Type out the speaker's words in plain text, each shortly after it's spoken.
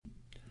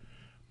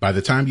By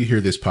the time you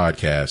hear this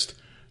podcast,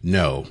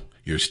 no,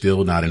 you're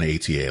still not an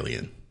AT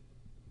alien.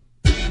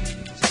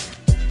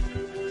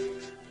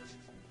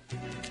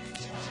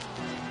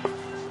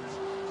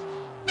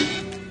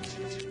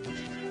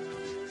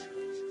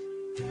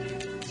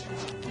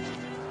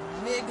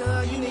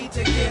 Nigga, you need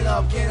to get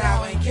up, get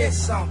out, and get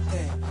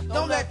something.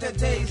 Don't let the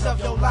days of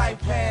your life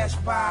pass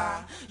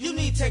by. You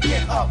need to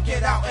get up,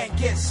 get out, and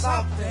get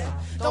something.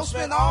 Don't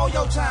spend all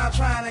your time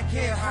trying to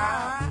get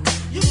high.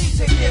 You need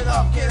to get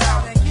up, get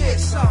out, and get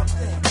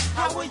something.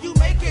 How will you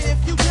make it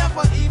if you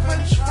never even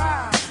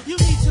try? You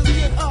need to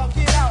get up,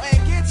 get out,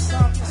 and get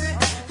something.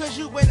 Cause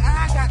you and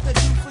I got to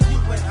do for you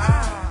and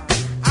I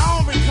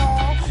don't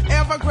recall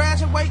ever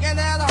graduating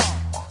at all.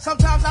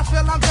 Sometimes I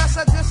feel I'm just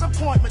a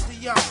disappointment to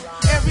y'all.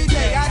 Every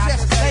day I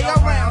just stay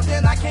around,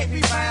 then I can't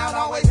be found.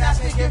 Always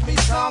ask to give me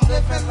some,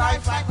 living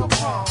life like a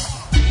pawn.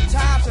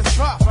 Times is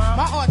rough,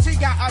 my auntie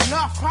got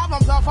enough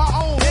problems of her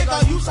own.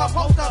 Nigga, you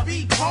supposed to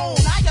be grown.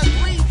 I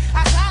agree,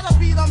 I gotta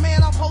be the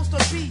man I'm supposed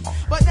to be.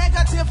 But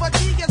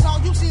negativity is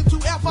all you seem to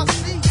ever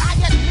see. I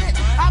admit,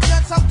 I've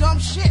done some dumb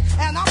shit,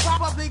 and I'm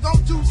probably gonna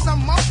do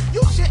some more.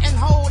 You shouldn't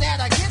hold that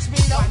against me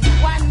though,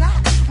 why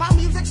not? My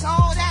music's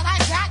all that I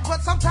got,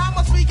 but sometimes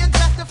I'm speaking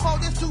just for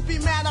this to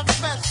be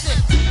manifested.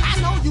 I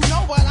know you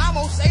know, but I'm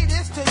gonna say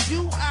this to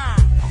you.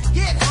 I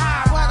get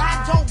high, but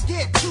I don't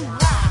get too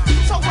high.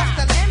 So what's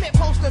the limit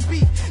supposed to be?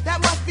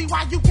 That must be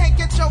why you can't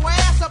get your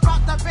ass up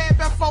out the bed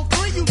before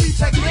 3. You need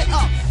to get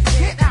up,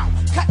 get out,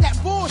 cut that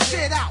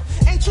bullshit out.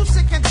 Ain't you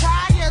sick and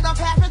tired of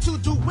having to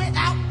do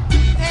without?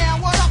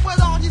 Damn, what up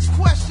with all these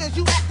questions?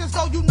 You act as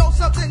though you know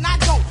something I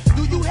don't.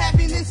 Do you have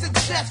any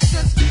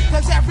suggestions?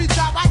 Cause every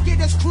job I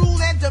get is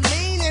cruel and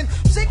demeaning.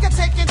 Sick of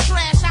taking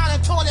trash out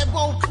and toilet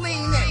bowl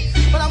cleaning.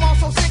 But I'm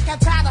also sick and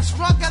tired of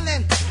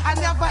struggling. I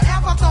never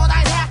ever thought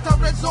I'd have to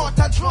resort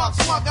to drug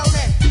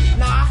smuggling.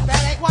 Nah, that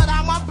ain't what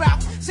I'm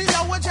about. See,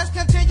 no one just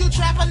continue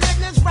traveling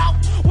this route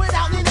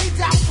without any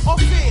doubt or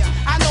fear.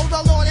 I know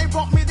the Lord ain't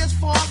brought me this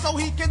far so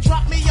he can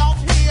drop me off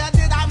here.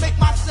 Did I make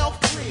myself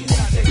clear? You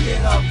need to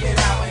get up, get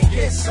out, and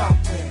get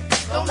something.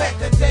 Don't let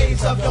the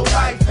days of your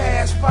life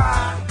pass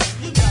by.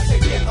 You need to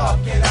get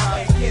up, get out,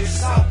 and get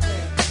something.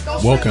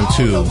 Welcome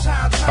to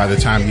By the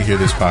Time You Hear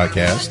This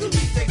Podcast.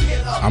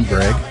 I'm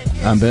Greg.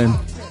 I'm Ben.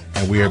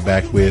 And we are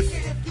back with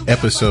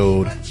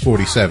episode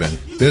 47.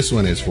 This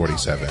one is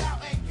 47.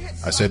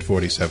 I said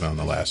 47 on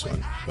the last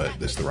one, but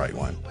this is the right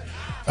one.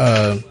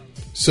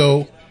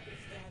 So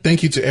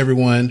thank you to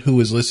everyone who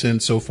has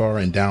listened so far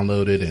and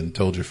downloaded and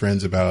told your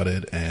friends about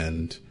it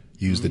and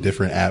used the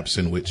different apps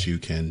in which you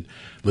can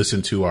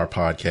listen to our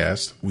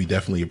podcast. We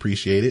definitely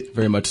appreciate it.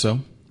 Very much so.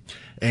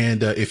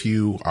 And if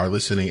you are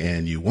listening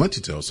and you want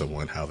to tell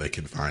someone how they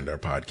can find our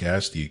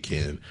podcast, you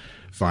can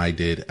find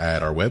it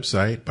at our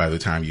website,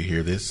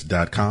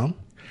 bythetimeyouhearthis.com.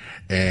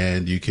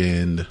 And you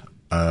can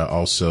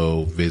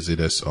also visit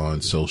us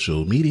on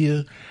social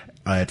media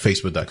at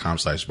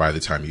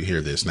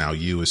facebook.com/bythetimeyouhearthis. Now,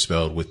 you is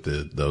spelled with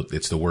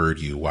it's the word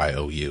you,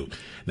 Y-O-U.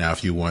 Now,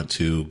 if you want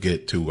to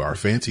get to our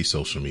fancy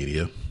social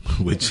media,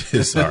 which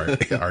is our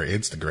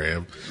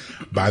Instagram,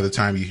 by the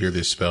time you hear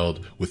this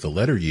spelled with the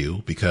letter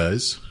U,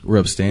 because we're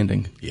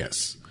upstanding.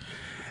 Yes.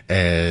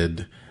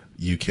 And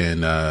you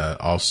can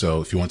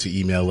also, if you want to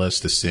email us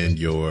to send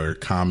your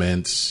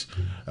comments,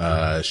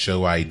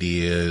 show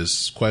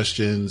ideas,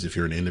 questions, if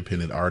you're an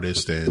independent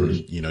artist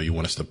and you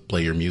want us to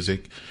play your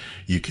music,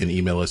 you can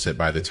email us at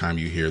by the time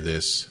you hear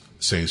this,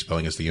 same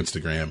spelling as the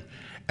Instagram,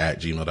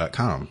 at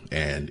gmail.com.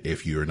 And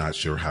if you're not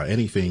sure how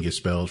anything is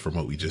spelled from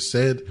what we just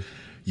said,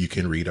 you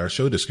can read our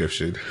show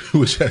description,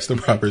 which has the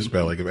proper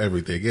spelling of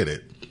everything in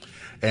it.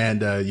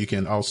 And you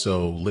can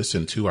also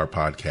listen to our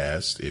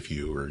podcast if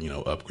you are,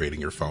 upgrading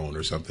your phone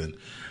or something.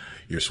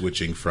 You're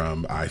switching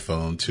from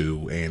iPhone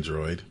to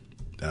Android,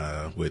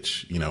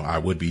 which, I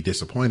would be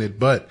disappointed,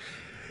 but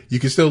you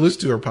can still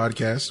listen to our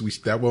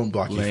podcast. That won't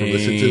block you from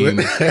listening to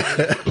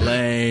it.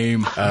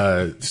 Lame.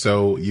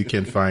 So you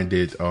can find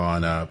it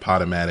on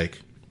Podomatic,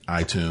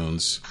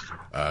 iTunes,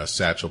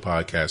 Satchel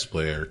Podcast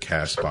Player,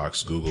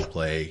 Castbox, Google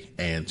Play,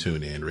 and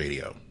TuneIn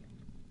Radio.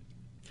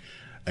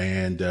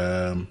 And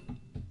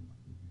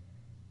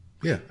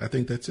yeah, I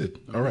think that's it.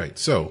 All right.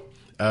 So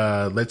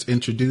let's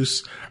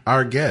introduce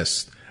our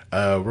guest.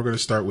 We're going to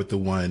start with the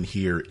one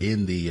here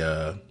in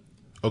the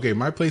okay,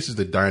 my place is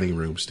the dining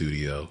room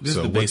studio. This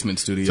is the basement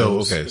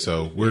studio.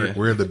 So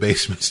we're in the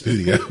basement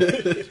studio.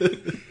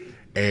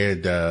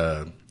 And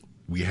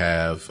we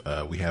have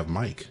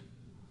Mike.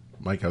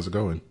 Mike, how's it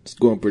going? It's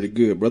going pretty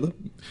good, brother.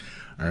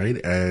 All right.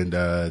 And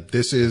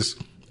this is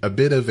a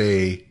bit of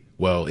it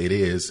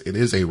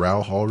is a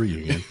Row Hall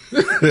reunion.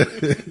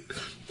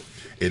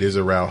 It is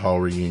a Row Hall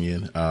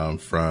reunion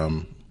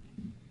from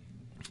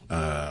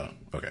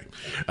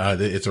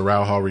it's a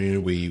Row Hall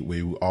reunion.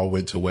 We all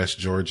went to West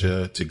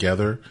Georgia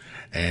together,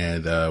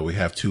 and we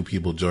have 2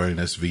 people joining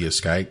us via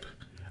Skype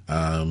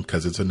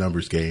because it's a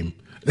numbers game.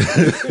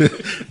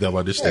 They'll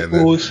understand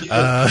that.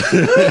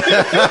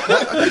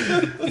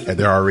 And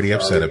they're already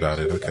upset about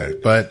it. Okay.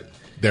 But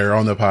they're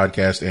on the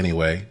podcast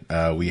anyway.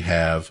 We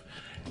have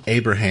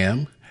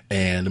Abraham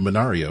and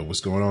Minario.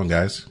 What's going on,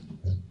 guys?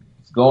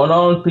 What's going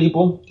on,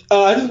 people?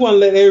 I just want to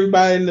let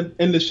everybody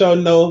in the show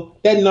know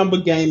that number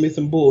game is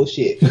some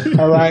bullshit.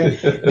 All right,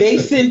 they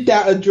sent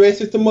out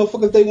addresses to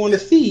motherfuckers they want to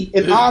see,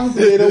 and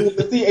obviously they don't want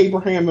to see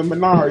Abraham and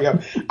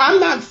Minario.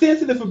 I'm not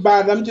sensitive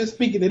about it. I'm just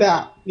speaking it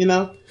out. You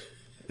know,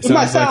 it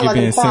might sound like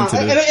I'm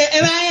crying,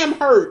 and I am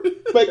hurt.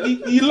 But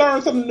you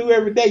learn something new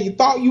every day. You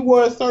thought you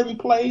were a certain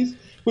place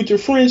with your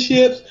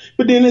friendships,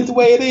 but then it's the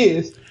way it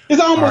is.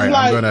 It's almost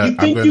you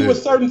think you were a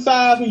certain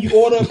size when you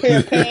order a pair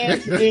of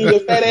pants, and then your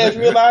fat ass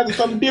realizes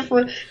something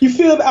different.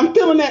 I'm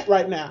feeling that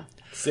right now.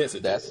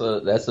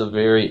 That's a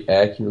very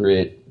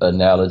accurate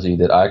analogy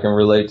that I can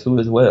relate to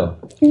as well.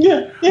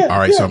 Yeah. All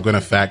right, so I'm going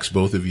to fax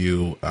both of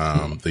you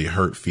the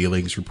hurt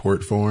feelings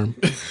report form,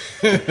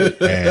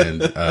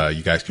 and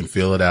you guys can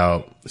fill it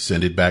out,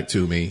 send it back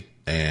to me,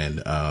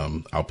 and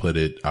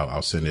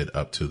I'll send it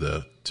up to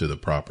the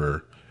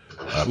proper.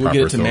 We'll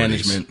get it to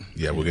management.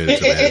 Yeah, we'll get it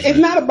to management. It's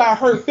not about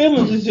hurt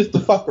feelings. It's just the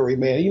fuckery,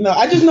 man. You know,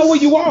 I just know where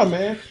you are,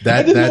 man.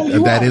 That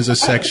is a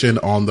section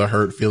on the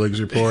hurt feelings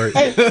report.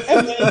 Hey,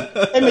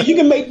 man, you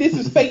can make this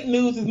as fake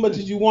news as much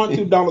as you want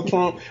to, Donald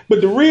Trump.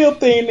 But the real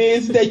thing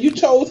is that you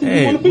chose who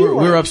you want to be.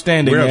 We're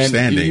upstanding, man.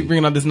 Upstanding. You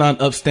bringing out this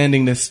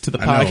non-upstandingness to the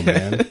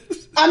podcast.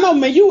 I know,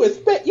 man. You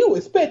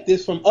expect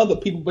this from other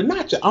people, but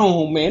not your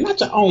own, man. Not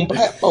your own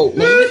black folk,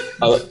 man.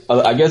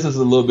 I guess it's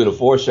a little bit of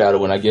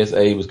foreshadowing. I guess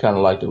Abe was kind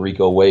of like the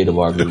Rico Wade of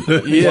our group.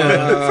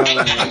 Yeah,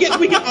 I guess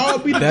we can all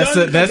be.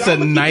 That's a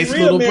nice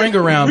little bring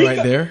around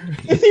right there.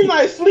 It seemed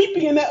like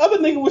Sleepy and that other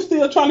nigga was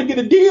still trying to get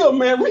a deal,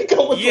 man.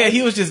 Rico was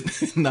he was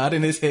just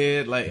nodding his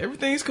head like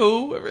everything's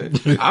cool.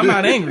 I'm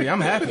not angry.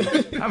 I'm happy.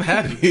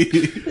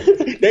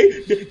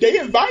 They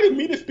invited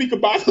me to speak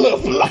about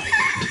love life.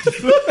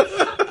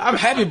 I'm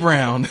happy,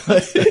 Brown.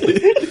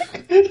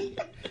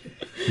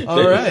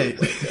 All right.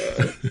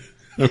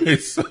 Okay,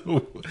 so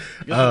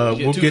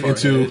we'll get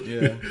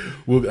into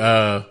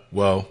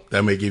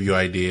that may give you an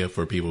idea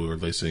for people who are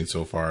listening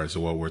so far as to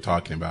what we're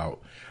talking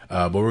about.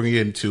 But we're gonna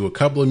get into a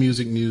couple of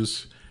music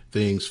news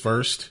things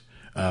first.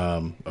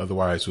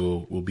 Otherwise,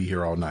 we'll be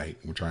here all night.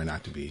 We're trying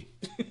not to be.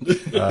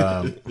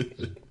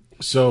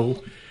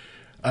 So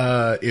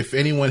if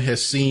anyone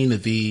has seen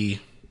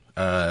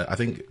I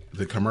think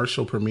the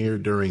commercial premiere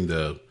during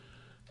the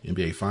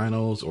NBA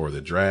Finals or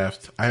the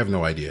draft, I have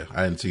no idea.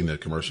 I hadn't seen the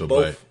commercial,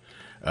 Both.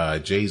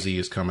 But Jay-Z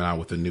is coming out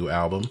with a new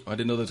album. I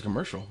didn't know there's a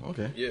commercial.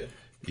 Okay.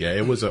 Yeah,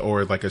 it was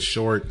a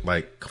short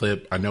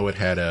clip. I know it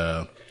had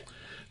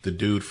the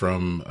dude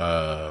from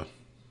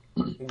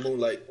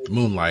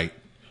Moonlight,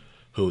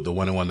 the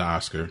one who won the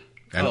Oscar,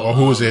 and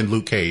who was in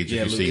Luke Cage.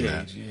 If you've seen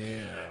that,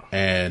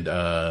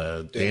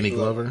 and Danny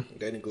Glover.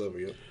 Danny Glover,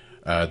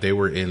 yeah. They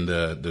were in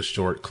the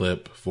short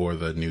clip for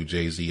the new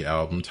Jay-Z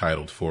album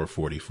titled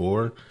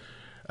 444.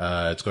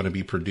 It's going to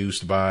be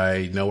produced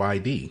by No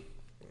ID,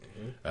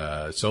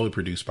 solely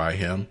produced by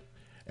him.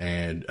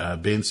 And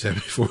Ben said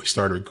before we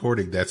started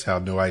recording, that's how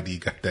No ID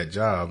got that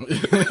job.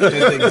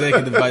 The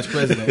executive vice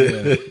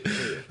president.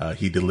 Yeah.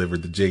 He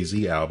delivered the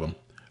Jay-Z album.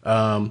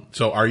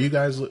 So are you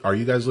guys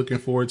looking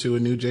forward to a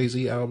new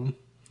Jay-Z album?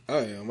 I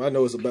am. I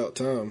know it's about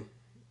time.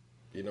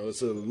 You know,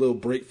 it's a little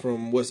break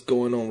from what's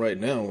going on right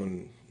now,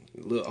 and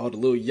all the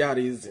little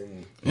yachties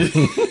and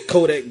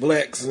Kodak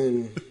Blacks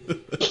and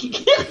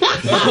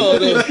all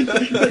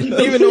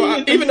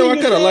that. Even though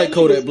I kind of like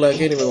Kodak Black,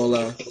 ain't even gonna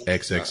lie.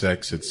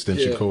 XXX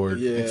extension cord.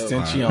 Yeah,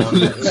 extension.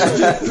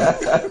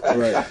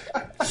 Right.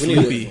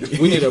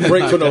 We need a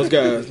break for those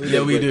guys.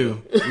 We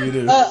do.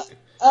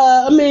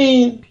 I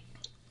mean,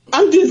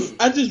 I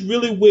just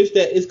really wish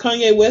that is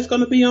Kanye West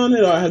going to be on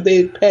it, or have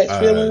they patched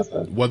feelings?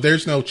 Well,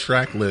 there's no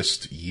track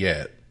list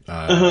yet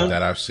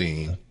that I've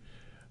seen.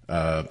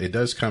 It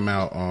does come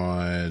out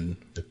on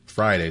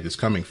Friday, this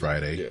coming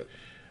Friday,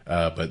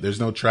 but there's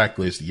no track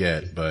list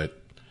yet.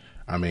 But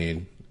I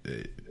mean,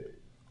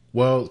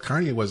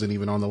 Kanye wasn't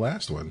even on the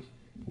last one,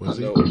 was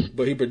he? No,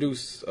 but he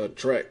produced a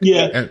track.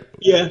 Yeah.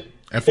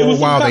 And for a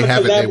while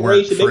they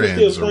weren't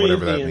friends or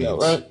whatever that means,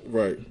 though,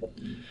 right?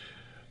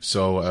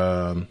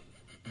 So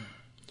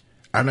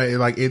I know,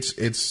 like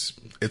it's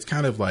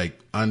kind of like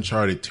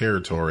uncharted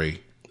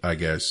territory, I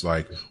guess.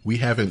 Like we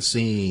haven't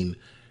seen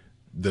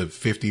the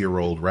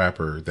 50-year-old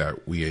rapper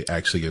that we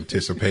actually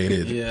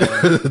anticipated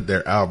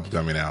their album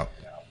coming out.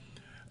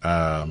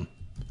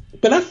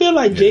 But I feel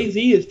like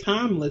Jay-Z is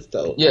timeless,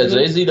 though. Yeah,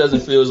 Jay-Z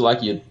doesn't feel like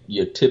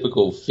your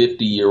typical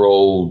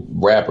 50-year-old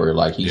rapper.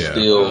 Like he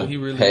still he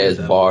really has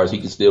bars. He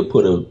can still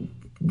put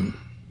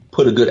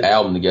a good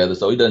album together.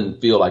 So he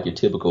doesn't feel like your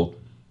typical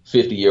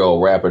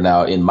 50-year-old rapper.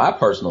 Now, in my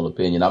personal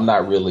opinion, I'm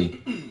not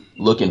really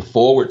looking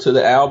forward to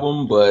the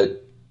album, but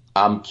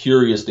I'm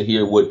curious to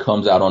hear what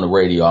comes out on the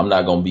radio. I'm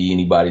not going to be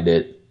anybody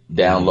that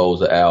downloads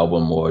the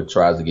album or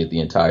tries to get the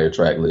entire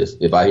track list.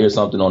 If I hear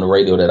something on the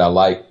radio that I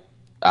like,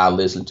 I'll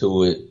listen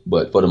to it.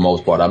 But for the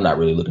most part, I'm not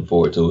really looking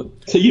forward to it.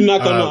 So you're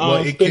not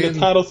going to spend a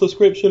Tidal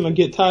subscription or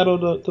get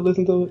Tidal to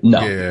listen to it?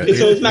 No. Yeah,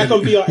 so it's not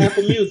going to be on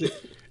Apple Music.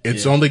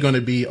 It's only going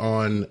to be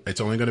on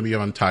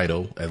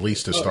Tidal, at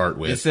least to start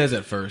with. It says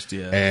at first,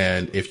 yeah.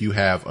 And if you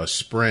have a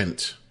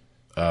Sprint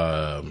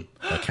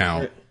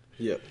account,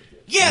 Yep.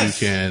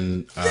 Yes. you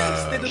can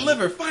Yes, they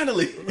deliver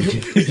finally.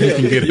 you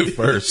can get it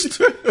first.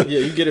 Yeah,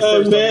 you get it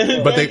first.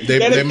 Man, But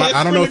they might.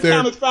 I don't know if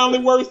they're. It's finally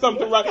worth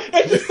something, right?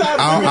 They just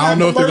started I don't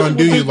know if they're gonna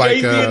do you like,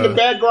 Jay-Z in the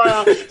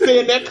background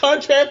saying that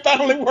contract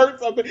finally worth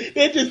something.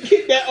 They just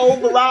kick that old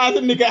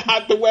Verizon nigga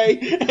out the way,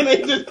 and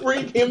they just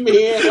bring him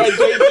in. Like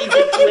Jay-Z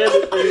just do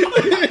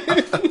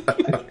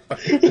everything.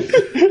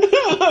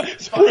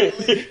 Sprint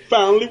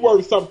finally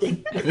worth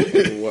something.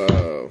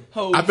 Wow.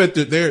 I bet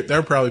that there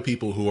are probably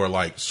people who are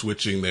like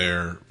switching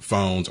their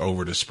phones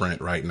over to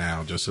Sprint right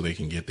now just so they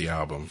can get the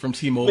album. From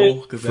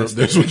T-Mobile, because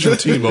They're switching to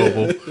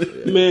T-Mobile.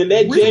 Man,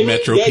 that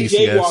Metro that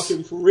PCS.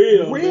 jaywalking for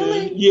real. Really?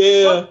 Man.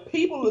 Yeah. But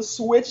people are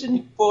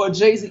switching for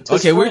Jay-Z.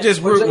 okay, we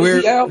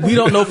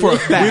don't know for a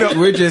fact.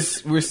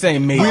 We're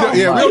saying maybe. We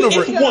don't know.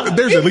 It's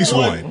There's at least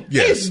one. one.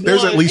 Yes, It's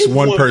there's at least it's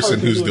one person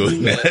who's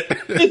doing that.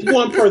 It's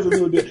one person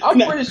who did. I'm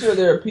pretty sure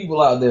there are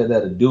people out there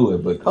that'll do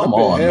it, but come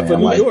on, half man. of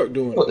New York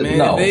doing it. Man,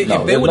 no, if they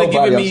there's would've nobody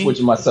given I'm me-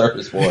 switching my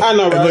service for. I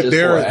know, right? Look, Just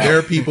there for an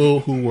are people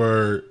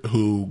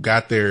who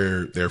got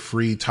their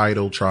free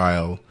title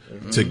trial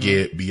to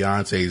get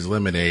Beyonce's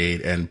Lemonade,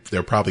 and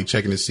they're probably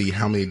checking to see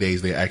how many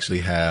days they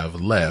actually have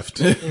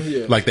left.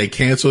 Like they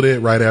canceled it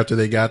right after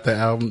they got the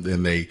album,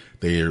 and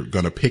they're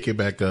gonna pick it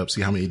back up,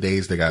 see how many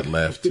days they got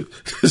left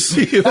to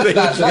see if they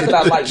Not that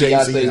I like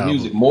Jay-Z Beyonce's album.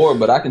 music more,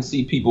 but I can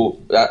see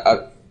people.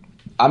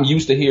 I'm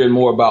used to hearing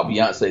more about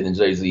Beyonce than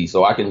Jay-Z,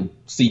 so I can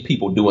see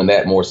people doing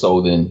that more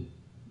so than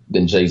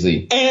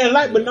Jay-Z. And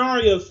like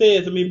Benario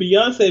says, I mean,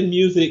 Beyonce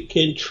music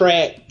can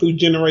track through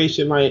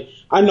generation. Like,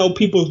 I know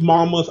people's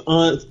mamas,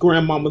 aunts,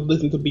 grandmamas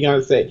listen to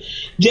Beyonce.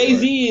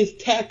 Jay-Z is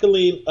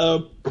tackling a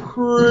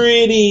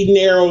pretty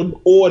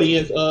narrow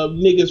audience of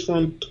niggas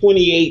from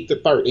 28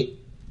 to 30.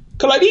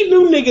 Cause like these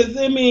new niggas,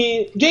 I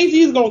mean, Jay-Z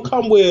is gonna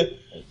come with,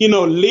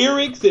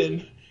 lyrics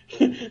and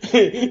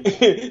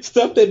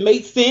stuff that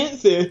makes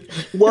sense and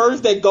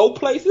words that go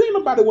places. Ain't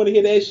nobody want to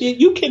hear that shit.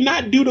 You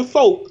cannot do the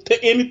folk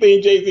to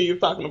anything Jay-Z is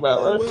talking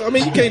about, right? Well, I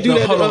mean, you can't do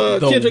that hold to on,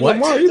 the Kendrick what?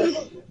 Lamar either.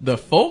 The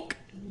folk?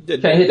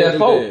 Can't hit that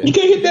folk. You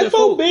can't hit that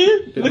folk,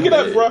 Ben. Look it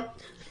up, bro.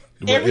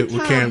 Every What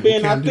time, Cam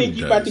Ben, I do think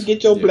you about to does.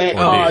 get your black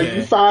card, yeah.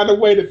 you find a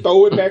way to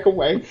throw it back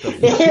away.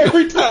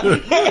 every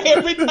time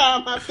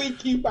I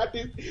think you about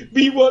to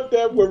be up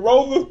there with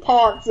Rosa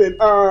Parks and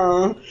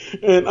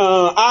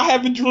I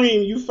Have a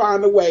Dream, you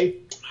find a way.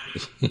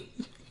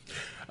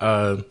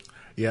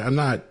 Yeah, I'm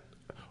not.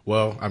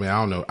 Well, I mean, I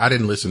don't know. I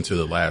didn't listen to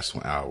the last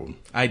one album.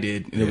 I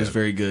did, and it was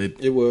very good.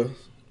 It was.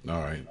 All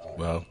right.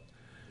 Well,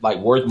 Like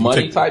worth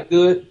money take- type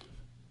good.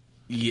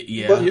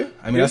 Yeah. But- yeah,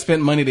 I mean, I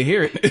spent money to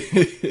hear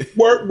it.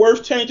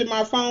 Worth changing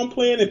my phone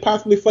plan and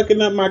possibly fucking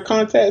up my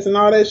contacts and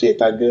all that shit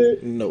that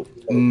good? No.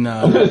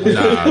 No. nah.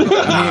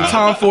 I mean,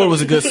 Tom Ford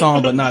was a good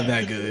song, but not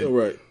that good. All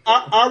right.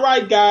 All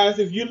right, guys,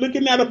 if you're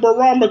looking at a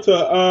barometer,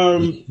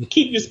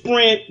 keep your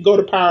Sprint, go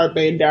to Pirate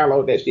Bay and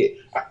download that shit.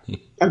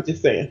 I'm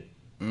just saying.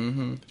 Okay,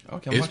 I'm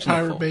Is watching that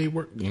Pirate folk. Bay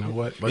work? You know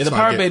what? the not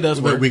Pirate Bay does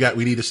work. We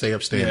need to stay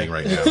upstanding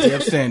right now. Stay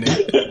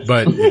upstanding.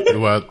 But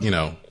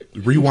well,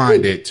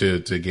 rewind it to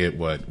get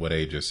what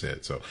A just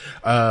said.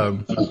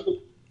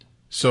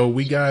 So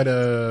we got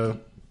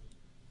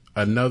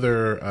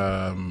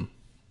another.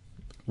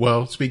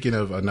 Well, speaking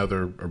of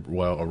another,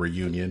 a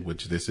reunion,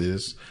 which this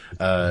is,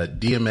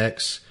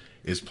 DMX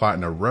is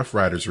plotting a Rough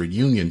Riders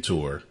reunion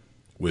tour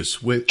with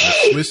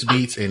Swiss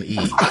Beats and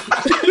Eve.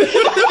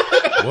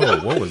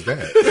 Whoa, what was that?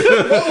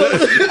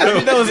 I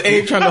think that was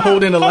Abe trying to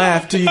hold in a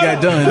laugh till you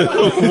got done.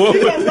 What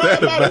was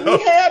that about?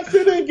 We had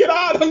to and get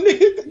all them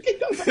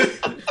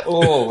niggas.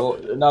 Oh,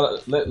 now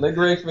let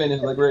Greg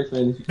finish. Let Greg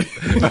finish.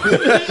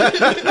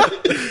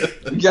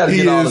 You gotta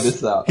get all of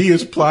this out. He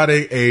is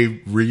plotting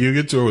a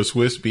reunion tour with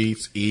Swiss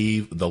Beats,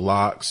 Eve, The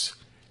Locks,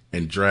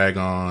 and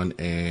Dragon,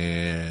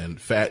 and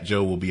Fat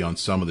Joe will be on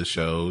some of the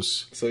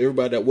shows. So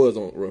everybody that was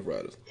on Rough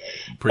Riders.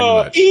 Pretty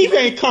much. Eve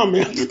ain't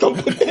coming. I'm just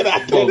gonna put that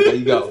out Oh, there. there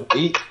you go.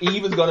 Eve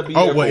is gonna be.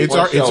 Oh, there well, for it's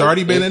one it's show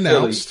already been in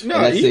announced. Philly,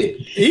 and that's it.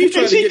 He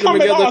tried to She get them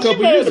coming together on. a She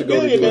couple married years a ago.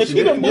 to do billionaire. it.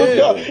 She done moved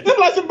Yeah. up. It's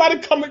like somebody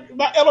coming,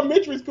 my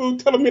elementary school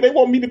telling me they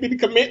want me to be the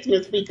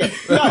commencement speaker.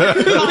 No,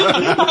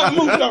 I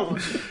moved on.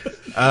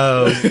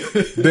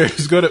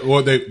 There's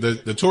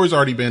the tour's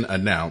already been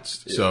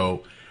announced,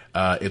 so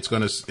it's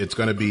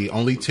gonna be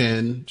only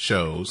 10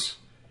 shows.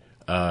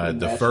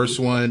 The first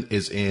one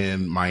is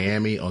in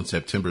Miami on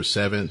September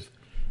 7th,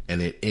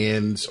 and it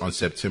ends on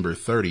September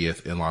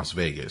 30th in Las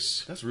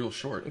Vegas. That's real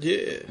short.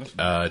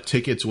 Yeah.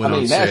 Tickets went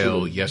on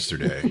sale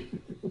yesterday.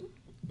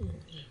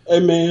 Hey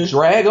man,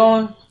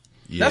 Dragon.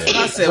 Yeah. That's what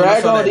I said. when I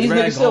saw Dragon. that These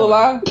Dragon. niggas still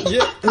alive?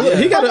 Yeah.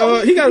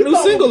 He got a new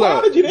single out.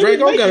 Prodigy, they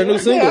Dragon didn't got a new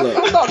make it. single I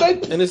out. thought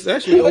they. And it's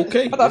actually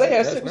okay. I thought they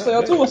had sickle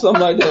cell too or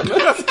something like that. Man.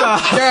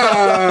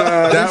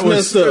 God, that's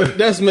was- messed up.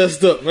 That's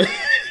messed up, man.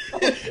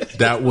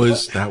 That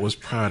was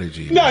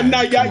Prodigy. No,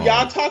 man. Come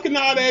y'all on. talking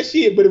all that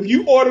shit, but if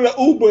you order the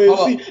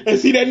Uber and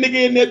see that nigga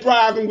in there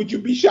driving, would you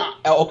be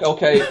shocked?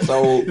 Okay.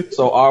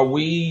 So are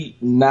we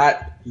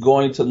not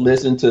going to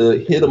listen to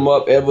Hit 'Em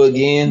Up ever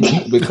again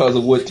because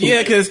of what?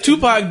 Yeah, because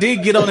Tupac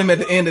did get on him at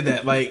the end of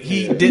that. Like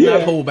he did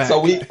not hold back. So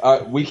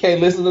we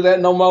can't listen to that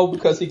no more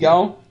because he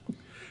gone.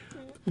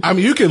 I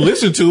mean, you can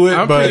listen to it,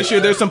 I'm but pretty sure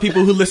there's some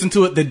people who listened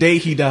to it the day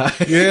he died.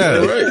 yeah,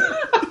 Right.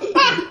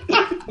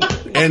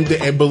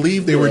 and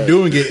believe they were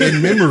doing it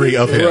in memory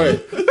of him. Right.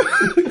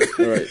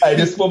 Right. Hey,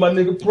 this is for my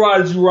nigga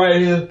Prodigy right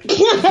here.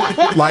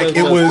 Like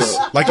it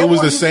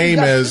was the same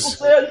as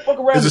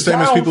it's the same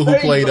as people who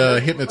played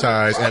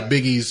Hypnotize at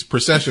Biggie's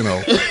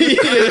processional.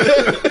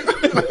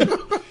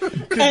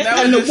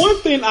 And the one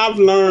thing I've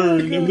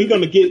learned, and we're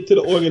gonna get to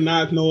the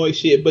organized noise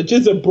shit, but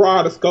just a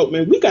broader scope,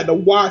 man. We got to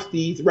watch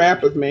these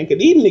rappers, man, because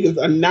these niggas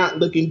are not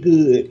looking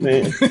good,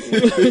 man.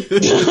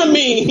 I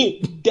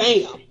mean,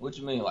 damn. What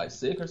you mean, like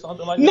sick or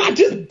something like that? Not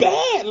just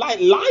bad, like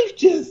life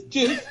just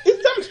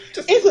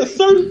it's a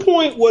certain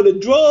point where the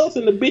drugs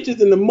and the bitches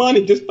and the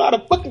money just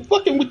started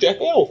fucking with your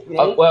health,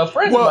 man. Well, a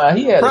friend of mine,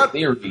 he had a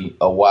theory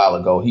a while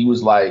ago. He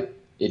was like,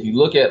 if you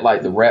look at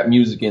like the rap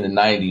music in the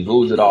 90s, what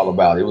was it all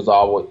about? It was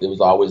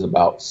always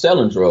about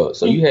selling drugs.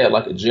 So you had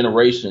like a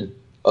generation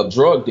of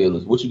drug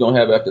dealers. What you gonna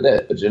have after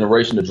that? A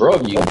generation of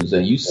drug users.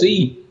 And you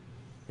see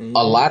a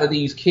lot of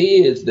these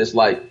kids that's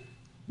like,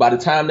 by the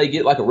time they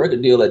get like a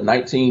record deal at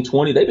 19,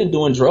 20, they've been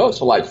doing drugs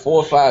for like 4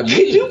 or 5 years.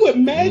 Could you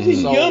imagine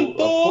Young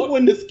Thug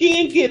when the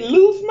skin get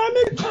loose, my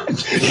nigga?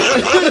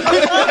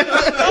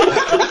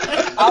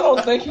 I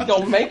don't think he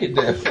gonna make it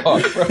that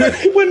far, bro.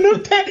 When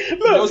them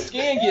Your look,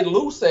 skin get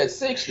loose at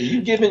 60.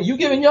 You giving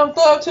Young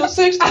Thug till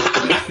 60?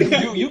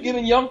 you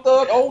giving Young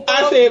Thug old Thug?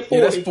 I said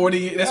 40.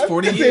 Yeah, that's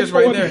 40 I said years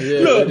right 40. there. Yeah,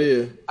 Look, it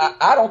is.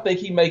 I don't think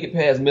he make it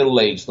past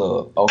middle-aged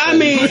Thug. Okay? I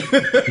mean,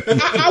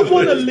 I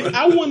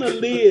want to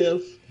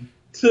live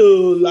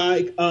to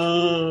like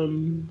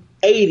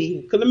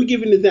 80. Cause let me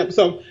give you an example.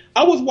 So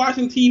I was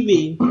watching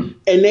TV and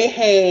they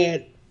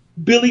had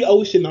Billy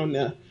Ocean on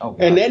there,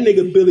 and that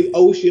nigga Billy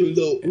Ocean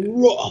looked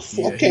rough.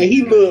 Okay,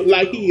 he looked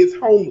like he is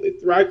homeless,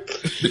 right?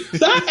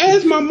 So I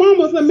asked my mama, I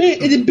was like, man,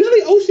 did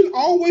Billy Ocean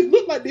always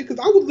look like this? Because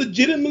I was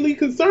legitimately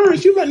concerned.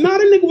 She was like, nah,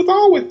 that nigga was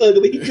always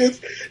ugly. He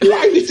just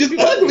life is just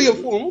uglier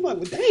for him. I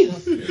was like, well,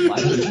 damn.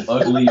 Life is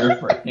uglier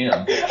for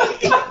him.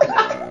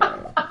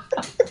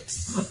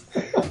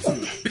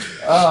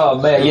 Oh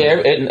man, yeah,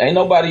 ain't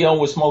nobody on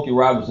what Smokey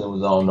Robinson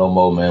was on no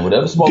more, man.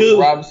 Whatever Smokey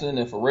Robinson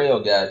and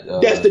Pharrell got,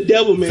 that's the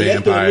devil, man.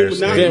 Vampires.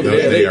 That's the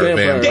They are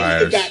vampires.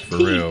 vampires got for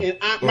teeth, real. and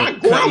my Cutting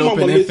grandmama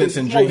open infants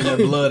and listened drinking their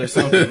blood or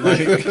something. Like,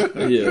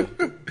 Yeah.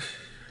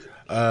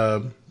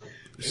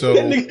 So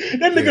that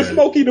nigga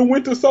Smokey the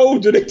Winter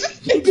Soldier. They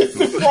just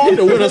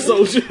The Winter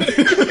Soldier.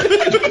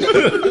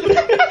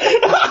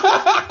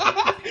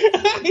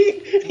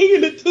 he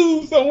in the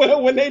tube somewhere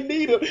when they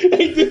need him.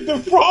 They just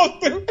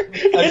defrost him.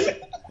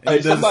 Hey,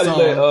 somebody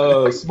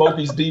let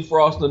Smokey's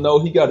defroster know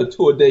he got a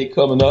tour date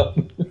coming up.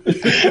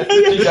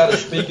 He got a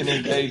speaking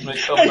engagement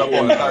coming up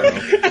on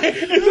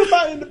Thursday. And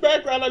somebody in the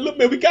background like, look,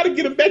 man, we got to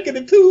get him back in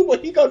the tube or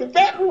he gonna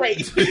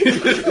evaporate.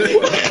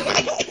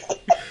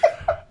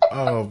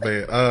 Oh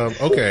man.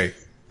 Okay.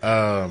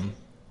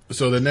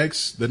 So the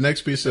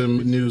next piece of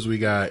news we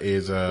got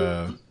is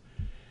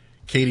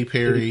Katy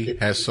Perry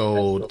has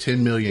sold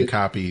 10 million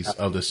copies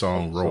of the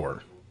song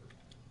Roar.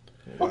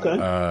 Okay,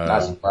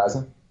 Not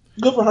surprising.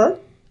 good for her.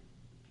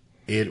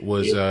 It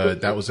was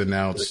that was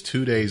announced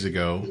 2 days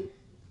ago.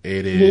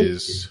 It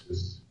is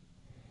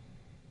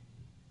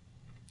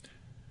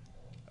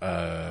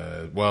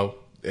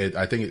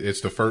I think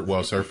it's the first. Well,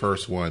 it's her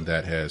first one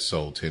that has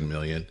sold 10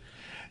 million,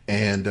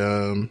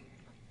 and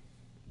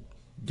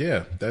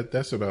yeah,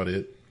 that's about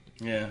it.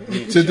 yeah.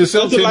 To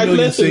sell 10 Like,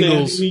 million listen,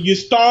 man, singles. you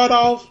start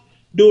off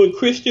doing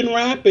Christian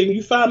rap and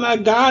you find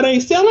out God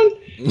ain't selling,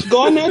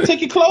 go in there and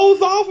take your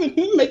clothes off and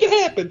make it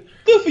happen.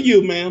 Good for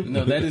you, man.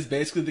 No, that is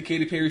basically the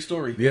Katy Perry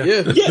story. Yeah.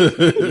 Yeah.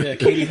 Yeah,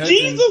 Katy Hudson.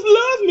 Jesus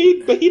loves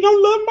me, but he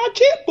don't love my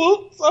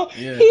checkbook. So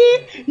Yeah. hear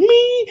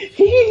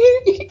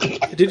me.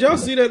 Did y'all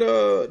see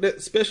that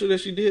special that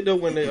she did though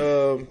when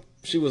they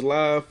she was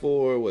live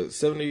for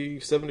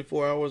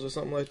 74 hours or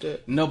something like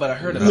that? No, but I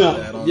heard about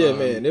that on, Yeah,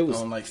 man, it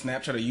was- on like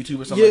Snapchat or YouTube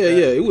or something Yeah, like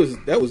that. yeah,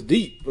 that was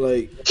deep.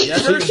 Like, Yeah, I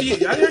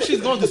heard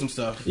she's going through some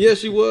stuff. yeah,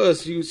 she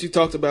was. She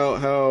talked about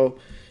how,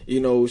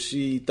 you know,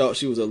 she thought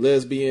she was a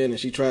lesbian and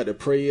she tried to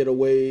pray it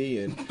away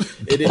and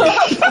it didn't.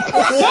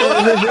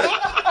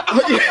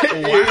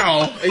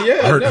 Wow.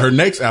 Yeah, Her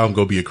next album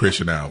gonna be a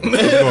Christian album.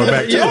 She's going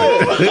back to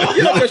it.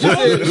 yeah, 'cause she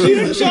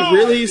said she's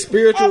really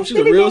spiritual. She's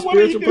a real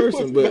spiritual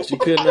person, but she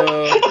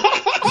couldn't.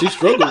 She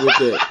struggled with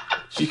that.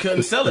 She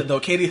couldn't sell it though.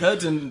 Katy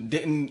Hudson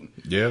didn't.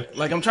 Yeah.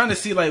 Like, I'm trying to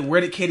see like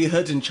where did Katy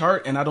Hudson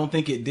chart, and I don't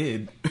think it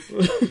did.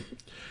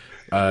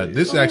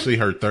 This is actually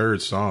her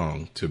third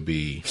song to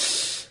be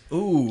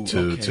Ooh.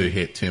 to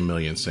hit 10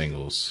 million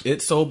singles.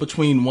 It sold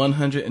between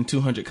 100 and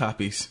 200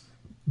 copies.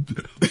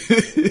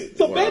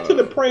 So back to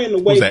the praying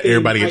away. Was that thing,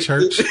 everybody at like,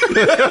 church?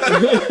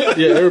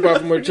 Yeah, everybody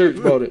from her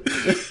church bought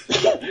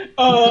it.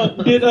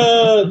 Did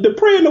the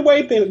praying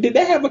away thing? Did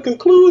that have a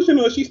conclusion,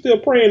 or is she still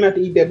praying not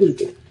to eat that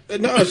pussy?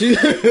 No, she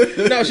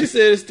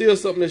said it's still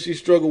something that she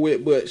struggled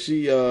with, but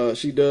she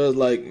does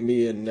like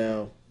men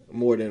now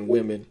more than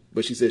women.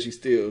 But she said she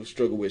still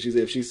struggle with. She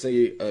said if she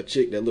see a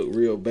chick that look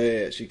real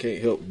bad, she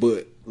can't help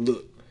but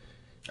look.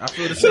 I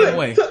feel the same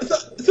way. So,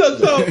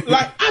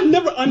 like, I've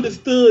never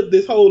understood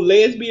this whole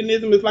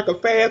lesbianism is like a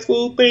fast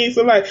food thing.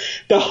 So, like,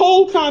 the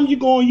whole time you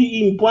going, you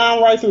eating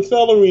brown rice and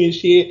celery and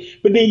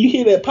shit, but then you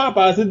hear that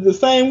Popeyes. Is it the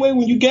same way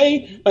when you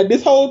gay? Like,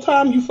 this whole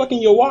time you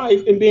fucking your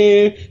wife, and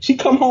then she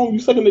come home, you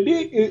sucking the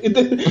dick?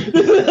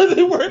 Does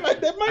it work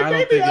like that,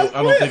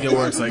 I don't think it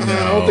works like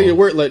that. I don't think it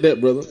worked like that,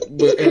 brother.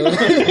 But,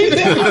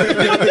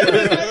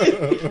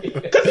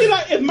 Cause see,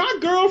 like, if my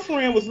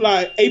girlfriend was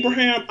like,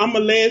 Abraham, I'm a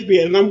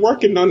lesbian and I'm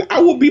working on it, I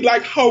would be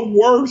like her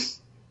worst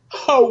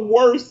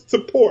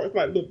support. It's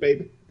like, look,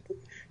 baby,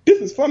 this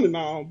is fun and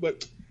all,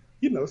 but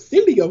you know,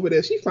 Cindy over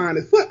there, she fine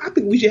as fuck. I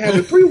think we should have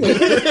a three-way.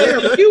 It's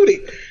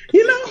therapeutic,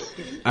 you know.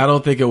 I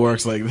don't think it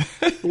works like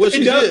that. What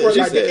It does work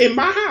like that in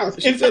my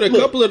house. She said a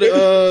couple of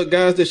the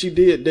guys that she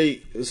did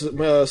date,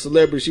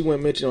 celebrities, she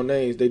wouldn't mention no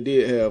names, they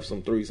did have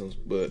some threesomes,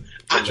 but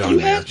John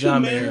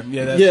Mayer.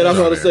 Yeah, that's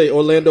what I was say.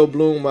 Orlando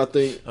Bloom, I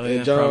think, Oh, yeah,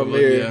 and John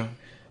probably, Mayer.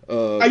 yeah.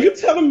 Are you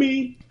telling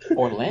me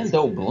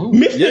Orlando Bloom.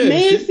 Mr.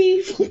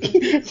 Nancy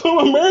from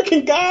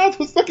American Gods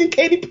was fucking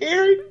Katy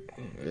Perry?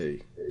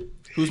 Hey.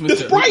 Who's The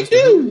Sprite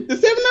dude, the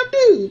 7-Up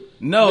dude.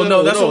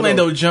 No, that's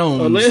Orlando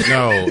Jones. No.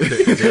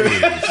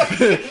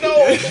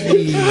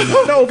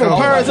 No, from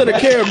Pirates of the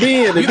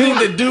Caribbean. You think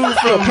the dude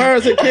from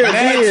Pirates of the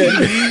Caribbean.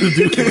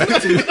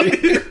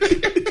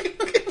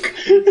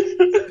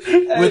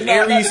 with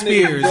Aries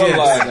Spears?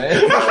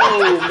 Yes.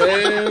 Oh,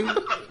 man.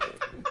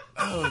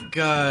 Oh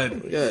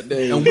God. God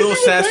damn. And Will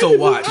Sasso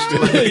watched.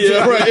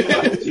 Yeah, right.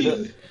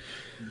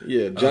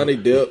 Yeah, Johnny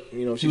Depp.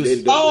 You know, she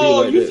dated.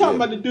 Oh, like you that, talking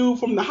about the dude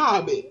from The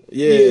Hobbit?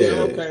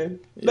 Yeah. Okay.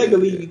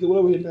 Legolas, or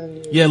whatever his name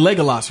is. Yeah,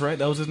 Legolas, right?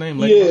 That was his name.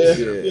 Legolas.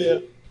 Yeah.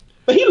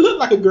 But he looked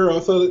like a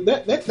girl, so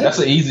that's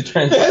an easy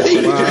transition. That's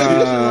easy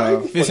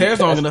Wow. If his hair's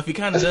long enough, he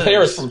kind of does.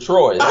 Paris from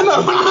Troy. I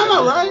know,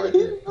 right?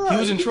 He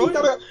was in Troy?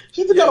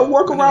 She just got to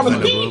work around the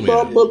speed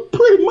bump, but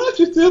pretty much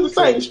it's still the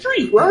same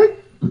street, right?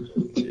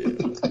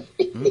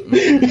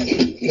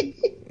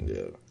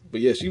 Yeah. But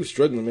yeah, she was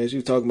struggling, man. She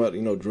was talking about,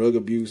 drug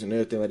abuse and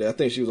everything like that. I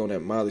think she was on that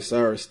Miley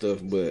Cyrus stuff,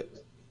 but,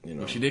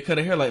 She did cut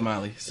her hair like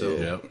Miley, so.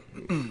 Yeah,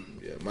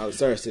 Miley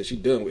Cyrus said she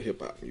done with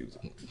hip-hop music.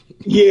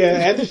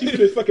 Yeah, after she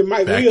finished fucking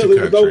Mike Back Will, to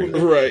it was country.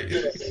 over. Right.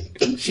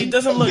 She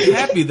doesn't look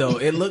happy, though.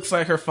 It looks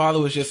like her father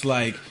was just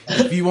like,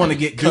 if you want to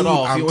get cut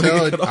off, you want to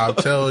get cut I'm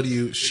off. telling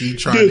you, she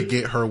trying to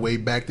get her way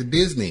back to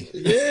Disney.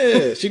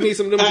 Yeah, she needs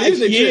some of them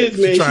Disney She chicks.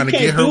 is, man. trying She to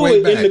can't get her do way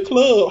it in back. the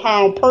club,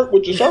 high on perk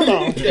with your shirt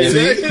on.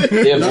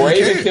 If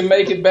Raven can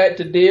make it back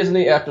to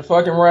Disney after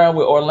fucking around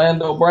with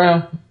Orlando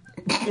Brown,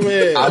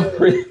 Man. I'm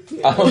pretty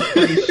sure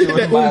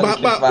Miley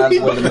can find a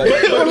way to make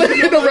it.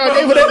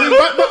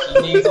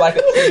 She needs like a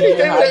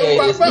 10-year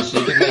hiatus and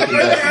she can make it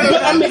back.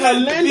 But I mean,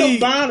 Orlando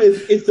Brown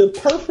is the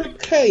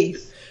perfect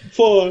case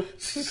for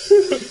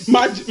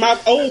my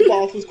old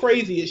boss was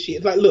crazy as shit.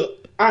 It's like, look,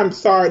 I'm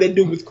sorry, that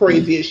dude was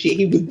crazy as shit.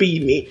 He was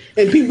beating me.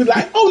 And people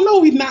like, oh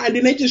no, he's not. And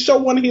then they just show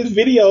one of his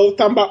videos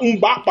talking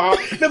about bop.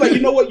 They're like, you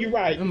know what, you're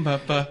right.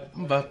 Man,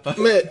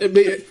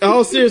 in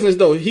all seriousness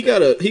though, he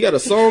got a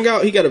song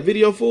out. He got a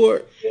video for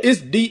it. It's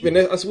deep, and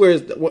I swear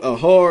it's a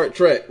hard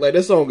track. Like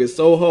that song is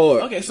so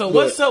hard. Okay, so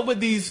what's up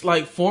with these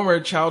like former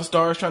child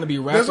stars trying to be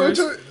rappers?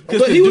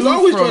 But he was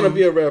always trying to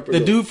be a rapper. The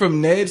though. dude from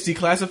Ned's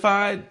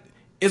Declassified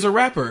is a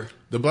rapper.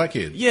 The black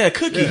kid. Yeah,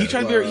 Cookie. Yeah. He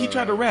tried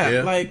to rap.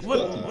 Yeah. Like,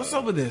 what's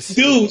up with this?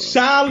 Dude,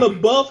 Shia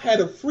LaBeouf had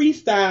a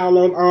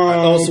freestyle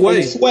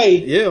on Sway.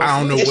 Yeah, I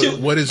don't know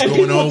what is and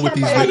going people on with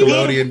these talking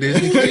about Nickelodeon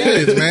Disney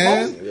kids,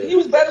 man. He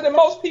was better than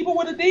most people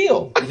with a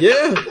deal.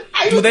 yeah.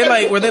 Were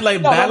they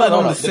like battling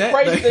on the set? The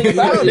crazy thing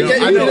about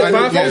it, I know,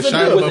 yeah,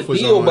 Shia LaBeouf was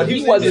deal, on, but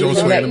he wasn't on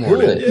even Sway in the that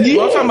morning. good.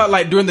 Well, I'm talking about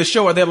like during the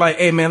show, are they like,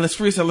 hey man, let's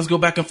freestyle, let's go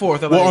back and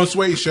forth. They're Well, on like,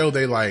 Sway's show,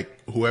 they like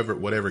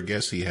whatever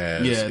guest he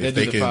has. Yeah, if they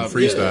they do the can five.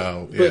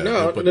 freestyle. But Yeah,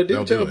 no, but they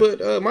they'll didn't do tell. it.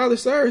 But Miley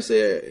Cyrus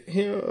said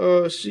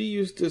she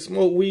used to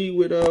smoke weed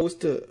with what's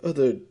the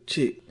other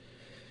chick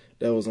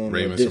that was on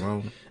Raven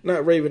Simone.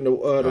 Not Raven, the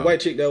white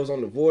chick that was on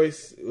The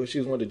Voice. She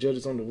was one of the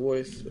judges on The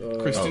Voice.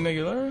 Christina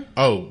Aguilera?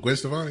 Oh, Gwen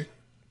Stefani.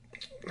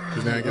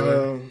 Christina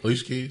Aguilera.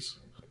 Alicia Keys.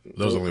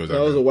 Those only was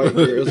That was a white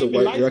girl. It was a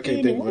white girl. I Light-skinned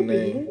can't think of her woman,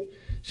 name.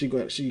 She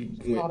went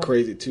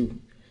crazy too.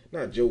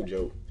 Not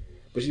JoJo,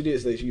 but she did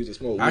say she used to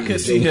smoke weed. I could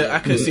see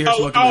her smoking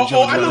Oh, with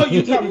I know JoJo. who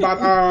you're talking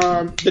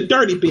about. The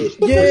dirty bitch.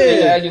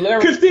 Yeah.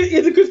 Aguilera. Is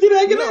it Christina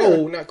Aguilera?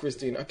 No, not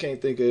Christine. I can't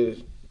think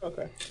of.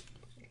 Okay.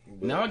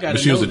 Now I got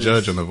But she was a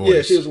judge on The Voice.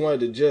 Yeah, she was one of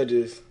the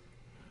judges.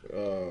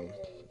 No,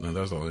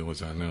 that's the only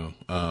ones I know.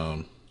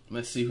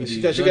 Let's see who She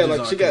these got judges are,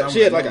 'cause she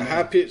had like a I'm-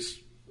 high pitched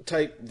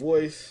type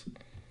voice,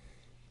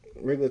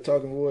 regular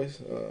talking voice.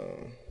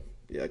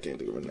 Yeah, I can't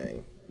think of her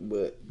name,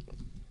 but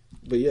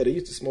yeah, they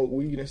used to smoke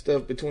weed and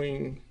stuff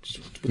between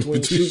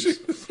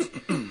shoots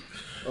on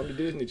the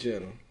Disney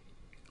Channel.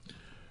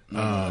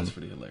 That's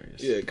pretty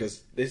hilarious. Yeah,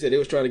 because they said they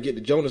was trying to get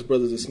the Jonas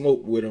Brothers to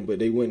smoke with him, but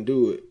they wouldn't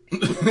do it.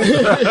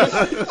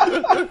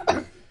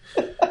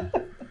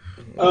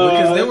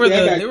 Because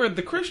they were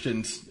the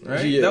Christians,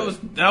 right? Yeah.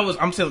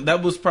 That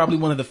was probably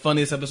one of the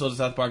funniest episodes of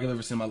South Park I've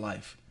ever seen in my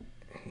life.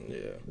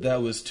 Yeah,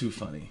 that was too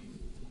funny.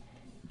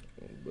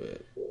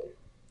 But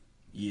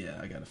yeah,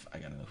 I gotta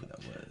know who that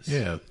was.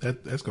 Yeah,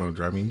 that's gonna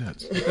drive me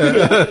nuts.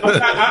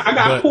 I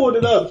got pulled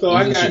it up, so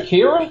I got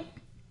Shakira.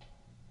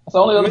 That's the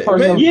only other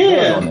person.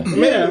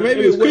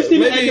 Maybe it was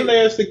Christina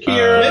Aguilera,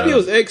 Shakira. Maybe it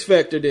was X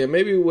Factor then.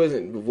 Maybe it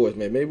wasn't The Voice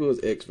Man. Maybe it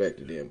was X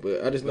Factor then.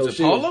 But I just know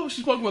Paula. Was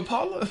she spoken with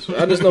Paula?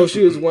 I just know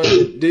she was one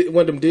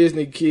of them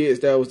Disney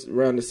kids that was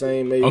around the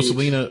same age. Oh,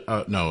 Selena.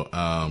 No,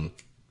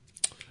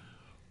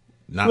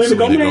 not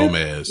Selena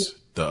Gomez.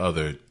 The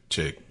other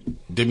chick,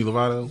 Demi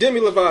Lovato. Demi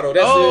Lovato.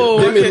 That's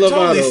it. Demi Lovato.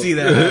 Totally see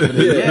that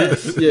happening.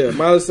 Yes. Yeah.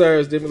 Miley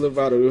Cyrus, Demi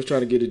Lovato. They was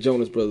trying to get the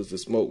Jonas Brothers to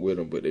smoke with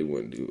them, but they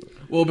wouldn't do it.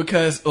 Well,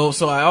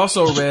 so I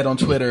also read on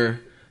Twitter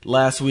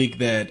last week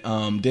that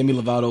Demi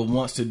Lovato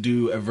wants to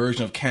do a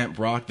version of Camp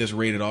Rock that's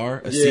rated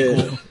R, a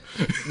sequel.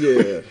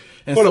 Yeah.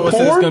 And someone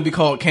said it's going to be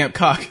called Camp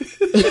Cock.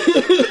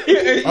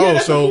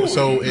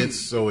 So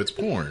it's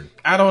porn.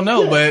 I don't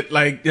know, but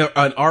like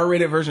an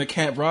R-rated version of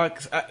Camp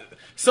Rock.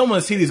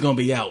 Someone's TV's gonna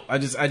be out. I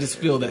just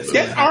feel that.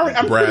 That's already.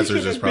 I'm pretty sure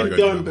is it's probably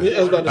been done.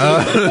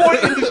 The porn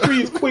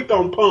industry is quick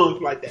on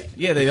puns like that.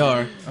 Yeah, they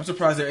are. I'm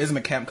surprised there isn't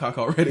a Camp Cock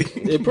already.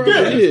 It probably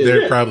is.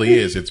 There probably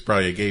is. It's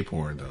probably a gay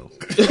porn though.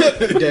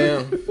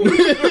 Damn.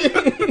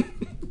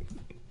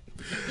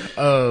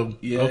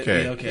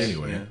 Okay.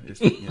 Anyway,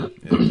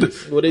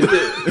 well,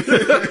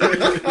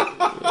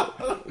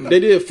 they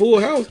did Full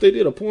House. They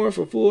did a porn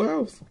for Full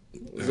House.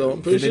 So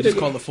I'm pretty sure they just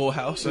call it Full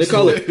House. They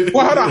call it.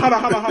 Well, hold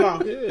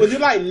on. Yeah. Was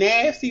it like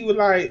nasty with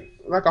like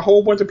a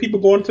whole bunch of people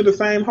going to the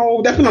same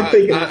hole? That's what I'm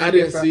thinking. I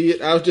didn't see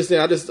it. I was just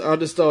saying. I just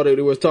thought that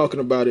they was talking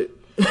about it.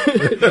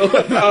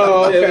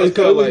 Oh, okay.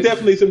 It was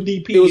definitely some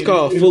DP. It was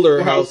called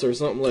Fuller House or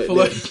something like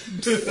that.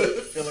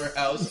 Fuller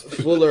House.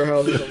 Fuller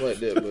House or something like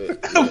that.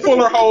 But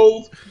Fuller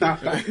Holes.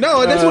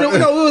 No, that's what it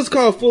was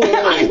called. Fuller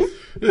Holes.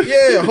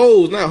 Yeah,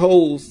 holes, not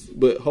holes,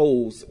 but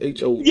holes.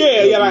 H-O.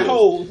 Yeah, like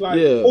holes, like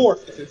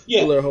orifices.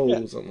 Yeah, Fuller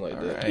holes, something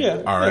like that.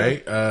 Yeah. All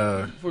right.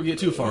 Before we get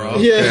too far off.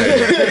 Yeah.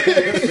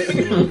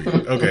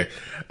 Okay.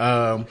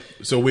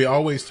 So we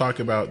always talk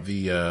about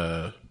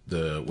the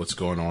what's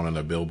going on in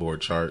the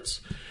Billboard charts.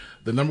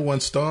 The number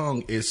one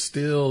song is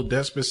still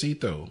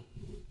Despacito.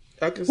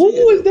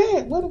 Who is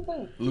that? What is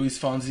that? Luis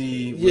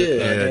Fonsi.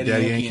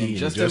 Daddy Yankee and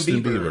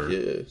Justin Bieber.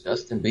 Yeah.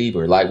 Justin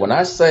Bieber. Like when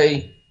I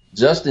say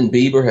Justin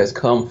Bieber has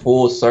come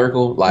full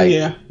circle,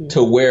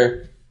 to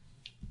where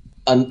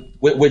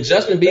with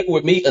Justin Bieber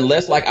with me,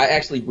 unless like I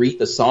actually read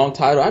the song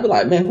title, I'd be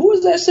like, man, who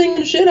is that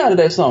singing shit out of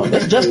that song?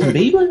 That's Justin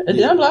Bieber? And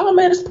then I'm like, oh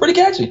man, it's pretty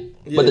catchy.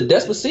 Yeah. But the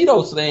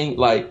Despacito thing,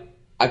 like,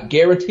 I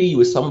guarantee you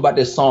it's something about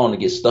this song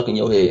that gets stuck in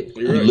your head.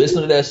 You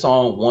listen to that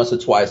song once or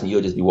twice and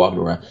you'll just be walking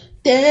around.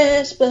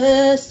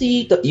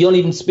 Despacito. You don't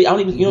even speak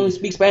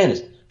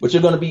Spanish. But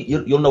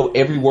you'll know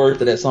every word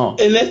to that song.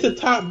 And that's the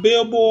top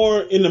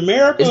Billboard in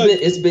America?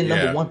 It's been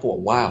number one for a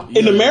while.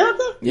 In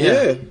America?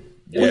 Yeah.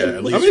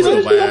 At least for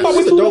the last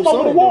it's a dope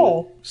song, the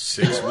wall.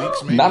 6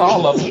 weeks, maybe. Not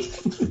all of them.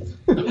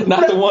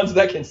 Not the ones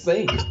that can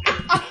sing.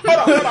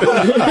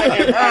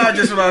 I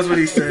just realized what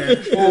he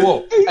said.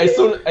 Whoa. As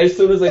soon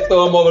as they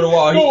throw him over the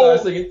wall, he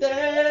starts singing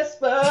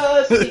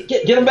Despacito.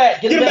 Get him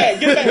back. Get him back.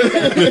 Get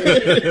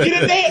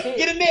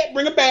in there.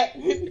 Bring him back.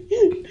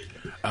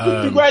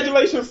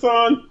 Congratulations,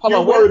 son.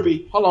 You're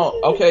worthy. Hold on.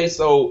 Okay,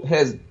 so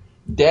has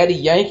Daddy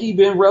Yankee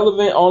been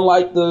relevant on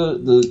like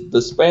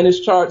the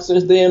Spanish chart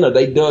since then, or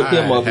they dug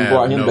him up and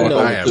brought him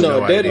back?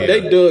 No, they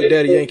dug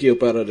Daddy Yankee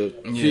up out of the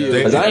field.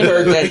 Because I ain't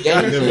heard Daddy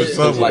Yankee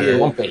since like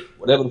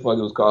whatever the fuck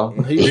it was called.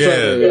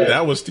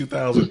 That was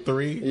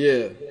 2003.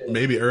 Yeah,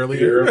 maybe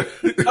earlier.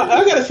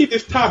 I gotta see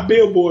this top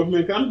Billboard,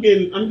 man. Cause I'm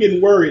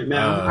getting worried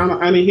now.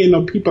 I didn't hear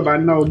no people I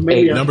know.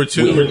 Maybe number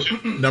two is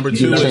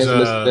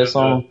that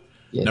song.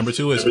 Yes. Number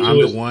 2 is I'm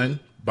the One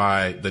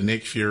by the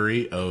Nick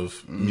Fury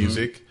of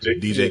music,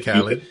 DJ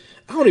Khaled.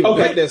 I don't even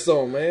like that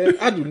song, man.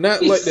 I do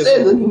not like that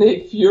song. The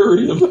Nick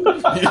Fury.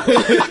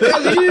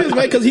 Yes, he is,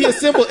 man, because he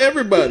assembled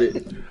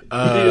everybody.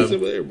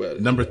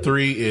 Number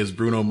 3 is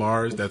Bruno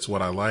Mars, That's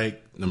What I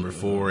Like. Number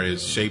 4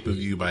 is Shape of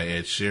You by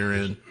Ed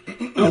Sheeran.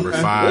 Number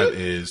 5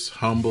 is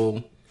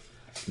Humble.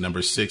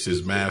 Number 6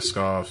 is Mask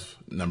Off.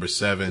 Number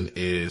 7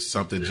 is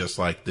Something Just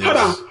Like This.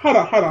 Hold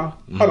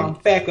on.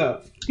 Back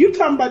up. You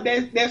talking about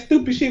that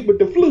stupid shit with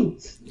the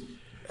flutes?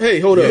 Hey,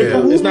 hold up.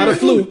 It's not a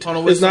flute.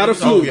 It's not a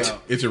flute.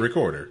 It's a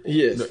recorder.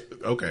 Yes.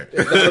 Okay.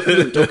 It's not a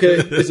flute, okay?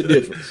 It's a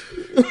difference.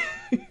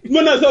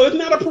 So it's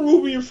not a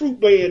Peruvian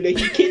fruit band that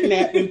he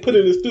kidnapped and put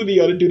in the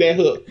studio to do that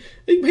hook.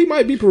 He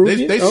might be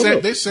Peruvian. They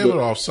sampled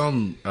off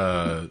some.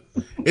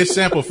 It's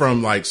sampled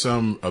from like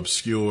some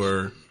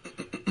obscure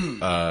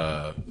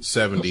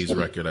 70s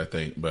record, I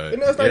think. But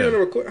and that's not even a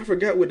record. I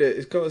forgot what that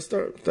is called.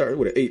 Start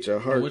with an H.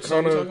 Which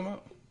song are you talking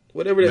about?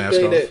 Whatever that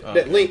thing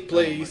that Link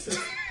plays.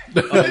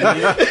 Yeah.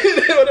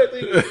 That thing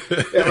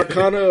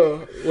Arcana,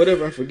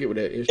 whatever. I forget what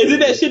that is. Is it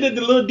that shit that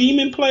the little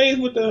demon plays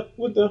with the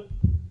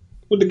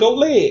goat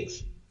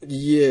legs?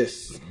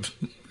 Yes.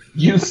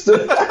 Used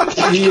to.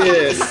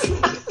 Yes.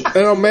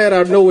 And I'm mad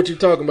I know what you're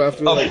talking about. I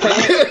feel like.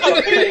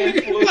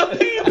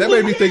 That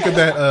made me think of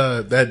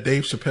that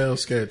Dave Chappelle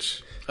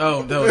sketch.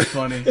 Oh, that was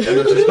funny.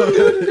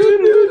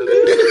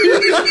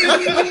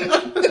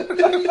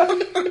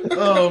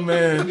 Oh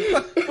man.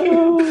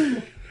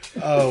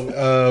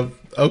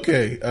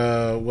 Okay.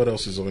 What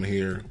else is on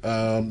here?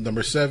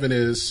 Number 7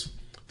 is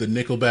the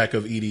Nickelback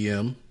of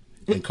EDM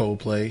and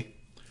Coldplay.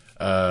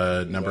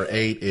 Number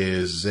 8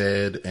 is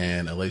Zed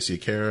and Alicia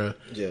Cara.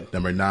 Yeah.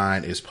 Number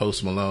 9 is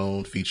Post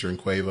Malone featuring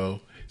Quavo.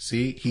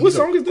 See, What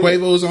song is that?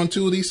 Quavo's on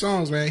 2 of these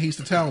songs, man. He's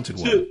the talented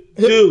one.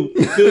 Dude,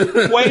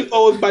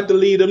 Quavo is about to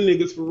lead them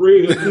niggas for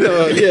real.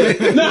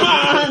 Yeah. Nah,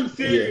 I'm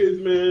serious,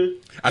 man.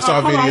 I saw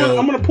a Hold on, video.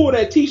 I'm gonna pull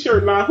that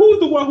T-shirt line. Who's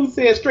the one who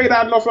said "Straight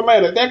Out of North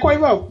Atlanta"? That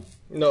Quavo?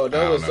 No,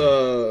 that was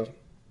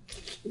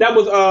That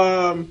was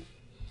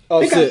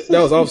Offset.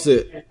 That was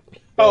Offset.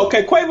 Oh,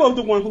 okay. Quavo's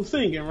the one who's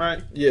singing,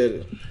 right? Yeah.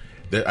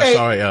 I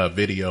saw a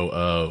video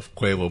of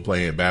Quavo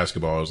playing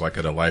basketball. It was like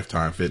at a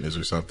Lifetime Fitness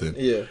or something.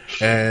 Yeah.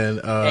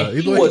 And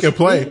he he looked like he was could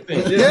play.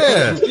 hooping.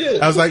 Yeah.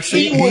 I was like,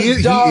 see, he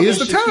is the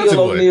talented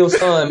Shaquille one. O'Neal's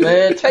son,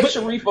 man. Take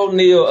Sharif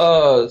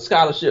O'Neal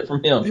scholarship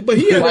from him. But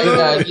he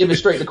had give it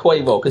straight to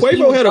Quavo.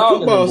 Quavo had a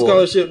football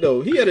scholarship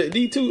though. He had a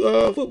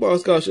D2 football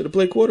scholarship to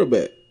play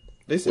quarterback.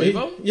 They say,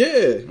 Quavo?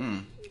 Yeah.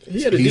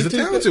 He had a He's D2 the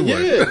talented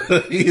one. Yeah.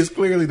 He is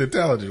clearly the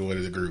talented one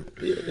in the group.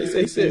 They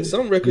say he set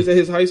some records at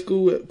his high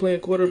school playing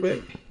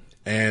quarterback.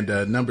 And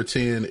number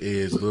 10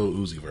 is Lil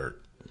Uzi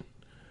Vert.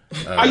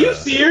 Are you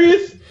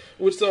serious?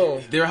 Which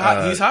song? They're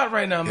hot. He's hot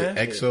right now, man.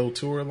 EXO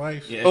Tour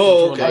Life. Yeah,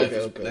 Oh, Extra okay,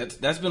 Life. okay.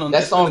 That's been on That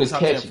that's song been in is the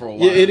top 10 catchy. for a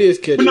while. Yeah, it is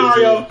catchy.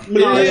 Menario,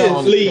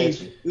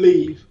 is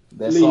leave.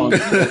 That song.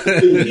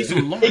 He's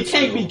from Lawrence, It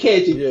can't be though.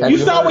 catchy. Yeah. You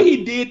Have saw you what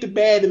he did to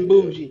Bad and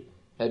Bougie.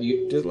 Have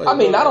you? Just like I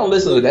mean, I don't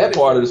listen to that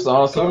part of the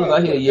song. As soon as I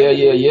hear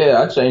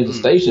yeah, I change the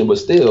station. But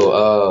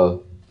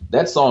still,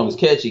 that song is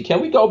catchy.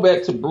 Can we go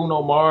back to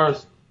Bruno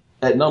Mars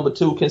at number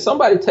 2? Can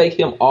somebody take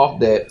him off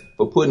that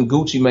for putting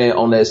Gucci Man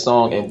on that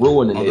song and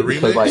ruining On it? the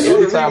Because remix? like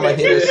every time I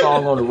hear that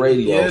song on the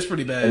radio, Yeah, it's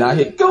pretty bad. and I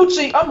hear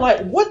Gucci, I'm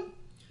like, what?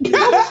 What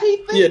was he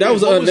thinking? Yeah, that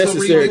was What an was the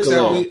unnecessary remix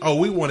that cologne.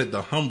 we wanted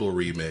the Humble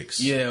remix.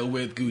 Yeah,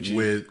 with Gucci.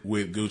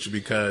 With Gucci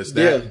because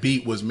that Yeah.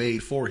 beat was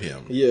made for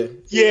him. Yeah.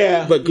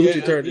 Yeah. But Gucci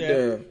yeah, turned yeah.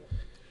 it down.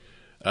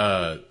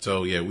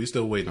 So yeah, we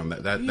still waiting on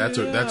that. That's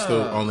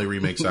the only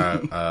remix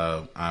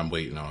I'm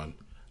waiting on.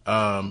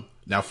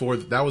 Now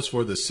that was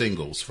for the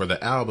singles. For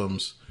the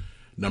albums,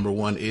 number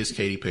 1 is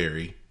Katy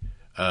Perry.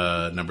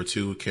 Number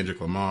 2, Kendrick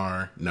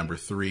Lamar. Number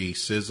 3,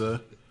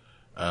 SZA.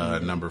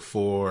 Number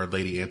 4,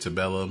 Lady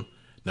Antebellum.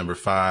 Number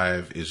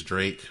 5 is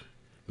Drake.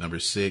 Number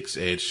 6,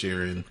 Ed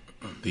Sheeran,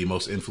 the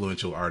most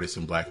influential artist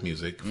in black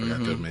music.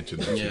 Forgot to mention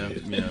that.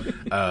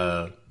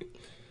 Yeah.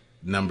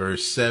 Number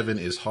 7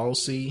 is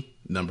Halsey.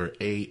 Number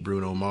 8,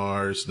 Bruno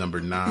Mars. Number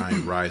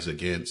 9, Rise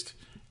Against.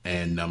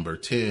 And number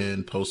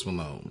 10, Post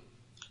Malone.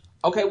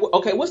 Okay,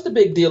 what's the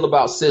big deal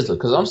about SZA?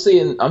 Because I'm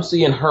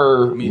seeing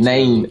her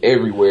name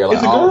everywhere. Like,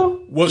 It's a girl?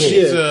 Well,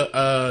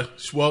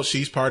 Yeah.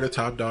 she's part of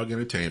Top Dog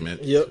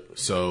Entertainment. Yep.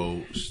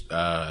 So,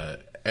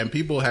 and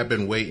people have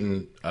been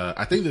waiting.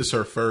 I think this is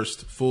her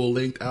first full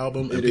length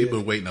album, and people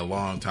are waiting a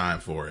long time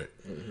for it.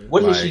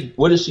 What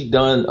has she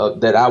done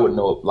that I would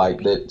know,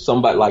 like that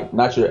somebody like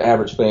not your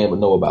average fan would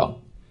know about?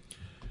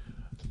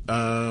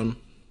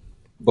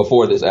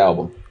 Before this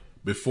album.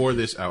 Before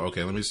this album,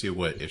 okay, let me see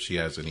if she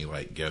has any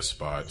like guest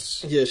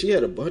spots. Yeah, she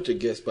had a bunch of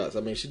guest spots. I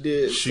mean, she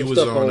did She some was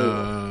stuff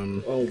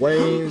on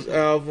Wayne's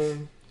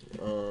album.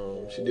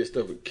 She did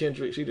stuff with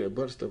Kendrick. She did a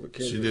bunch of stuff with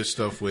Kendrick. she did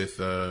stuff with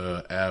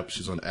Ab.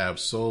 She's on Ab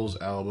Soul's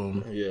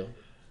album.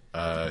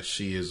 Yeah.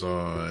 She is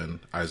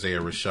on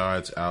Isaiah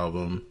Rashad's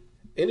album.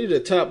 Any of the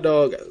Top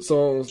Dog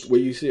songs where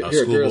you hear a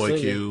girl Schoolboy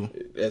singing, Q.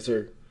 that's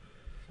her.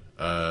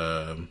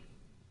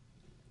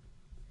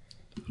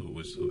 Who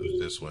was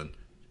this one?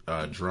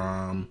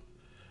 Drum,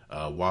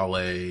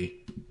 Wale,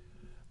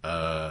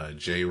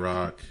 J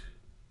Rock.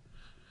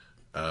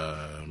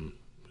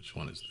 Which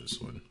one is this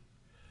one?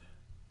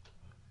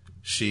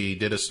 She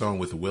did a song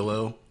with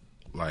Willow,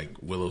 like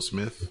Willow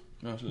Smith.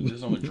 No,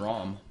 this one with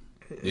Drum.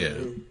 Yeah.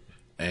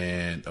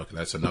 And okay,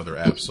 that's another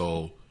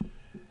Absol.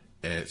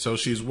 And so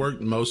she's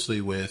worked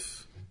mostly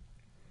with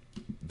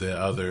the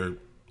other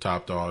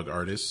Top Dog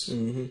artists.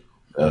 And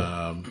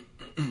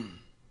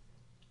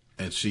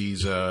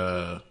she's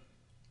and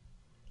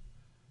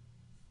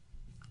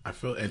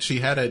she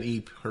had an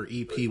EP. Her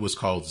EP was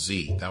called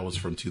Z. That was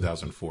from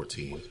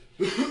 2014.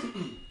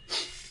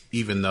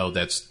 Even though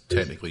that's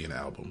technically an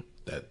album.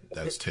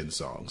 That's 10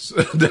 songs.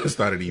 That's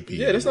not an EP.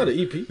 Yeah, that's not an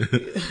EP.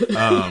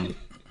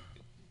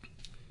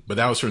 But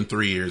that was from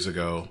 3 years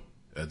ago.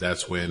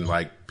 That's when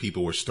like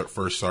people were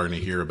first starting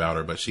to hear about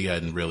her, but she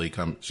hadn't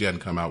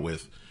come out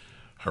with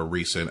her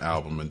recent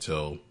album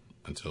until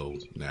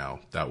now.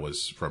 That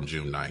was from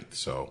June 9th.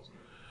 So,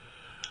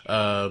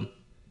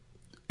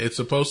 it's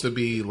supposed to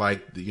be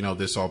like,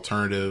 this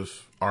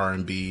alternative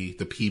R&B,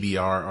 the PBR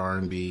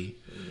R&B.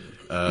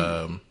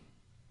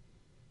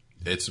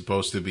 It's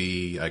supposed to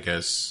be, I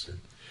guess.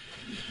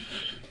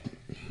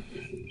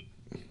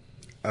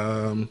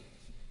 I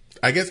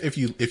guess if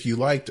you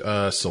liked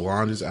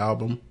Solange's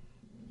album,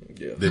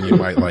 then you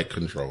might like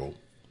Control.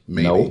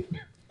 Maybe. Nope.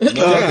 It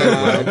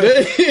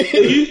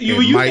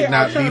might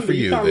not be for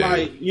you. Then.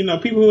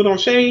 Like, people who don't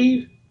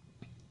shave.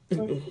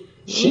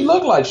 She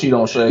looked like she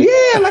don't shave.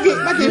 Yeah, like a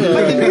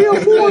real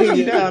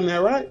forest down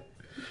there, right?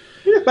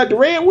 Yeah, like the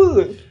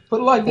redwood. Put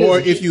it like this. Or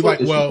if you like,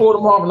 she pulled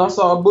them off and I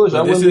saw a bush,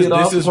 I wouldn't be at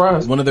all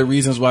surprised. One of the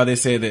reasons why they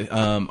say that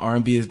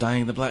R&B is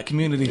dying in the black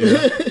community.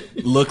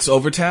 Looks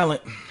over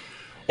talent.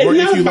 Or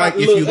if you like,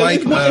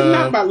 it's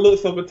not about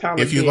looks over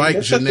talent. If you like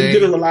that's Janae, such a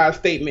generalized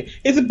statement.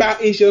 It's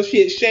about is your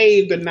shit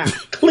shaved or not,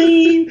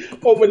 clean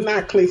or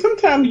not clean.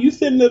 Sometimes you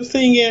sitting up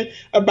singing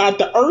about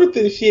the earth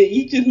and shit,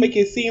 you just make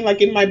it seem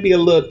like it might be a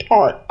little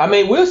tart. I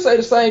mean, we'll say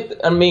the same.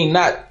 I mean,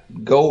 not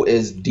go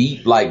as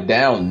deep like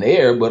down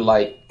there, but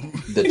like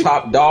the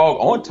top dog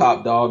on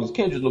Top Dog is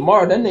Kendrick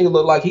Lamar. That nigga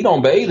look like he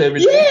don't bathe every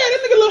day. Yeah, that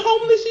nigga look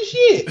homeless and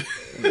shit.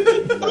 I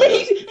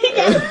mean, he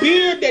got a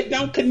beard that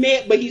don't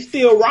connect, but he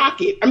still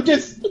rock it. I'm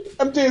just.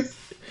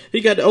 He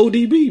got the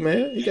ODB,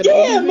 man. He got the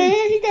ODB. Man.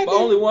 He got. But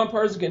only one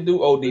person can do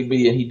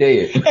ODB, and he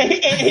dead. And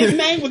his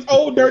name was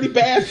Old Dirty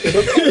Bastard.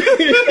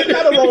 Okay?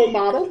 Not a role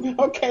model.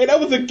 Okay, that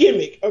was a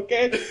gimmick.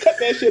 Okay, cut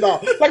that shit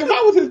off. Like if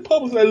I was his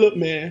publicist, like, look,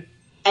 man.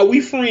 Are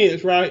we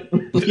friends, right?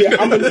 Yeah,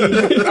 I'm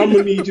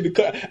gonna need you to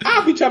cut.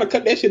 I'll be trying to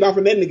cut that shit off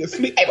and that nigga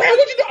sleep. Hey, man,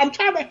 what you doing? I'm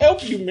trying to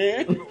help you,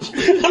 man.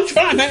 I'm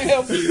trying to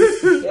help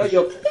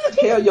you.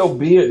 Tell your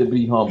beard to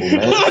be humble,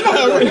 man.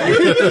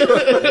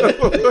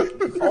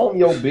 On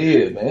your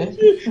beard, man.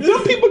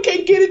 Some people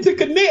can't get it to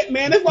connect,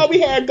 man. That's why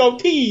we had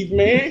goatees,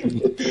 man.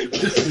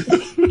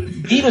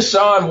 Be the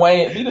Sean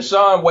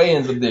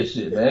Wayans of this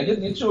shit, man.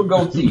 Get you a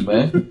goatee,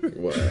 man.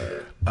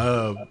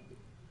 Wow.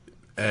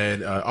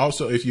 And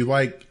also, if you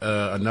like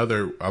I'm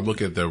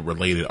looking at the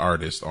related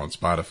artists on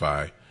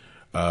Spotify.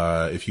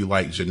 If you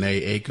like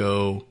Janae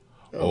Aiko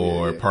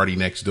or Party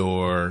Next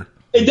Door.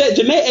 Is that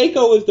Janae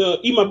Aiko is the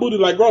Eat My Booty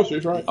Like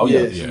Groceries, right? Oh,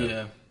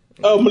 yeah.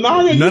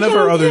 Minari, none of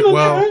her other,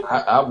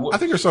 I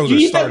think her songs are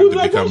starting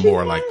to become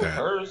more like that.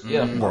 Hers,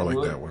 yeah. More like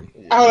that one.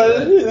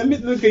 Let me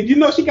look at,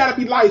 she gotta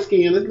be light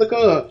skinned. Let's look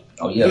her up.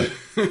 Oh, yeah.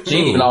 She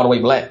ain't even all the way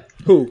black.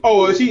 Who?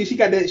 Oh, she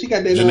got that.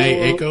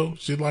 Janae Aiko,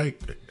 she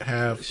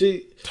have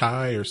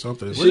Thai or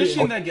something. Wasn't she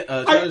in that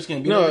Childish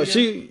Gambino? No,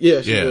 she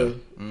was.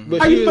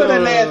 But how you spell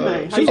that last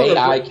name?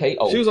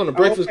 Aiko. She was on the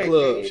Breakfast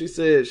Club. She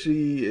said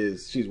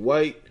she's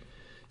white,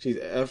 she's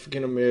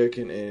African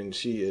American, and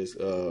she is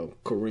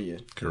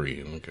Korean.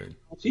 Korean, okay.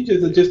 She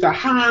just a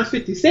Heinz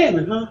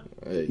 57, huh?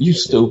 You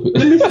stupid.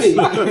 Let me see.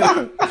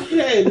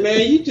 Yeah,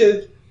 man, you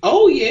just.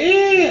 Oh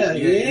yeah.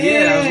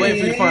 I was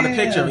waiting for you to find a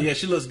picture, but yeah,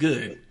 she looks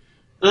good.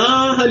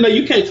 No,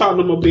 you can't talk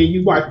no more, Ben.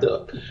 You wiped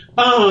up.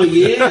 Oh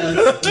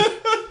yeah.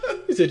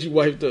 He said you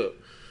wiped up.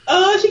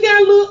 She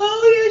got a little.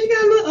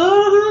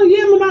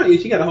 Yeah,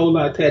 she got a whole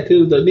lot of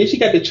tattoos though. Then she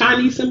got the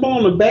Chinese symbol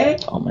on the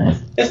back. Oh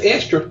man, that's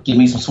extra. Give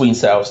me some sweet and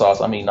sour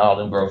sauce. I mean, all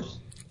them gross.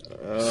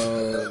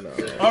 No.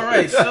 All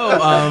right, so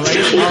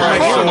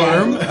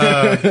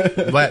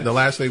the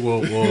last thing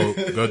we'll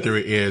go through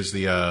is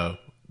we have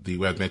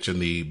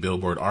mentioned the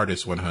Billboard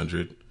Artist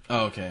 100.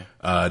 Oh, okay.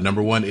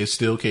 Number one is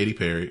still Katy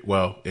Perry.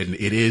 Well,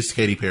 it is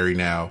Katy Perry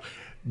now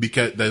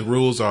because the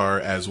rules are,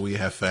 as we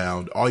have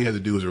found, all you have to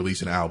do is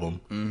release an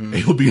album. Mm-hmm.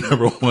 It will be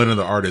number one on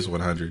the Artist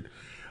 100.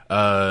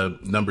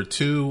 Number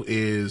two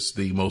is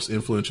the most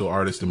influential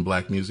artist in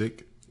black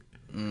music.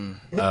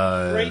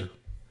 Great.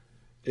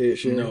 Ed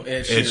Sheeran. No,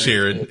 Ed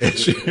Sheeran. Ed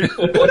Sheeran.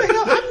 Who the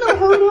hell? I've never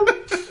heard of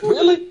him.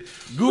 Really?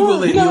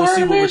 Google it and you'll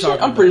see what we're talking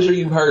about. I'm pretty sure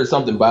you've heard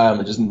something by him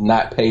and just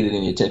not paid it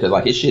any attention. Because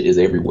like his shit is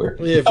everywhere.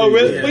 Oh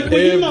really?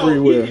 Yeah.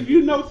 Well, if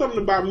you know something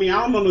about me,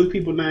 I don't know those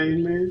people's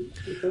names,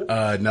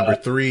 man. Number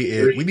three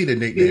is we need a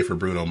nickname for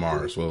Bruno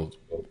Mars. We'll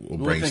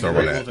brainstorm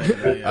on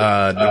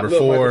that. Number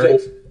four.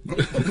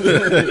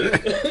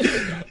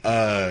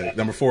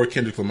 Number 4,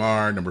 Kendrick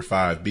Lamar. Number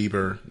 5,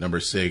 Bieber. Number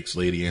 6,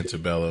 Lady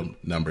Antebellum.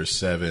 Number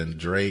 7,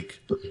 Drake.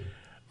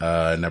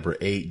 Number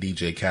 8,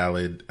 DJ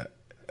Khaled.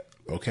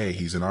 Okay,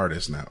 he's an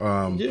artist now.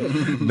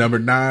 Number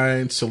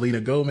 9, Selena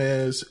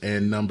Gomez,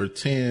 and number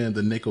 10,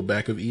 the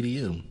Nickelback of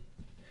EDM.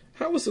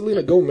 How was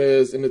Selena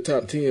Gomez in the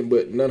top 10,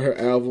 but none of her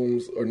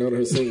albums or none of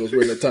her singles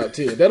were in the top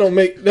 10? That don't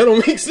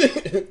make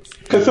sense.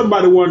 Because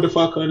somebody wanted to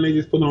fuck her and they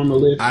just put her on the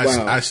list.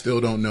 I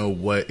still don't know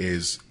what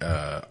is.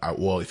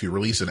 Well, if you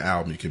release an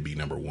album, you can be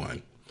number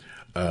 1.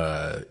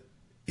 I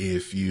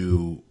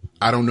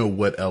don't know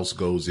what else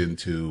goes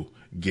into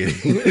getting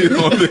it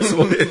on this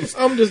list.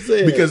 I'm just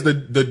saying because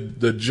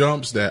the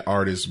jumps that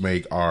artists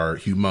make are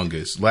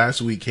humongous. Last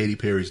week, Katy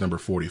Perry's number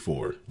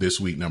 44. This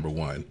week, number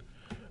 1.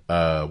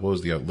 What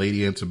was the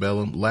Lady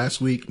Antebellum? Last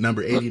week,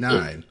 number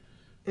 89.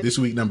 This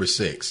week, number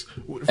 6.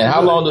 And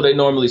how long do they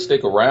normally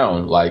stick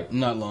around? Like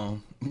not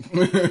long.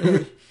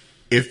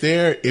 If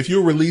they're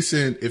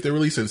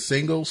releasing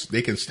singles,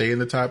 they can stay in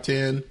the top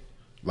 10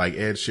 like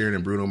Ed Sheeran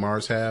and Bruno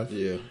Mars have.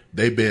 Yeah.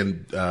 They've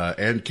been,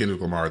 and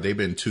Kendrick Lamar, they've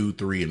been 2,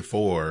 3, and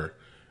 4,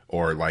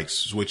 or like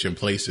switching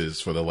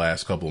places for the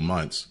last couple of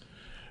months.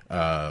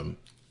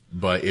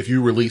 But if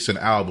you release an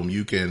album,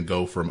 you can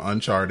go from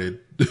Uncharted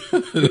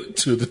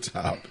to the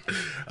top.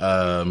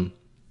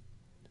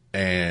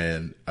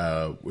 And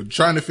we're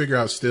trying to figure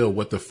out still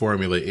what the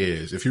formula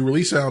is. If you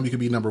release an album, you can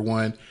be number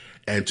 1,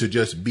 and to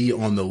just be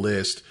on the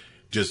list,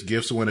 just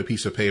give someone a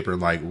piece of paper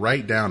and like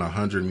write down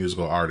 100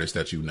 musical artists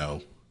that you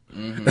know.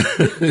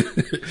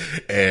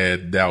 Mm-hmm.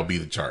 And that'll be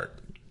the chart.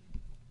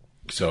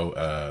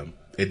 So,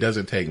 it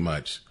doesn't take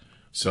much.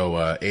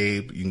 So,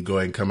 Abe, you can go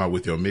ahead and come out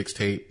with your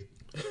mixtape,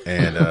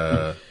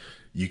 and,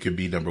 you could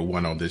be number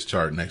 1 on this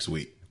chart next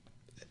week.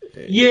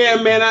 Yeah,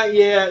 man.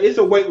 It's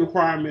a weight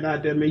requirement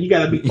out there, man. You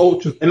got to be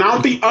ultra, and I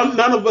don't think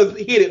none of us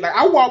hit it. Like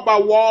I walk by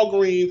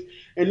Walgreens,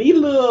 and these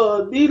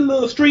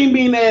little stream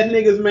bean ass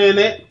niggas, man.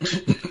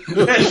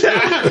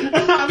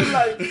 I'm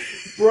like,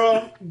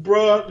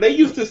 bruh. They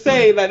used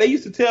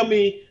to tell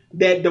me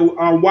that the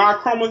Y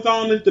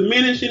chromosome is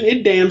diminishing.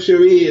 It damn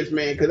sure is,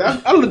 man.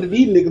 Because I look at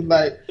these niggas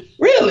like,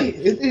 really?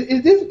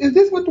 Is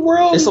this what the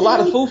world? It's a lot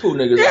of foo-foo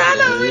niggas. Yeah, I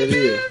know. It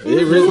is.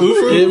 It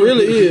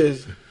really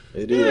is.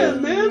 It is. Yeah,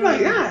 man.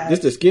 Like, this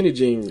the skinny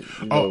jean.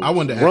 I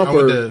wanted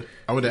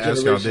to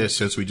ask y'all this,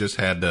 since we just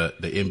had the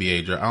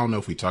NBA draft. I don't know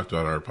if we talked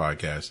about it on our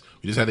podcast.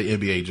 We just had the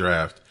NBA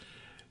draft.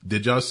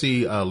 Did y'all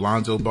see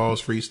Lonzo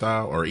Ball's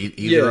freestyle or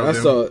either of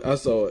them? I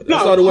saw it. No,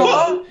 I saw the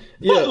one.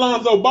 Fuck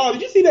Lonzo Ball.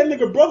 Did you see that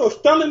nigga brother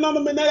stunning on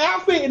him in that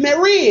outfit in that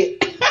red?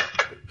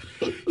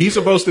 He's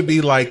supposed to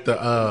be like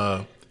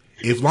the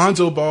if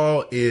Lonzo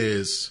Ball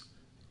is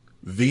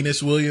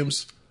Venus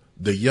Williams,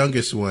 the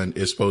youngest one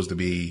is supposed to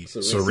be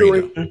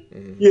Serena.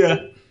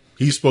 Yeah.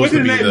 He's supposed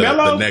to be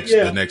Melo?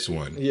 the next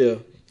one. Yeah.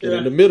 And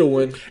then the middle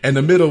one. And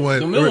the middle one.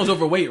 The middle one's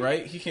overweight,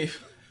 right? He can't.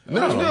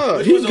 No,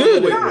 he's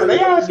good. Nah, they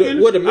asking.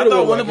 What the I middle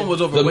thought one of them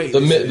was overweight.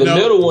 The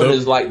middle one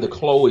is like the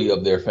Chloe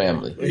of their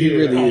family. He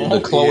really is.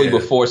 The Chloe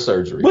before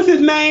surgery. What's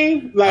his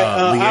name? Like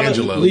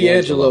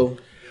Leangelo.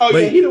 Oh,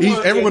 But yeah, he the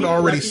one. everyone yeah,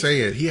 already like,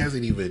 saying he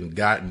hasn't even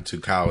gotten to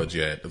college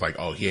yet. Like,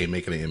 oh, he ain't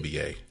making an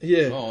NBA.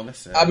 Yeah. Oh, that's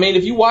sad. I mean,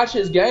 if you watch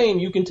his game,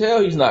 you can tell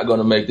he's not going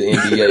to make the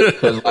NBA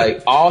because,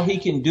 like, all he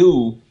can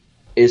do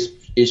is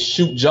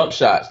shoot jump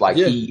shots. Like,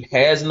 he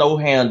has no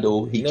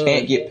handle. He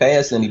can't get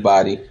past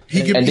anybody.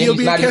 He'll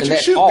be a catch and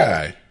shoot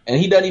guy. And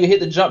he doesn't even hit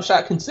the jump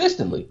shot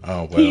consistently.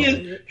 Oh, well.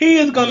 He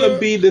is going to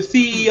be the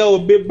CEO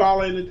of Big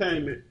Ball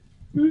Entertainment.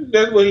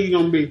 That's what he's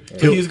going to be.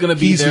 He's going to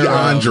be He's there. the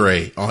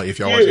Andre. If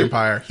y'all watch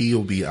Empire,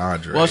 he'll be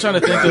Andre. Well, I was trying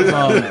to think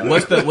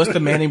of what's the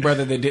Manning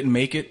brother that didn't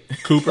make it?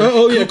 Cooper.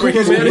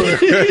 Cooper Manning.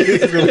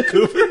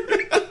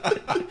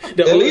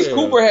 At least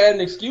Cooper had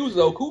an excuse,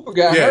 though. Cooper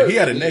got hurt. He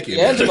had a neck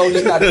injury. Angelo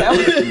just got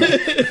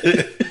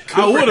talented.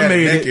 I would have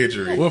made neck it.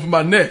 injury. Well, for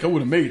my neck, I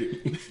would have made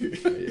it.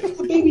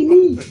 Baby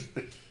knee.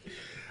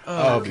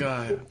 Oh,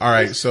 God. All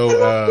right,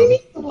 so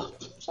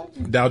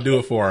that'll do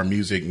it for our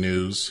music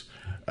news.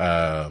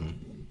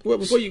 Well,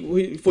 before you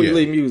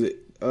leave music,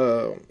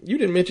 you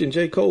didn't mention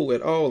J. Cole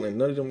at all in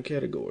none of them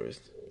categories.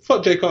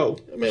 Fuck J. Cole.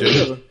 I mean,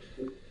 whatever.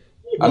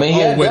 I mean, he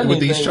hadn't done with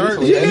these anything charts,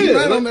 recently. he's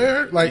not on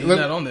there. Like, He's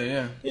not on there,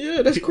 yeah.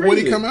 Yeah, that's crazy. what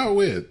did he come out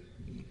with?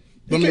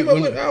 He came out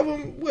with an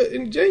album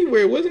in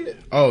January, wasn't it?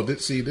 Oh,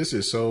 this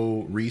is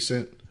so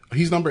recent.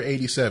 He's number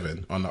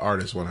 87 on the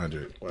Artist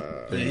 100. Wow.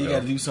 Yeah, he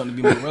got to do something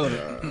to be more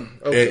relevant.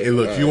 Okay. And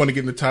look, if you want to get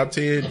in the top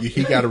 10,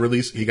 he got to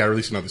release. He got to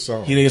release another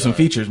song. He did some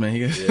features, man. I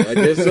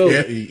guess so.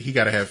 Yeah, he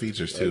got to have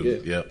features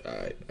too. Yep.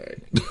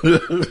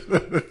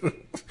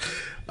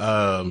 All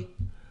right.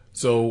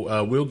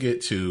 So we'll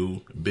get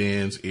to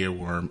Ben's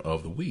earworm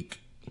of the week.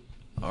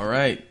 All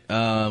right.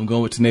 I'm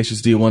going with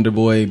Tenacious D, Wonder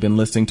Boy. Been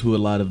listening to a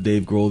lot of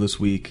Dave Grohl this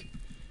week.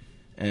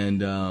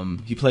 And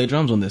he played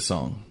drums on this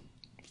song.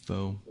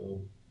 So,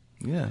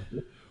 yeah.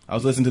 I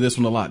was listening to this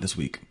one a lot this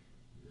week.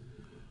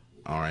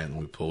 All right, let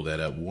me pull that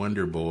up.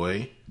 Wonder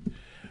Boy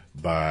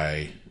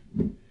by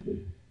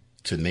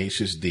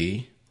Tenacious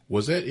D.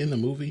 Was that in the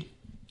movie?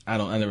 I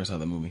never saw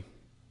the movie.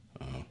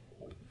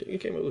 It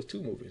came out with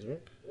 2 movies,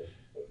 right?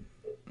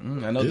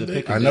 I know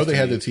I know they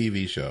had the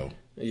TV show.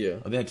 Yeah.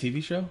 Oh, they had a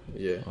TV show?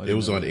 Yeah. It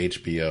was on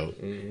HBO.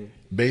 Mm-hmm.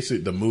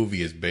 Basically, the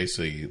movie is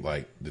basically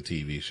like the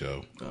TV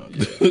show. Oh,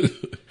 yeah.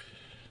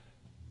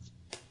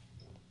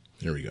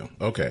 Here we go.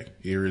 Okay,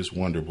 here is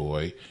Wonder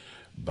Boy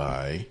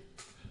by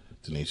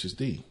Tenacious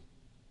D.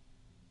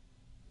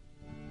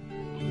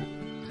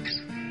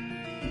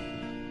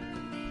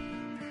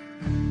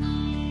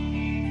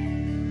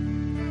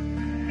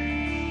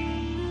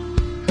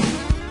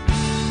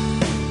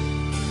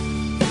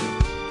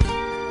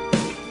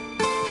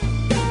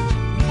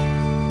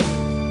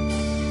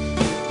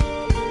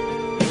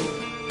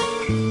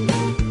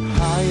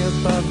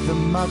 Above the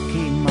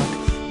mucky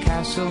muck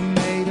castle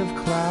made of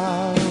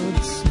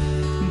clouds,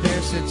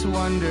 there sits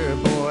Wonder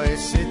Boy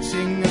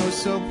sitting oh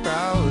so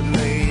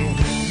proudly.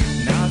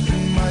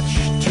 Nothing much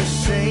to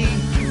say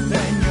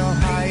when you're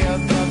high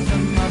above the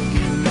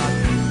mucky muck.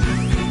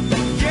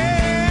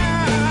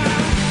 Yeah,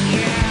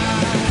 yeah.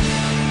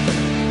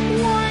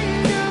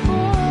 Wonder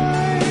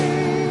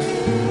Boy,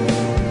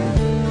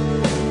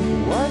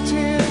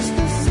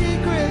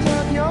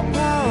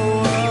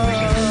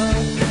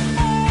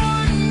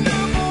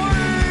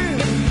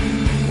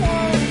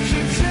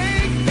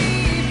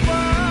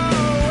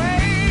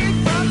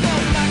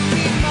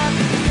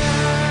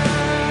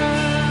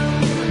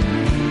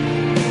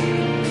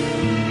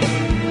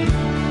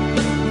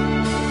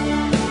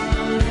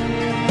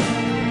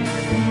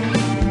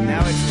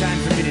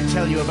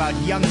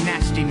 young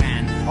nasty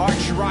man,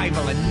 arch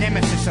rival and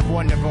nemesis of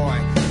Wonder Boy,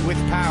 with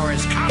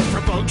powers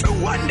comparable to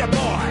Wonder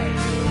Boy.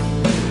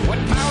 What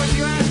powers,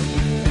 you ask?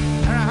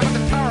 I don't know, how about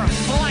the power of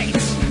flight?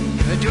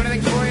 Does that do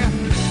anything for you?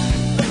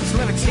 It's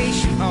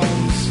levitation,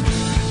 Holmes.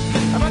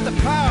 How about the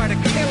power to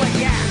kill a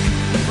yak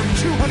from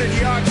 200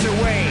 yards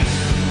away?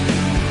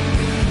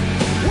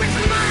 With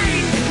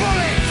mind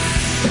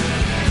bullets!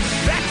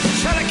 That's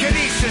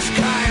telekinesis,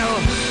 Kyle!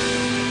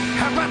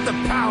 How about the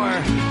power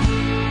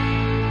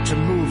to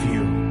move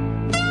you?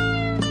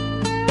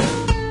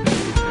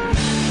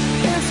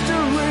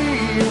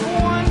 History of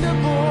Wonder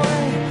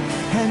Boy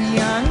and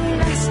young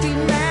nasty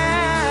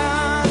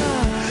man.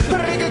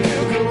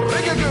 Rig-a-goo-goo,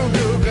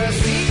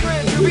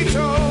 secret to be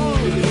told.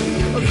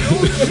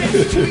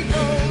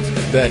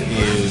 That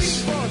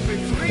is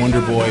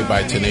Wonder Boy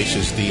by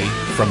Tenacious D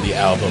from the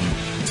album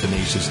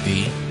Tenacious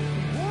D.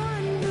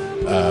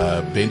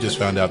 Ben just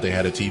found out they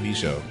had a TV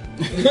show.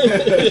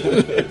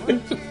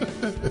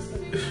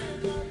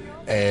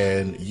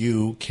 And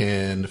you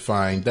can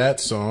find that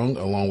song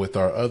along with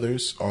our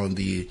others on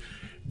the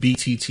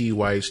BTT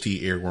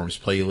YHT Earworms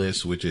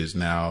playlist, which is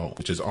on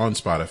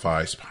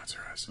Spotify. Sponsor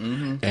us.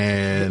 Mm-hmm.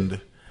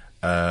 And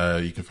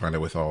you can find it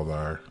with all of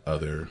our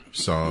other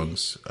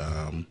songs.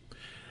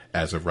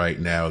 As of right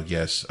now,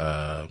 yes,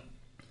 Hot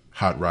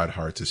Rod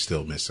Hearts is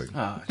still missing.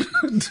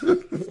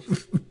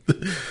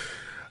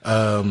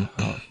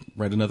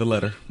 Write another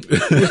letter.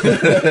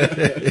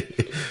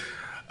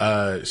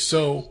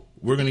 So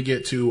we're going to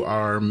get to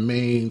our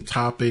main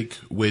topic,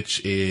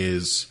 which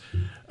is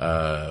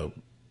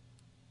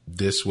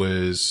this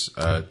was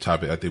a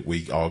topic I think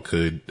we all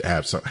could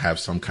have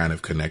some kind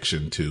of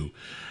connection to.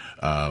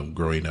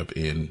 Growing up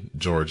in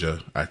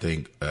Georgia, I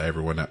think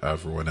everyone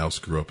else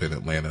grew up in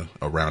Atlanta,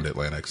 around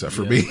Atlanta, except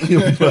for me.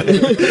 But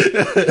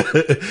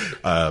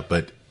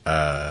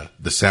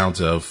the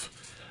sounds of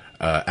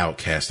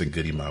Outkast and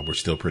Goody Mob were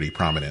still pretty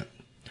prominent.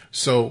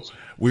 So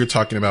we're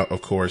talking about,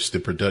 of course, the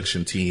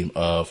production team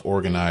of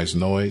Organized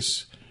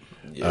Noise,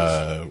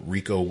 yes.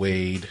 Rico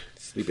Wade,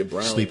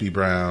 Sleepy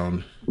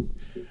Brown.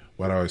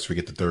 Why do I always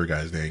forget the third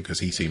guy's name?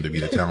 Because he seemed to be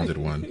the talented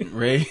one.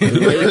 Ray,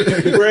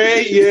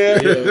 yeah,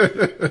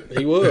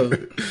 he was.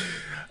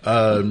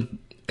 I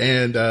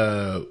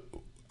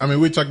mean,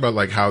 we talk about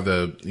like how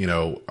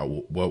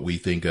what we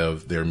think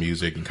of their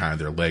music and kind of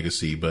their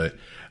legacy, but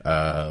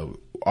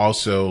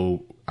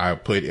also I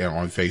put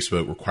on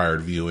Facebook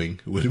required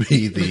viewing would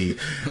be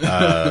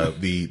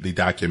the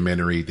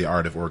documentary The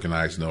Art of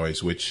Organized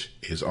Noise, which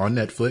is on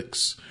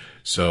Netflix.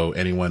 So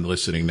anyone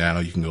listening now,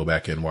 you can go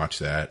back and watch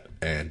that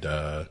and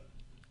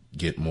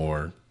get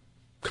more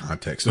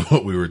context of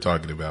what we were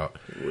talking about.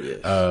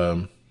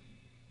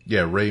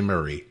 Yes. Ray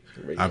Murray.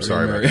 I'm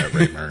sorry about that,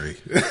 Ray Murray.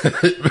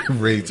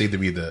 Ray seemed to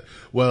be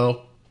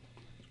well,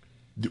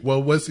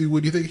 was he?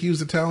 Would you think he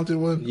was the talented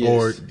one? Yes.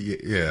 Or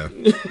yeah.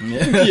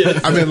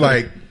 Yes. I mean,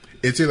 like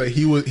it seemed like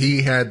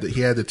he had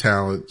the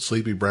talent.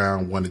 Sleepy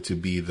Brown wanted to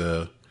be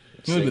the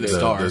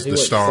star. The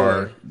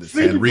star.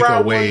 And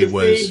Rico Wade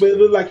was. Sing, but it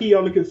looked like he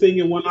only could sing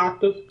in one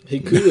octave. He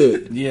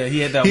could. Yeah, he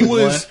had that. He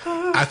was.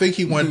 I think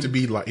he wanted to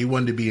be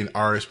an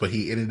artist, but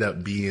he ended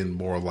up being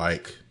more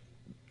like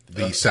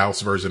the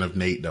South's version of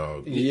Nate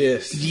Dogg.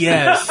 Yes.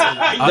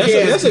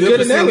 That's a good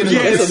analogy.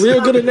 Yes. That's a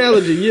real good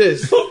analogy.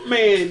 Yes.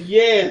 Man,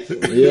 yes.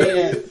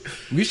 Yes.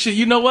 We should.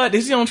 You know what?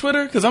 Is he on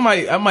Twitter? Because I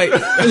might I might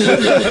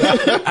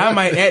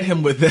add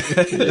him with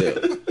that.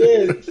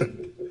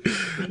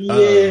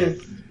 Yes.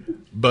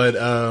 But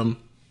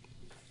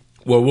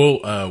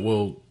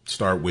we'll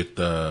start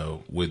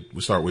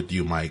with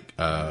you, Mike.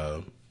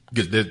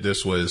 Because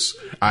this was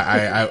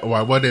I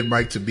wanted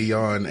Mike to be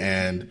on,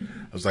 and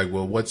I was like,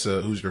 well,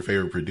 who's your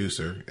favorite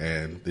producer?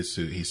 And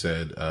he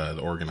said the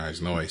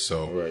Organized Noise.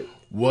 So right.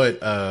 What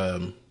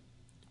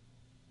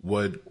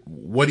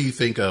do you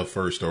think of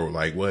first, or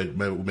like what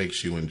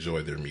makes you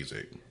enjoy their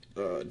music?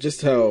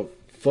 Just how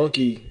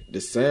funky the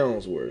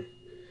sounds were,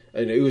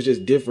 and it was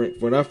just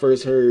different. When I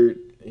first heard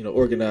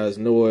Organized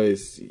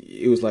Noise,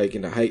 it was like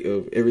in the height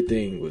of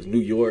everything was New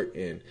York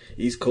and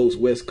East Coast,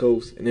 West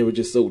Coast, and they were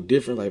just so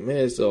different. Like, man,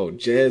 it's all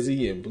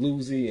jazzy and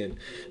bluesy,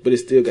 but it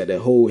still got that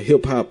whole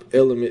hip hop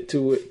element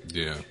to it.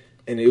 Yeah,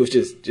 and it was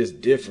just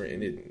different.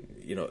 And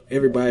it,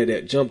 everybody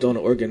that jumped on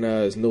the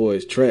Organized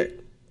Noise track,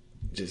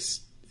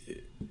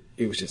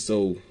 it was just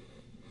so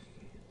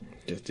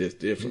just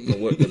different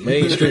from what the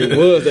mainstream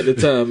was at the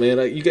time. Man,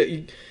 like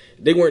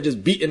they weren't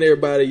just beating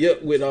everybody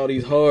up with all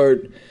these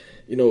hard,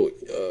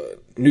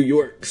 New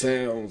York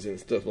sounds and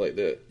stuff like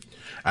that.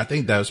 I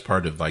think that was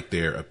part of like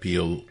their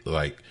appeal.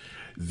 Like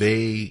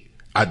they're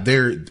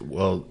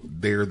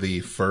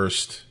the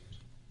first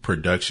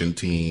production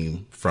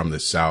team from the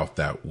South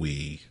that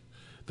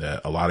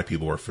a lot of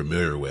people were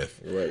familiar with,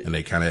 right. And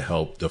they kind of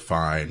helped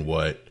define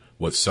what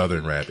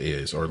Southern rap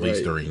is, or at least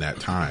right. during that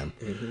time.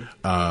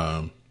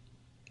 Mm-hmm.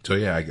 So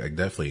yeah, I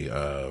definitely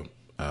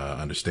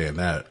understand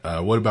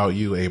that. What about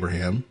you,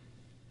 Abraham?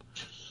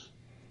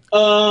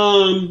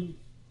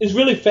 It's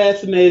really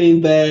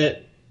fascinating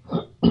that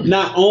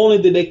not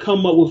only did they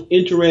come up with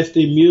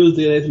interesting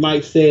music, as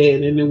Mike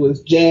said, and it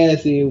was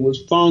jazzy, it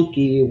was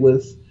funky, it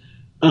was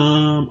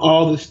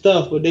all this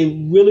stuff, but they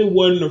really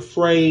weren't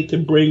afraid to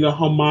bring a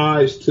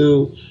homage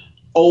to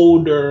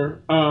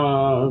older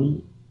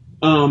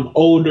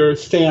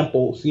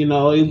samples. You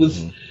know, it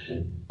was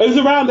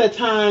around that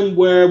time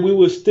where we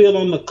were still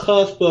on the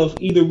cusp of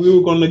either we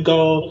were going to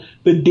go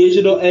the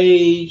digital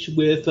age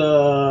with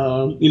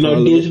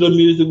digital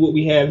music, what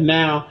we have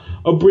now,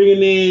 or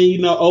bringing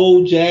in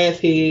old jazz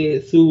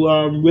heads who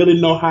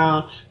really know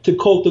how to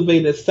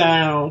cultivate a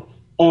sound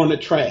on a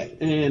track.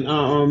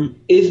 And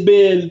it's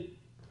been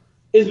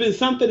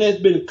something that's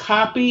been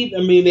copied. I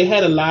mean, they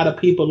had a lot of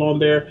people on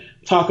there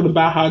talking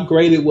about how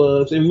great it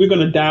was, and we're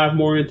going to dive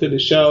more into the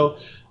show.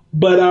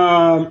 But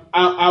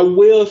I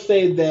will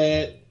say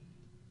that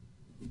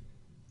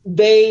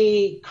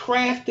they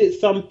crafted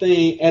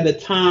something at a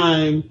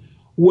time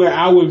where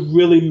I was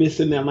really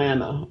missing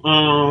Atlanta.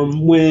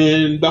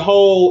 When the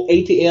whole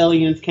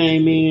AT-Aliens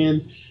came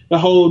in, the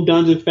whole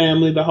Dungeon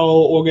Family, the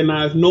whole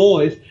Organized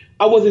Noise,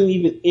 I wasn't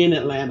even in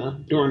Atlanta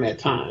during that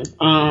time.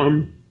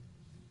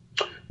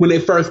 When they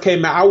first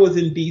came out, I was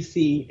in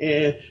DC,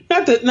 and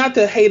not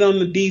to hate on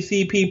the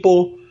DC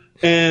people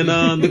and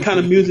the kind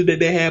of music that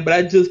they had, but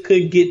I just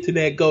couldn't get to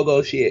that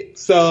go-go shit.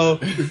 So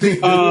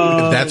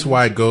that's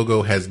why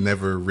go-go has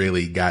never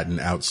really gotten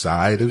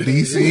outside of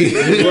DC. yeah,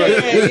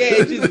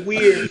 it's just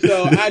weird.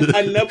 So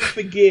I never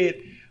forget.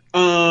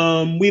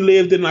 We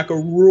lived in like a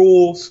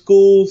rural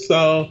school,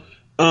 so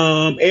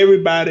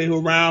everybody who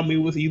around me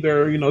was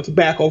either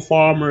tobacco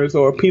farmers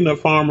or peanut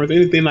farmers,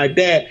 anything like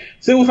that.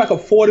 So it was like a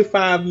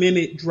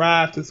 45-minute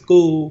drive to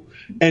school.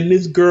 And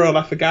this girl,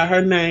 I forgot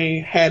her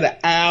name, had an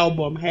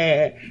album,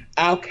 had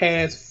one of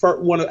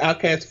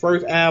Outkast's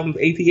first albums,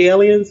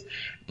 AT-Aliens.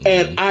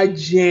 And I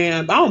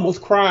jammed. I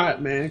almost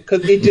cried, man,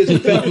 because it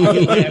just felt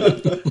like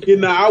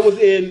I was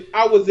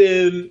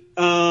in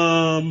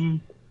a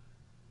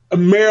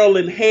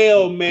Maryland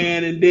hell,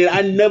 man, and then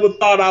I never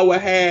thought I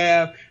would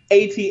have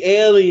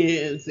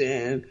AT-Aliens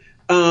and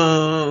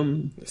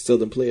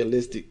Southern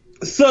Playalistic,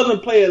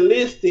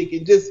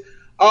 and just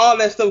all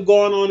that stuff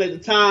going on at the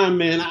time,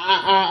 man.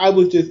 It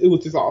was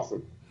just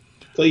awesome.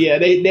 So yeah,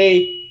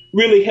 they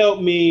really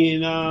helped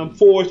me and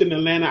forged an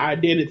Atlanta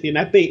identity, and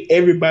I think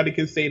everybody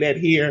can say that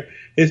here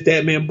is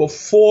that, man,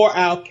 before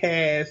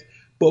Outkast,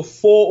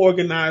 before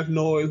Organized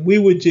Noise, we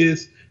were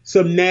just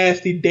some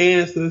nasty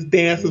dancers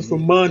for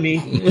money,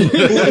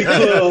 booty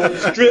club,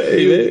 strip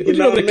music. You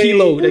know, that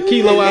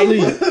Kilo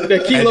Ali. Took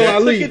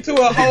it to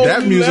a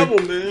whole new level,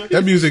 man.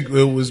 That music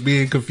was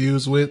being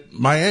confused with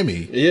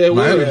Miami. Yeah,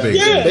 Miami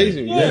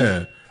Basin.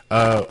 Yeah.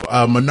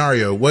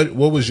 Manario, what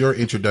was your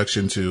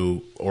introduction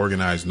to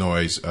Organized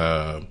Noise,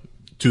 to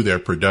their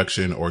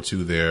production or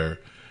to their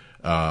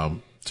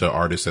to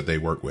artists that they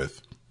work with?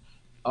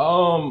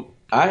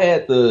 I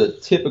had the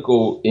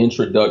typical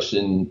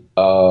introduction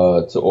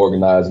to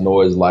Organized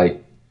Noise,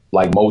 like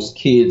most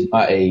kids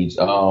my age.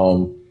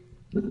 I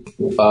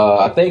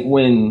think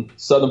when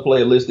Southern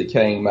Playalistic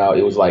came out,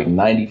 it was like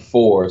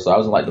 94, so I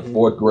was in like the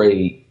 4th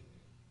grade,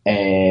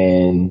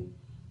 and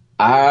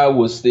I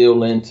was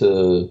still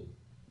into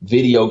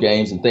video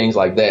games and things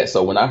like that.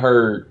 So when I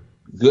heard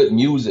good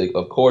music,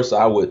 of course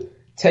I would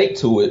take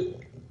to it.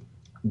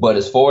 But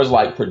as far as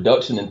like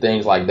production and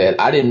things like that,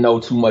 I didn't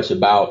know too much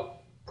about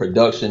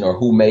production or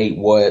who made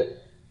what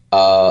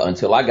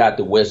until I got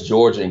to West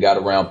Georgia and got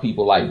around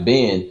people like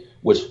Ben,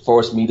 which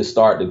forced me to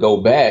start to go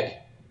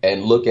back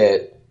and look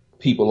at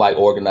people like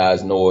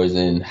Organized Noise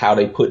and how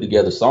they put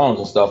together songs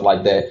and stuff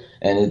like that.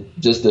 And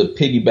just to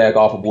piggyback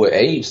off of what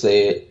Abe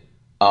said,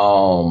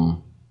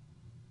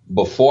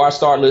 before I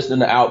started listening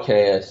to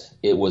Outkast,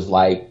 it was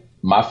like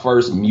my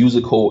first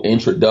musical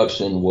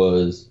introduction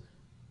was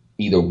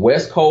either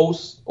West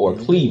Coast or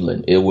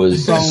Cleveland. It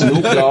was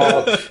Snoop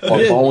Dogg or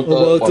Bone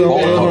Thugs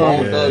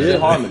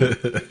and Harmony.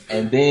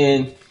 And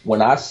then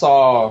when I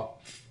saw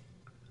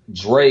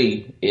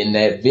Dre in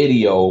that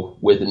video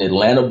with an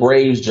Atlanta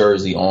Braves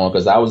jersey on,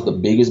 because I was the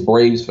biggest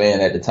Braves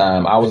fan at the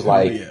time, I was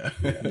like,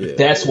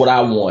 that's what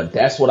I want.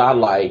 That's what I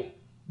like.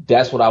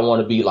 That's what I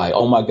want to be like.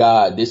 Oh my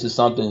God, this is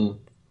something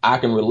I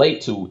can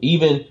relate to.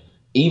 Even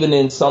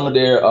in some of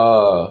their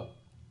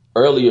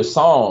earlier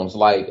songs,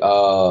 like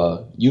I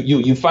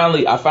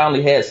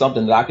finally had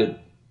something that I could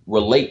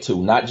relate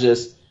to, not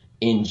just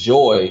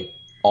enjoy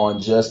on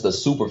just a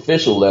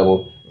superficial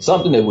level,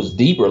 something that was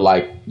deeper,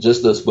 like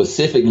just a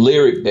specific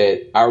lyric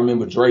that I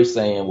remember Dre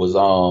saying was,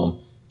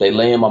 they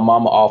laying my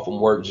mama off from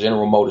work,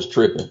 General Motors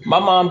tripping. My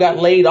mom got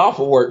laid off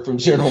of work from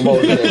General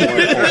Motors.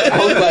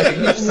 I was like, are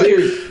you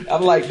serious?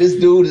 I'm like, this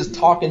dude is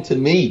talking to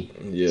me.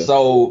 Yeah.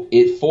 So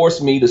it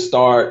forced me to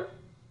start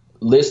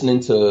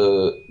listening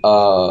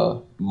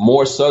to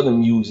more Southern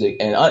music.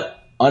 And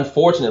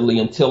unfortunately,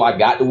 until I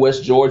got to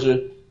West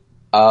Georgia,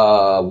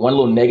 one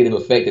little negative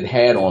effect it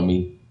had on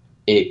me,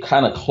 it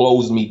kind of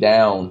closed me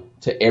down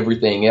to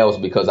everything else,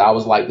 because I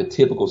was like the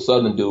typical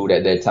Southern dude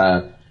at that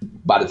time.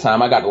 By the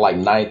time I got to like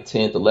 9th,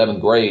 10th,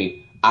 11th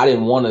grade, I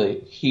didn't want to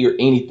hear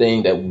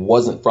anything that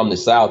wasn't from the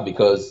South,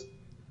 because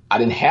I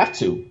didn't have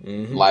to.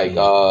 Like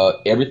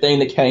everything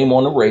that came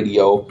on the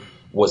radio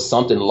was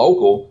something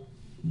local,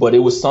 but it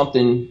was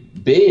something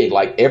big.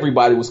 Like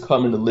everybody was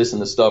coming to listen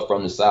to stuff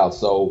from the South.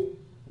 So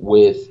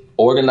with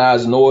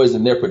Organized Noise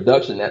and their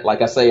production, that,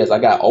 like I say, as I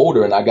got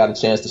older and I got a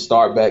chance to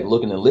start back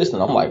looking and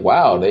listening, I'm like,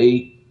 wow,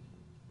 I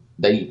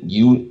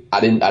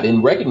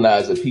didn't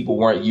recognize that people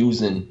weren't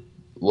using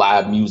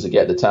live music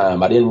at the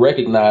time. I didn't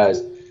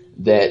recognize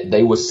that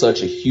they were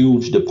such a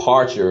huge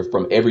departure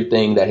from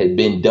everything that had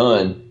been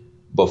done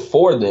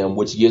before them,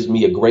 which gives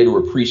me a greater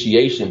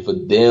appreciation for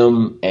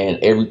them and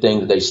everything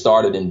that they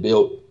started and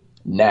built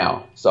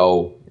now.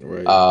 So,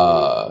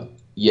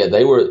 yeah,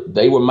 they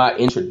were my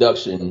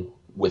introduction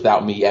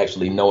without me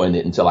actually knowing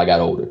it until I got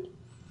older.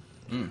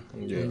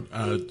 Yeah.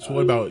 So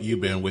what about you,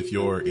 Ben, with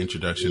your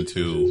introduction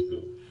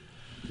to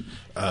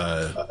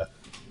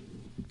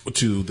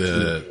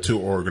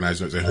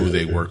organizers and who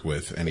they work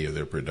with, any of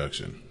their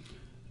production?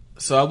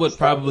 So I would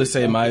probably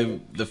say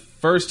the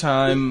first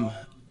time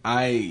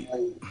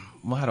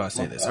how do I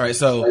say this? All right,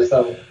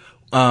 so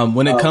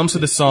when it comes to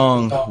the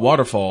song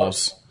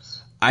Waterfalls,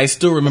 I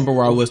still remember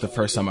where I was the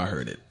first time I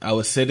heard it. I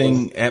was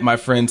sitting at my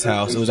friend's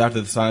house. It was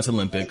after the Science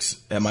Olympics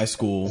at my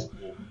school.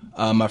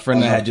 My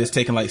friend and I had just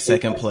taken like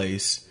second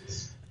place,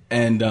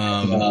 and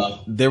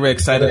they were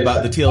excited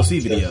about the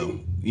TLC video,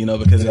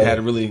 because it had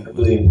a really.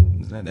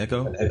 Is that an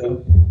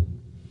echo?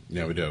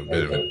 Yeah, we do. A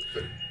bit of it.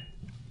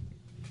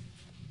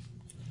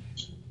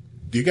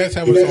 Do you guys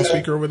have us on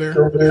speaker over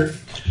there?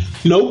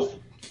 Nope.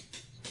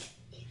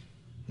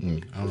 I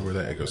don't know where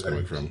that echo's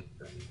coming from.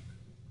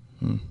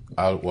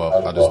 I'll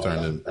just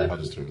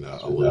turn it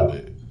out a little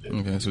bit.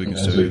 Okay, so we can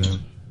still hear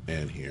them.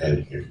 And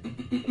here.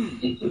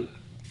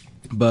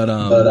 But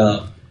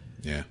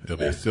yeah,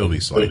 it'll still be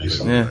slightly.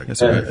 Yeah,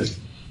 that's right.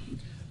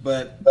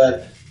 But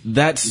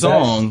that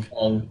song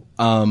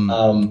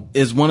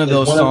is one of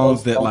those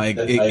songs that like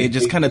it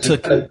just kind of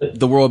took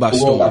the world by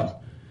storm.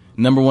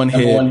 Number one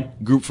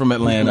hit, group from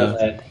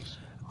Atlanta.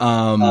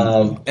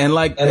 And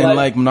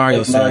like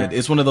Mario said,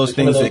 it's one of those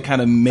things that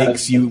kind of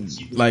makes you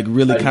like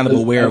really kind of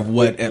aware of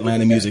what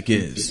Atlanta music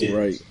is.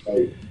 Right.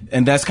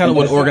 And that's kind of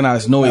what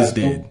Organized Noise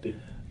did.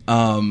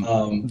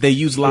 They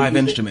use live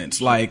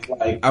instruments. Like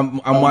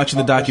I'm watching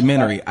the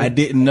documentary. I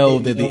didn't know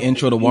that the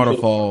intro to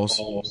Waterfalls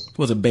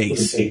was a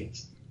bass.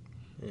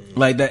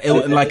 Like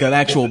that, like an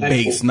actual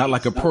bass, not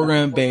like a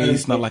program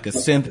bass, not like a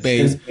synth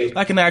bass,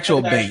 like an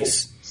actual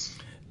bass.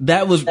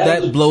 That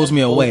blows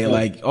me away.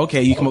 Like,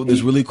 okay, you come up with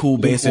this really cool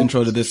bass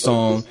intro to this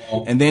song,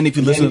 and then if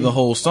you listen to the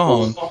whole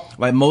song,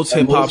 like most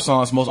hip hop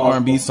songs, most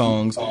R&B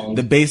songs,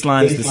 the bass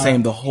line is the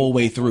same the whole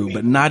way through,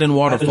 but not in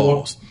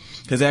Waterfalls,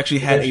 because they actually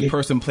had a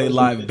person play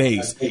live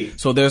bass.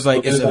 So there's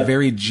like, it's a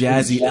very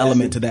jazzy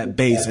element to that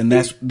bass, and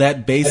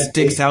that bass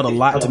sticks out a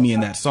lot to me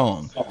in that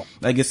song.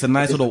 Like, it's a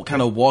nice little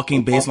kind of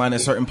walking bass line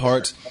at certain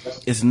parts.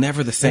 It's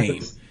never the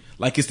same.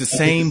 Like, it's the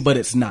same, but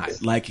it's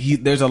not. Like,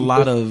 there's a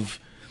lot of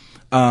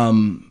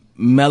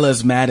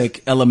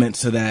melismatic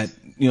elements to that,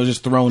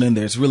 just thrown in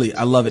there. It's really,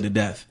 I love it to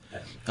death.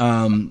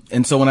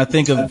 And so when I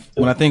think of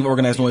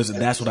Organized Noise,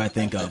 that's what I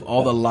think of.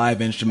 All the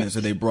live instruments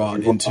that they brought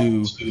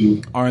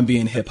into R&B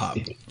and hip hop.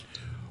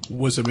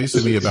 What's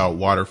amazing to me about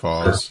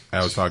Waterfalls,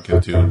 I was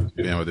talking to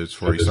this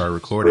before we started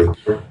recording.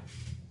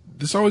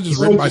 This song was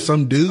just written by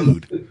some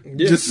dude.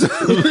 Yeah. Just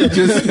for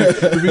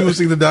people who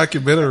see the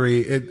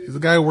documentary, the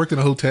guy who worked in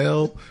a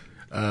hotel,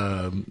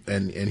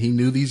 and he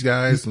knew these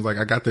guys and was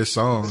like, I got this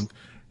song.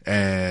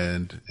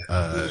 And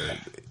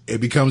it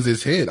becomes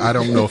this hit. I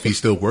don't know if he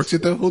still works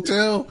at the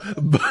hotel,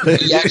 but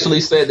he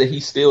actually said that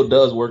he still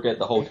does work at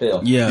the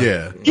hotel.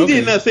 Yeah. He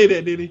did not say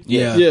that, did he?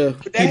 Yeah.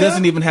 He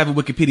doesn't even have a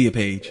Wikipedia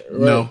page.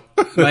 Right. No.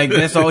 Like,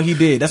 that's all he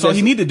did. That's all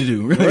he needed to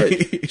do. Really.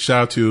 Right.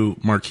 Shout out to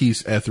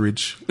Marquise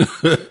Etheridge.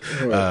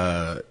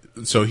 Right.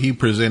 So he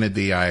presented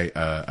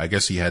I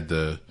guess he had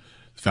the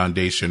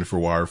foundation for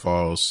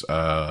Waterfalls.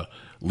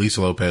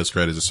 Lisa Lopez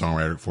credited as a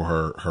songwriter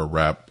for her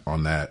rap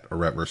on that, a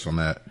rap verse on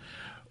that.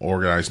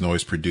 Organized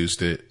Noise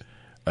produced it.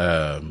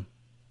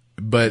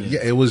 But yeah,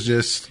 it was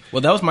just.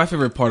 Well, that was my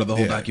favorite part of the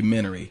whole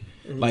documentary.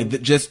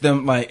 Like, just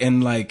them,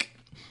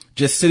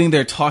 just sitting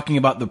there talking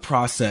about the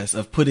process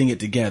of putting it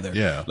together.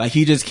 Yeah. Like,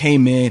 he just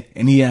came in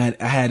and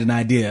I had an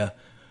idea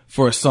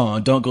for a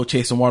song. Don't go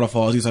chasing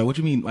waterfalls. He's like, what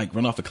do you mean? Like,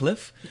 run off a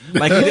cliff?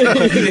 Like, he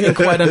didn't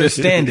quite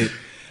understand it.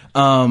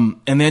 And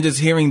then just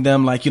hearing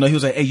them, like, he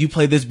was like, hey, you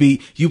play this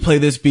beat.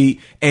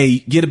 Hey,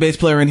 get a bass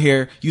player in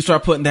here. You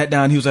start putting that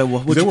down. He was like,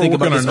 well, what do you think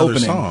about this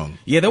opening? Song.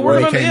 Yeah, they're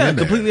working on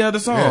completely other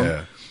song.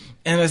 Yeah.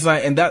 And it's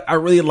like, and that, I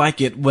really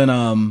like it when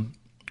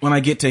I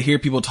get to hear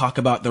people talk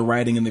about the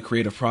writing and the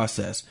creative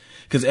process.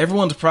 Cause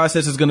everyone's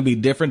process is going to be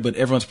different, but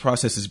everyone's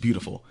process is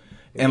beautiful.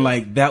 And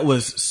like, that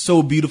was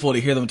so beautiful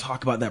to hear them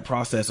talk about that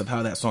process of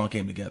how that song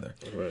came together.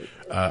 Right.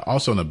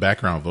 Also in the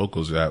background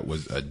vocals, that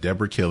was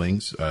Deborah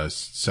Killings,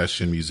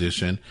 session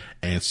musician,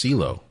 and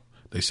CeeLo.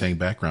 They sang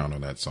background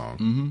on that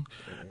song.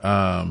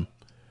 Mm-hmm.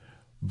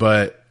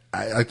 But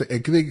I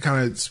think it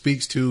kind of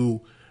speaks to,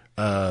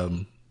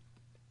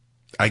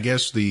 I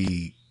guess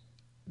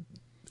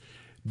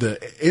the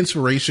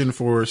inspiration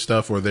for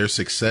stuff or their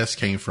success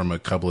came from a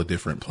couple of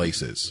different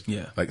places.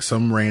 Yeah. Like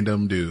some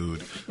random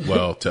dude.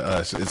 Well, to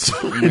us, it's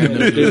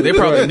They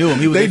probably knew him.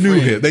 He was they their knew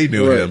friend. him. They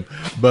knew Right. him.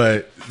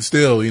 But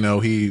still,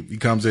 he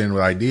comes in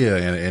with idea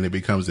and it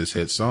becomes this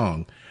hit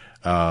song.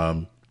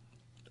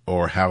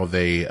 Or how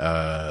they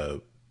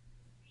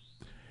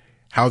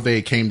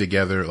came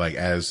together, like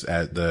as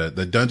at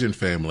the Dungeon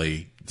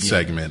Family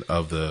segment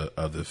of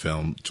the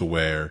film, to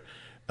where,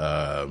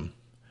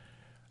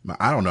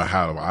 I don't know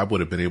how I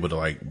would have been able to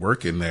like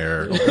work in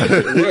there.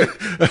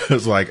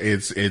 It's like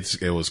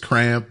it was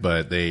cramped,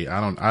 but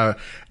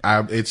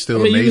it's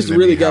still you just amazing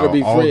really to me how gotta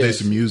be all friends.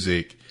 this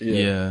music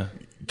Yeah.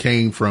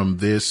 came from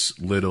this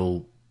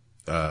little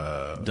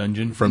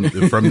Dungeon. from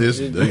this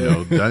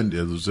dungeon.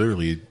 It was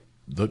literally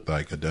looked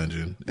like a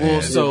dungeon.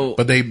 Well,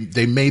 but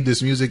they made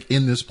this music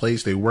in this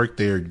place. They worked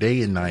there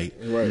day and night.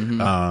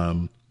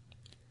 Right.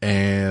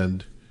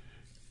 And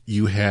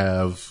you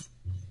have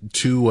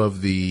two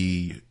of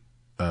the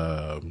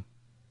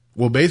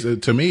basically,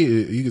 to me,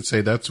 you could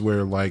say that's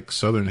where like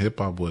Southern hip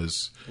hop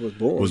was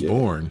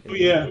born.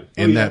 Yeah.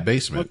 In that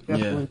basement.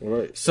 Yeah.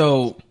 Right.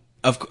 So,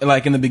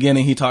 like in the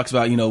beginning, he talks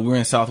about, we're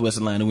in Southwest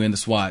Atlanta, we're in the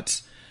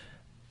SWATs.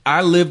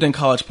 I lived in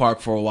College Park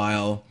for a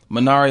while.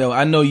 Manario,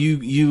 I know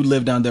you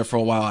lived down there for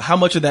a while. How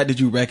much of that did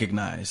you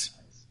recognize?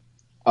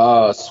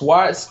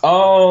 SWATs.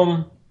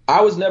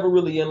 I was never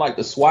really in like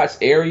the SWATs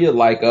area.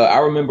 Like I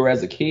remember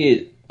as a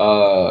kid,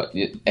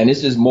 and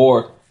it's just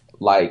more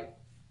like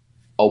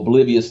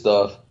oblivious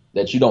stuff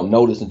that you don't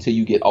notice until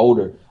you get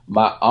older.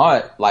 My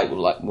aunt, like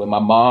when my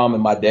mom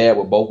and my dad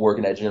were both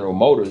working at General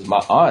Motors,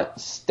 my aunt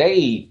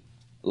stayed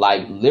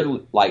like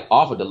literally like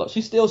off of the low.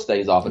 She still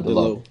stays off of the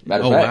low.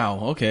 Matter of fact. Wow,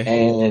 okay.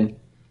 And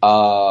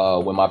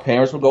when my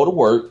parents would go to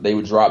work, they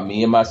would drop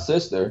me and my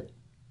sister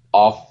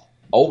off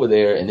over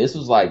there, and this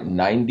was like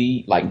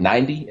 90,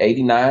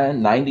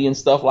 89, 90 and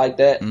stuff like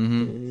that.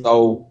 Mm-hmm.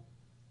 So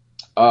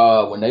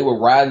when they were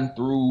riding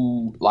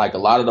through like a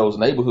lot of those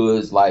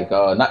neighborhoods, like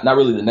not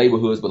really the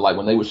neighborhoods, but like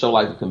when they would show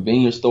like the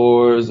convenience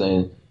stores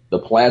and the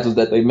plazas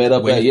that they met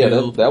up at,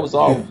 that was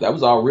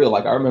all real.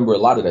 Like I remember a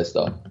lot of that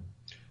stuff.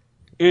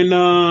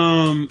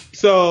 And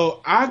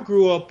so I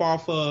grew up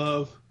off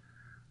of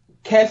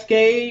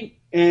Cascade,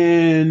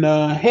 and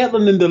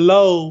Headland and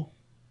DeLowe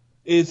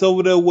is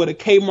over there where the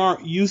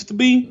Kmart used to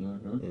be.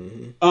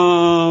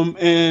 Mm-hmm.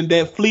 And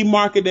that flea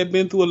market that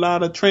been through a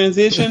lot of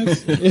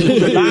transitions,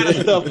 a lot of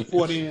stuff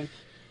before then.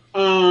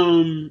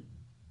 I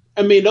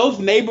mean, those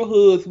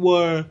neighborhoods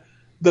were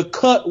the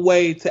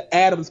cutway to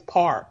Adams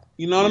Park.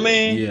 You know what I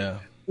mean? Yeah.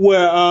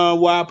 Where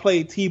I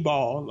played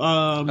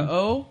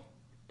T-ball.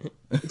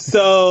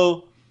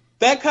 So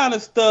that kind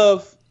of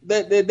stuff,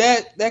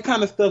 that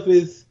kind of stuff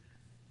is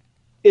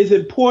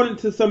important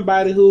to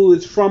somebody who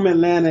is from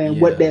Atlanta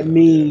and what that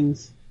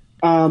means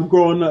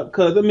growing up.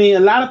 Because, I mean, a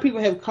lot of people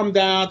have come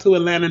down to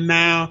Atlanta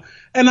now,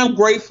 and I'm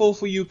grateful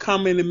for you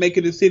coming and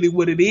making the city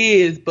what it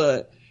is.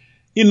 But,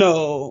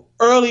 early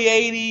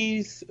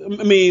 80s,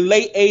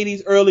 late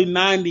 80s, early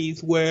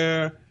 90s,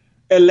 where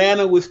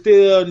Atlanta was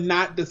still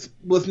not the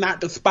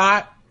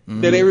spot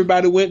that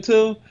everybody went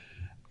to.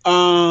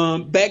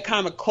 That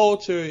kind of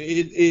culture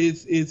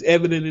is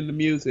evident in the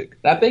music.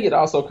 I think it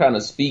also kind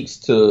of speaks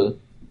to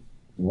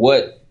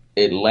what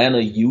Atlanta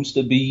used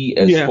to be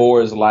as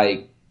far as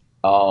like,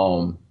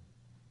 not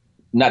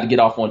to get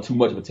off on too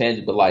much of a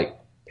tangent, but like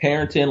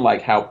parenting,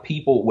 like how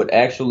people would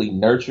actually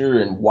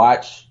nurture and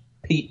watch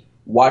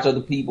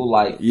other people.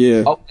 Like,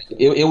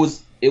 it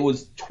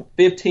was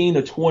 15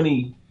 or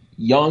 20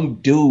 young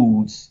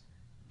dudes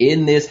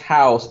in this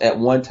house at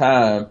one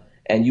time,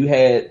 and you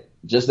had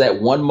just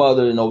that one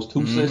mother and those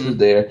two sisters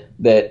there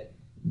that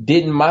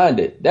didn't mind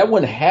it. That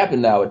wouldn't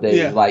happen nowadays.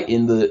 Yeah. Like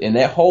in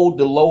that whole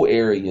DeLowe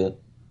area,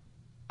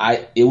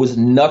 it was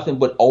nothing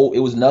but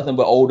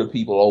older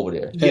people over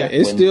there. Yeah,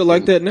 it's still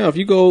like that now. If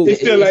you go,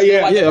 it's still like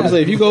I'm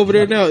saying if you go over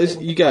there now,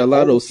 you got a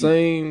lot of those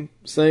same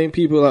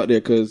people out there.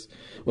 Because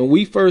when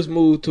we first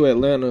moved to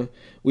Atlanta,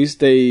 we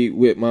stayed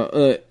with my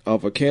aunt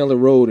off of Candler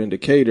Road in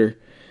Decatur.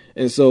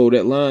 And so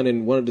that line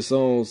in one of the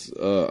songs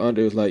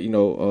under is like,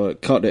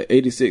 caught that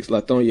 86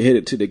 Lithonia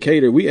headed to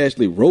Decatur. We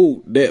actually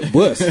rode that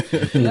bus.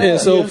 And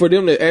so for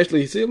them to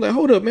actually say, like,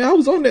 hold up, man, I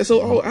was on that.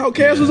 So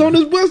Outkast was on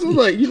this bus. I was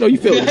like, you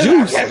felt the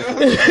juice.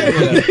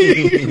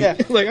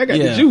 Like, I got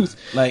the juice.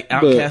 Like,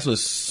 Outkast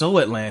was so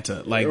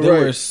Atlanta. Like, they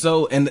were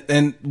so,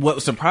 and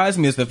what surprised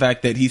me is the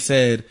fact that he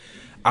said,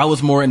 I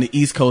was more into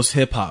East Coast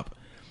hip hop.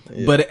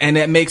 Yeah. And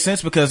that makes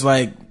sense because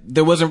like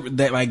there wasn't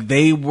that like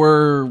they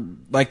were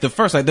like the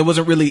first like there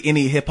wasn't really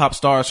any hip hop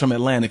stars from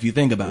Atlanta if you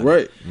think about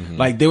it. Mm-hmm.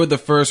 Like they were the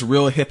first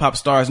real hip hop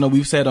stars. No,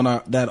 we've said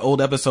on that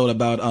old episode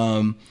about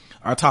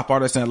our top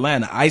artists in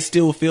Atlanta. I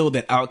still feel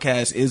that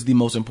Outkast is the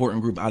most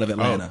important group out of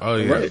Atlanta. Oh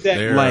yeah,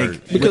 right.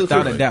 Like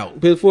without a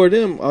doubt. But for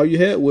them, all you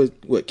had was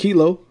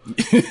Kilo.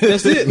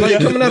 That's it. Like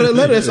coming out of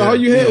Atlanta, that's all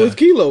you had was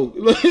Kilo.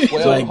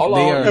 Well, like, hold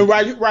on. And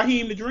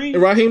Raheem the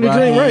Dream. Raheem the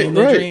Dream,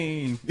 right.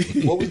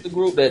 What was the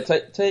group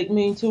that take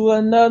me to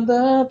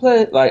another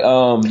place? Like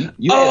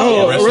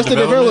Arrested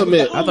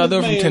Development. I thought they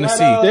were from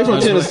Tennessee. They're from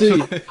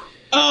Tennessee.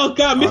 Oh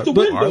God, Mr.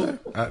 Window.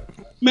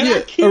 Man,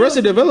 I killed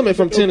Arrested Development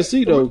from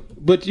Tennessee though,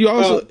 but you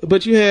also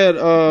you had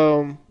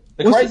The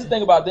crazy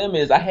thing about them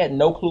is I had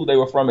no clue they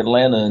were from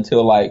Atlanta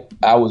until like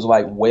I was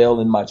like well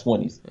in my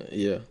 20s.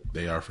 Yeah,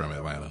 They are from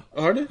Atlanta.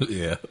 are they?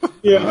 Yeah.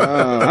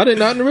 I did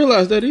not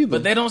realize that either.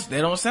 But they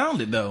don't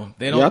sound it though.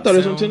 They don't. Yeah, I thought it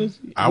was from sound-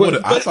 Tennessee.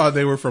 I thought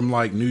they were from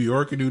like New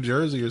York or New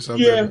Jersey or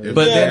something. Yeah. If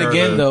But they then are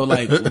again, the- though,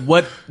 like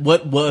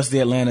what was the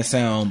Atlanta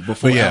sound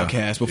before But yeah.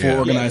 Outkast, before Yeah.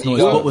 Organized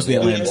Noise? What was the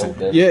Atlanta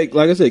sound? Yeah,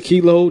 like I said,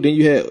 Kilo. Then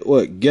you had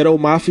what? Ghetto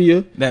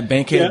Mafia. That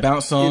Bankhead Yeah.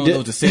 bounce song, Yeah.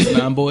 those the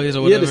 6ix9ine Boys or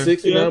Yeah, whatever. the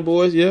 69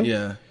 Boys. Yeah.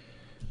 Yeah.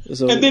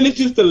 So, And then it's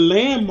just the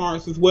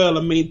landmarks as well.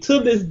 I mean, to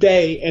this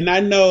day, and I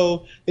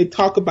know they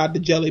talk about the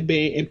Jelly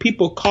Bean, and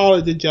people call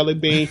it the Jelly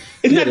Bean.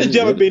 It's not the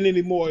Jelly Bean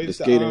anymore. It's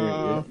the skating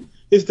rink,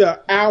 it's the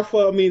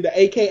Alpha. I mean, the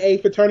AKA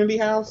fraternity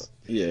house.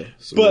 yeah.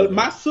 So, But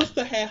my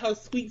sister had her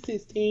Sweet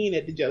 16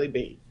 at the Jelly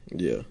Bean,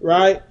 yeah.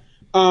 right?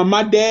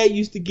 My dad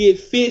used to get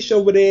fish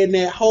over there in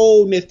that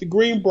hole next to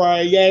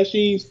Greenbrier,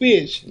 Yashin's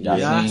Fish.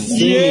 Yasin.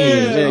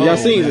 Yeah. Man,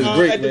 Yasin's is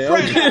great, at the man.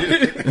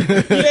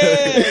 front.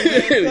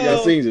 Yeah.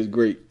 So, Yasin's is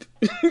great.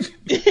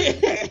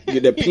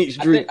 Get that peach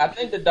drink. I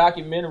think the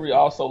documentary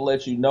also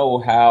lets you know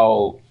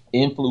how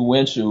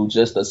influential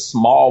just a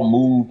small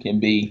move can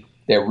be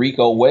that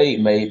Rico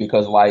Wade made,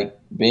 because like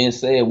Ben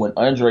said, when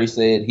Andre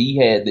said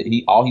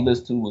all he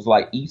listened to was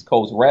like East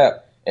Coast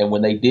rap, and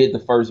when they did the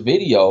first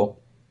video,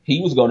 he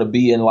was going to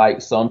be in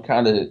like some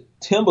kind of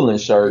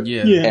Timberland shirt.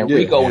 Yeah. Yeah. And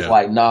Rico was Yeah.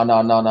 like,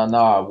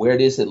 nah, wear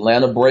this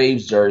Atlanta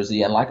Braves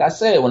jersey. And like I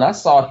said, when I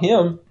saw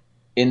him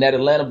in that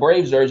Atlanta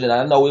Braves jersey, and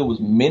I know it was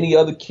many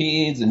other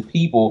kids and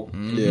people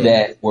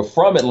that were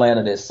from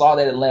Atlanta that saw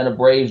that Atlanta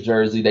Braves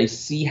jersey, they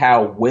see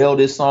how well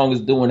this song is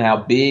doing, how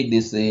big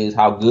this is,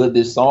 how good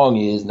this song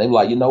is, and they were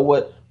like, you know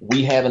what?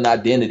 We have an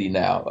identity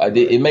now.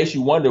 It makes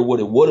you wonder what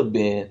it would have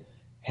been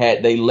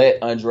had they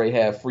let Andre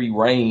have free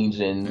range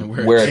and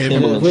wear a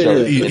Timberland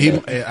shirt. He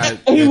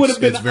would have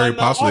been It's very on the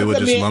possible they would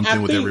arc. I just mean, lumped I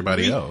in with think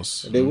everybody we-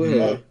 else. They would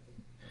have.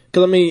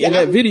 Because, I mean, in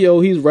Yeah, that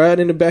video, he's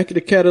riding in the back of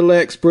the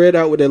Cadillac, spread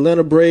out with the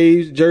Atlanta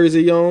Braves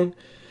jersey on,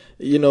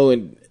 you know,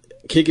 and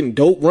kicking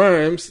dope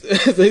rhymes,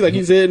 like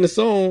he said in the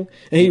song.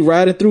 And he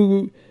riding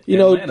through, you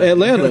know,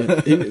 Atlanta.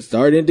 He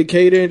started in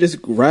Decatur and just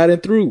riding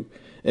through.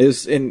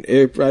 And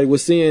everybody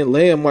was seeing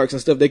landmarks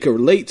and stuff they could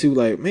relate to.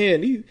 Like,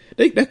 man,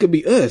 that could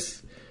be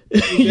us,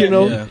 you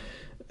know? Yeah.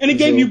 And it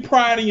gave So- you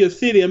pride in your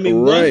city. I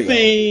mean, Right. one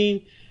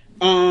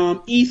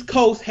thing East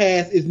Coast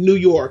has is New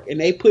York, and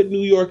they put New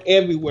York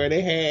everywhere.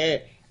 They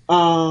had,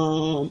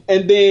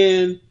 and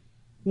then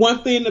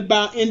one thing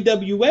about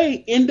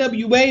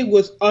NWA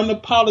was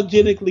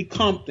unapologetically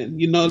Compton.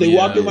 You know, they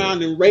walked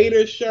around in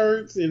Raiders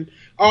shirts and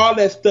all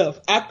that stuff.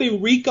 I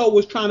think Rico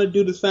was trying to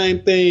do the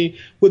same thing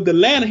with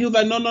Atlanta. He was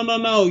like,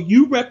 no,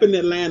 you repping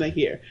Atlanta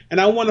here.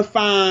 And I want to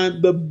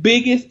find the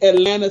biggest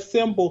Atlanta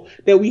symbol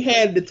that we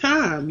had at the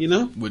time, you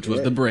know? Which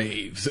was the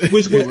Braves.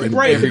 Which was the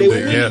Braves. They were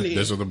Yeah, winning it.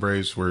 that's what the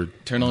Braves were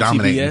Turn on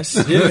dominating.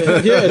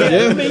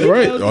 TBS. I mean, you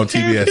right. know, On the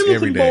TBS Terrence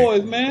every Hillison day.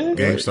 Boys, man.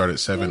 Game started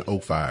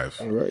 7:05.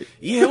 Right.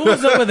 Yeah, what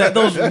was up with that?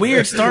 Those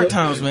weird start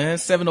times, man.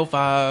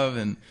 7:05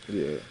 and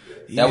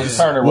That was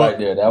Turner right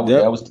there. That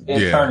was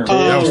Ted Yeah, Turner.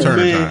 that was Turner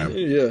man. time.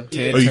 Yeah.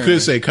 Ted Oh, you Turner.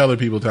 could say colored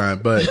people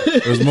time, but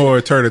it was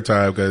more Turner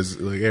time because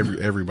like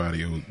everybody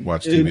who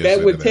watched And TBS. that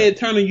into what Ted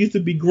Turner used to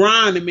be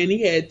grinding, man.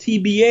 He had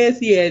TBS,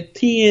 he had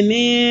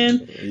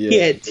TNN, he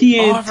had TNT.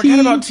 Oh, I forgot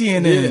about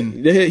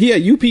TNN. He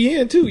had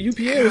UPN too.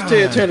 UPN was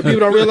Ted Turner. People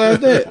don't realize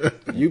that.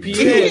 UPN was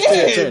Ted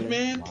Yes, Turner.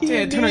 man.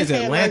 Ted Turner is TNN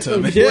had, Atlanta,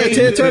 some man. Yeah, great-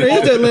 Ted Turner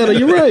is Atlanta.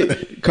 You're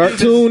right.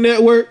 Cartoon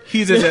Network.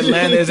 He's as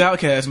Atlanta as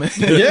Outkast, man.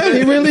 Yeah,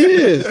 he really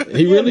is.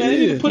 He Yeah, really man,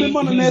 he is. put him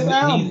on the next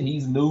album.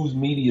 He's news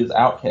media's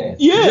outcast.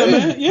 Yeah,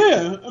 man.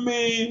 Yeah, I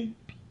mean,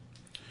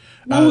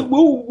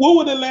 what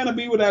would Atlanta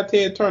be without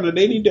Ted Turner?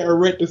 They need to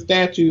erect a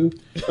statue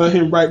of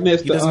him right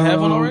next to. doesn't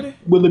have one already?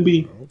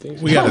 Willoughby.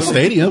 We got a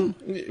stadium.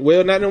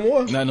 Well, not no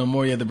more. Not no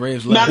more. Yeah, the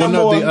Braves Not left. no Well,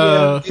 no, more. the,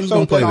 Yeah, who's it's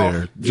gonna play open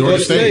there? off. Georgia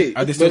State.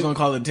 Are they still But going to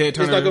call it Ted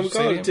Turner? It's not going to be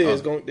called Stadium?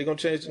 Ted. They're going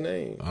to change the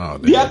name. Oh,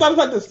 Yeah, I damn. thought it was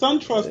like the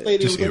SunTrust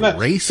Stadium. Just or something.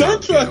 erase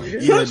SunTrust. something. Yeah,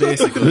 SunTrust took the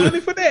basically. money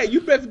for that.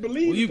 You best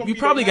believe. Well, it's gonna you be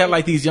probably the got name.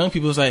 like these young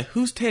people who's like,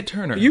 who's Ted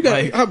Turner? You got.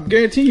 Like, I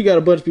guarantee you got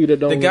a bunch of people that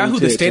don't. the guy know who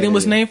the Ted stadium Turner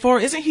was is. named for.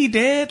 Isn't he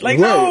dead? Like,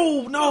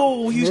 Right.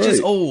 no, he's Right.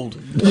 just old.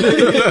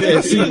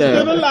 Yeah, see Still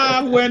now.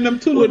 alive wearing them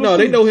two Well, little no,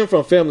 they suits. know him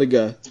from Family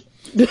Guy.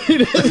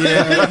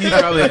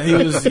 Yeah,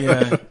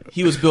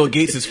 he was Bill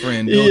Gates'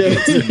 friend. Bill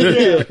Yeah. Gates.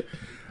 Yeah.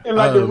 And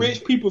like the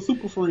rich people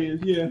super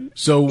friends, yeah.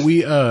 So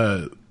we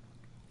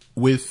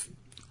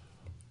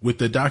with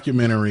the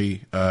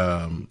documentary,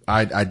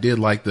 I did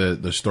like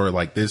the story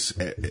like this.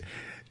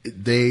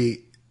 They,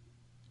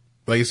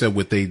 like I said,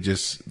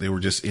 they were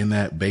just in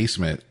that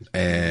basement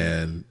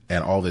and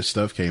all this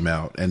stuff came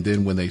out. And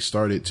then when they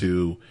started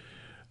to,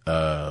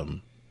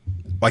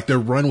 like their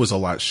run was a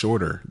lot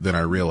shorter than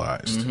I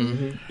realized.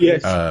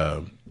 Yes.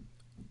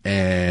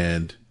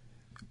 And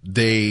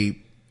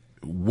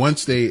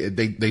once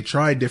they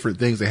tried different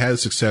things, they had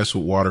success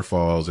with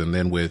Waterfalls and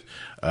then with,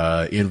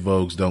 In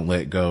Vogue's Don't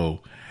Let Go.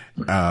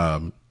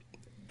 And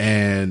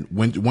And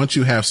once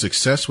you have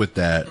success with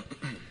that,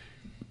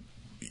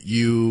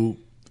 you're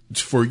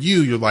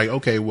like,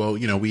 okay, well,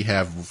 we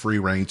have free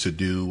reign to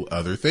do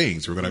other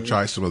things. We're going to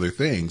try some other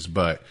things.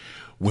 But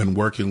when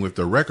working with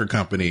the record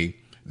company,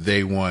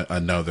 they want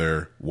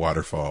another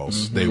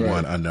Waterfalls. They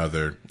want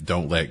another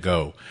Don't Let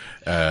Go.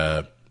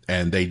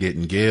 And they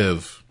didn't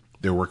give.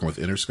 They're working with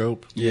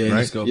Interscope. Yeah,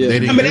 right? Interscope. Yeah. They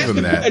didn't give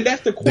them that. And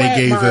that's the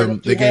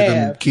They gave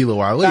them Kilo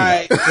Ali.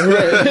 Right.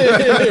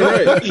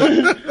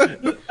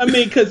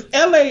 Because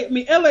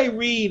L.A.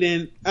 Reid,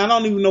 and I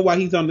don't even know why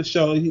he's on the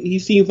show. He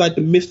seems like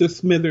the Mr.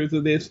 Smithers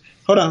of this.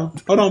 Hold on,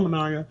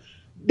 Manario.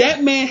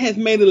 That man has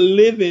made a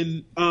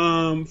living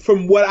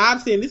from what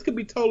I've seen. This could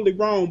be totally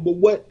wrong, but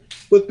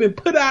what's been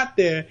put out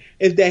there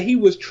is that he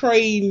was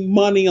trading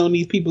money on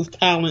these people's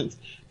talents,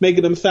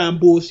 making them sign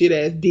bullshit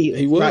ass deals.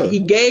 He was. Right? He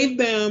gave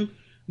them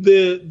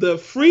the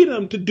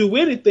freedom to do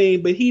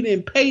anything, but he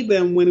didn't pay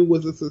them when it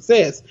was a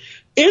success.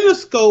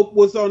 Interscope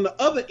was on the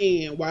other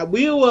end. While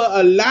we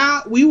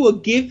will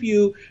give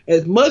you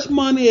as much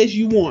money as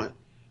you want,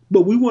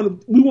 but we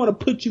want to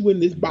put you in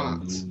this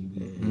box.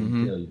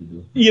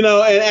 And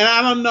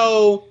I don't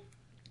know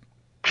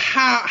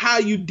how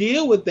you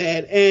deal with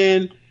that.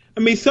 And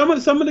I mean, some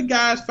of the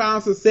guys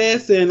found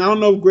success, and I don't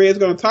know if Greg's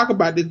going to talk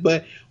about this,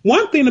 but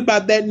one thing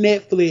about that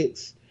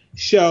Netflix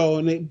show,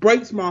 and it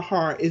breaks my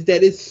heart, is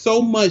that it's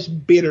so much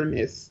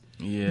bitterness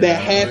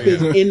that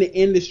happens in the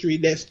industry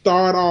that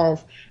start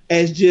off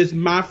as just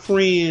my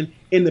friend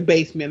in the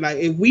basement. Like,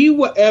 if we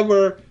were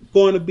ever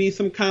going to be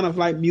some kind of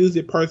like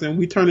music person,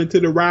 we turn into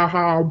the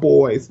Rauhau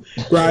Boys,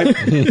 right?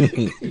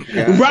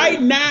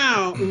 Right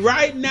now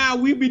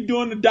we be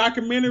doing the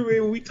documentary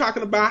and we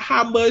talking about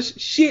how much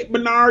shit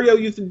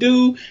Benario used to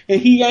do, and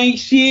he ain't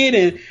shit,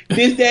 and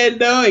this, that,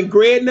 and that, and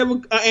Greg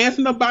never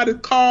answered nobody's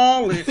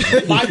call, and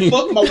I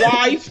fucked my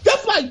wife,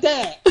 stuff like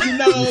that.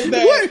 Hold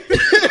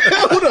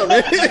up,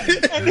 man.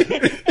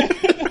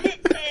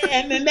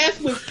 And then that's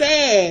what's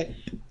sad,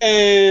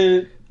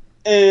 and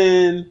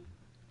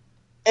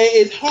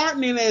it's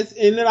heartening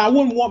and then I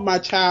wouldn't want my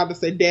child to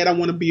say, Dad, I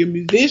want to be a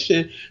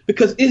musician,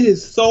 because it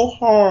is so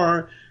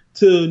hard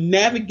to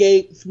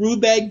navigate through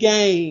that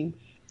game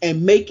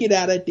and make it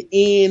out at the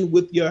end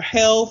with your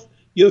health,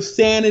 your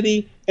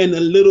sanity, and a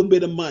little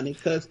bit of money.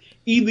 Because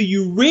either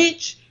you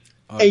rich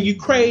and you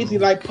crazy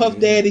like Puff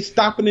Daddy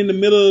stopping in the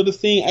middle of the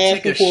scene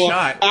asking for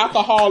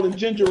alcohol and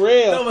ginger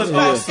ale. That was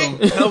awesome.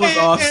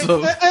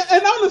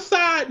 And on the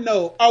side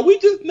note, are we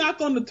just not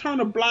going to turn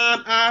a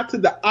blind eye to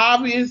the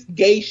obvious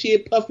gay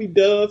shit Puffy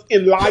does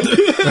in life?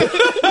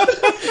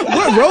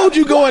 What road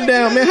you going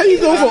down, man? How you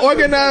going from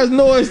organized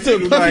noise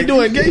to Puffy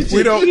doing gay shit?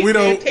 We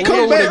don't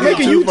come back, make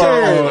a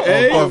U-turn,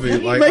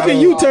 make a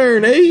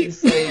U-turn, He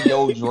said,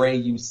 yo, Dre,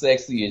 you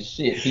sexy as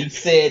shit. He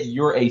said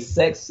you're a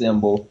sex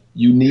symbol.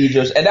 You need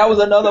your, and that was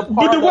another part.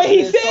 But the way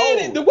he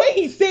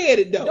said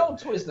it, though. Don't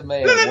twist the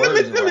man's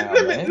words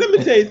around, man. Let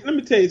me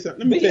tell you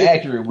something. Be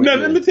accurate with it.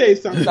 Let me tell you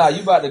something. Nah,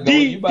 you about to go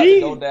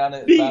down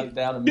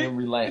the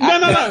memory lane.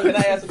 Can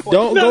I ask a question?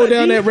 Don't go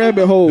down that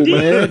rabbit hole,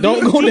 man.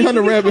 Don't go down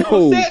the rabbit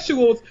hole.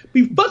 Homosexuals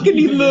be fucking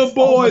these little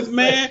boys,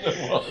 man.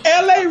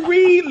 L.A.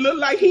 Reid look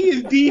like he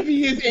is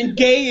devious and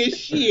gay as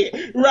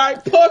shit,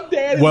 right? Puff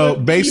Daddy. Well,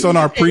 based on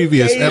our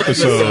previous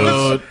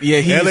episode,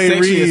 he's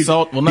sexually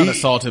assaulted. Well, not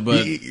assaulted,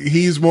 but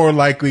he's more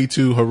likely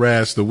to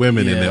harass the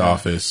women in the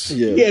office.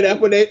 Yeah,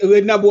 that's what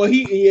they. No, boy,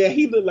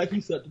 he looked like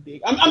he sucked a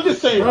dick. I'm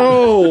just saying.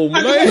 Oh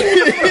man!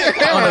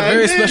 On a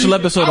very special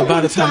episode of By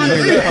the Time You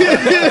Hear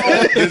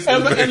It,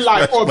 ever in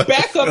life, or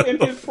back up in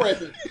his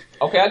presence.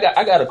 Okay,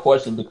 I got a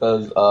question,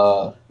 because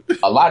a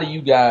lot of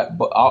you guys,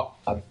 but all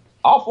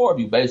four of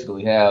you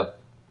basically have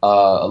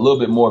a little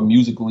bit more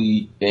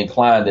musically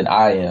inclined than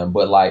I am.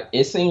 But like,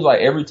 it seems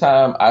like every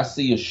time I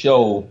see a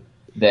show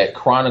that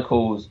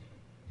chronicles,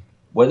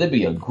 whether it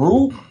be a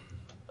group,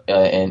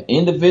 an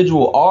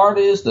individual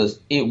artist,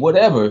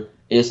 whatever,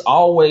 it's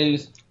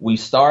always, we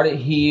started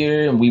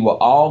here and we were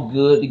all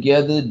good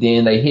together.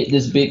 Then they hit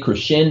this big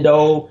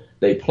crescendo,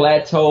 they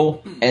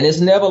plateau, and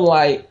it's never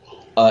like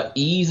a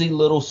easy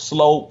little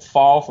slope,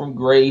 fall from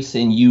grace,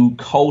 and you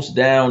coast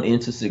down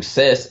into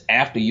success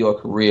after your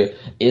career.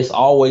 It's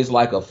always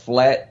like a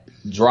flat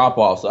drop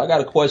off. So I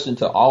got a question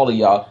to all of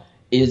y'all.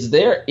 Is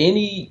there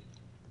any,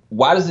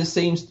 why does it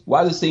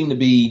seem to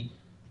be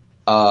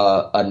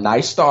a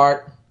nice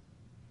start,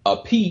 a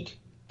peak,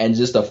 and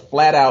just a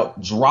flat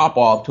out drop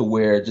off to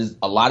where just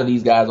a lot of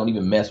these guys don't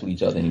even mess with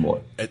each other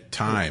anymore? At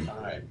time.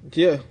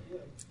 Yeah.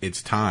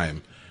 It's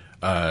time.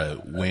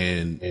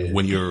 When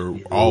you're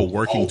all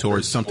working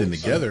towards something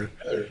together,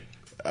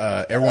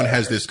 everyone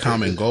has this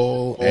common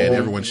goal and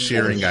everyone's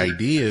sharing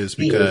ideas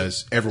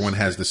because everyone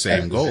has the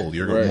same goal.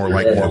 You're more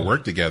likely to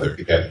work together.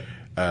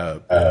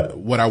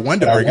 What I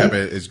wanted to bring up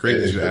is great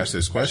as you asked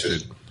this question.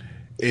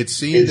 It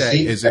seemed that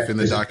as if in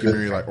the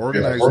documentary, like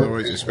Organized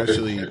Noise,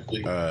 especially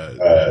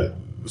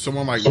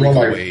someone like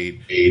Rico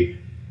Wade,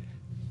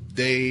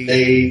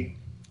 they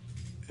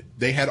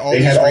had all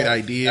these great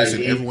ideas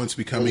and everyone's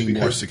becoming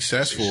more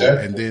successful.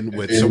 And then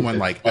with someone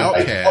like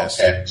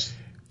Outkast,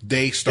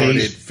 they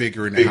started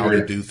figuring out how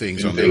to do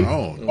things on their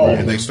own,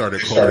 and they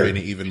started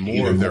cultivating even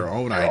more of their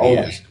own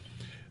ideas.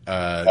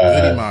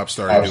 Goody Mob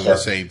started doing the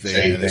same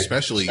thing, and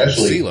especially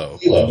CeeLo.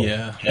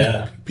 Yeah.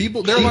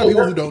 There are a lot of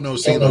people who don't know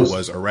CeeLo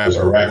was a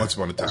rapper once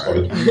upon a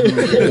time.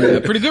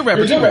 A pretty good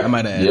rapper too, I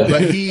might add.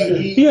 But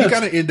he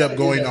kind of ended up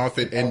going off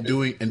it and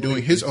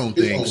doing his own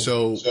thing.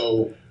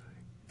 So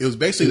it was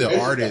basically the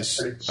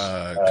artists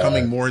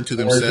coming more into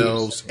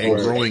themselves and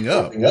growing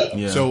up.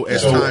 Yeah. So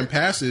as time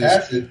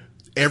passes,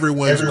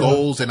 everyone's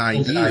goals and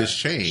ideas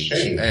change.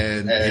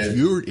 And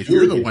if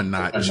you're the one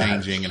not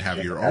changing and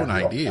have your own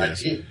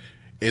ideas,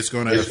 it's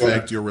going to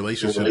affect your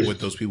relationship with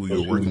those people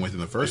you were working with in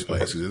the first place.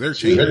 Because if they're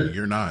changing,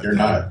 you're not.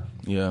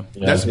 Yeah.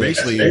 That's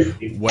basically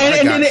what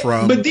I got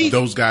from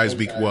those guys,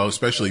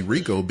 especially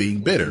Rico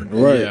being bitter.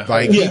 Right. Yeah.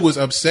 Like, he was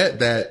upset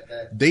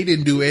that they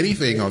didn't do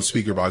anything on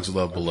Speakerboxx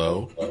Love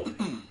Below.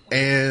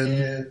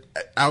 And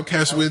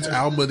Outkast wins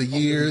Album of the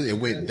Year. It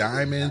went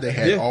diamond. They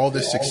had all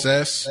this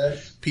success.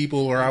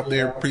 People are out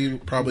there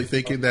probably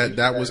thinking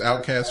that was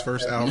Outkast's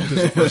first album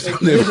because it's the first time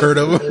they've heard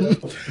of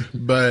him.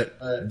 But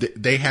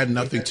they had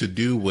nothing to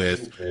do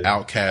with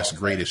Outkast's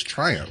greatest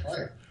triumph.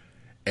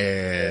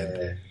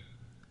 And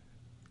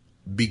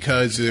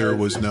because there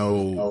was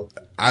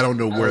I don't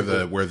know where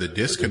the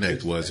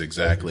disconnect was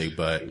exactly,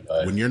 but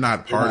when you're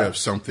not part of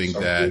something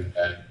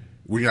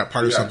we're not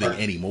part of something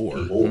anymore.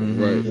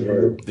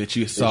 Right. That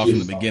you saw from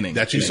the beginning.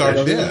 That you saw,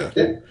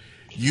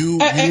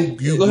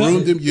 You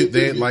groomed them.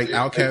 They, like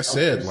Outkast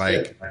said,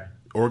 like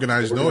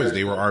Organized Noise,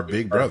 they were our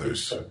big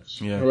brothers.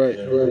 Yeah.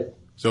 Right.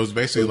 So it's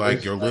basically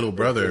like your little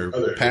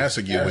brother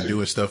passing you and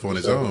doing stuff on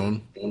his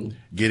own,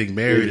 getting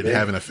married and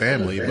having a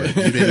family, but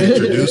you didn't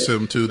introduce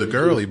him to the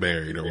girl he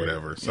married or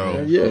whatever. So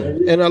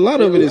and a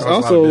lot of it is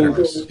also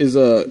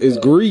is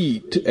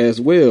greed as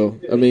well.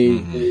 I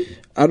mean,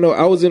 I know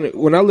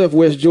when I left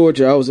West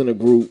Georgia, I was in a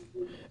group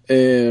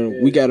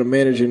and we got a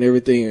manager and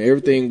everything.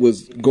 Everything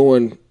was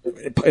going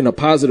in a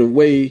positive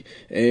way,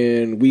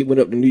 and we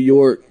went up to New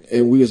York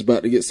and we was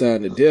about to get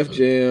signed to Def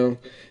Jam.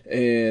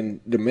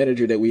 And the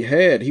manager that we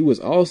had, he was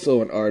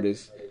also an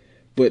artist,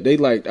 but they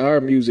liked our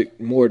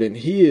music more than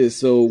his.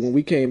 So when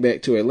we came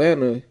back to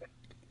Atlanta,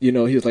 he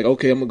was like,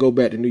 okay, I'm going to go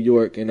back to New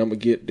York and I'm going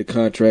to get the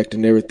contract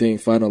and everything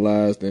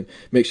finalized and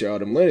make sure all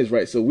the money's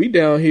right. So we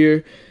down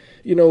here,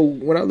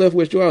 when I left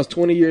West Georgia, I was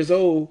 20 years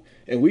old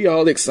and we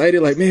all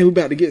excited, like, man, we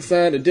about to get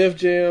signed to Def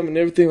Jam and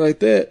everything like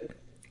that.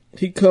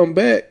 He come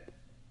back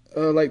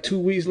like 2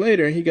 weeks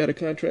later and he got a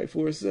contract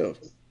for himself.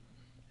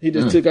 He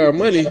just took our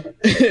money.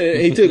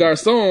 He took our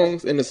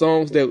songs, and the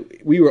songs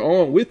that we were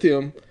on with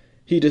him,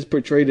 he just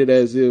portrayed it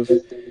as if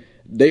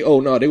they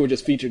were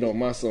just featured on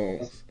my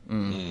songs.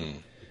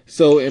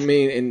 So, I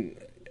mean, and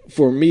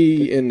for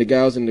me and the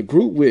guys in the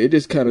group, it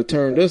just kind of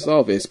turned us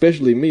off,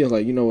 especially me. I was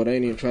like, you know what, I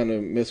ain't even trying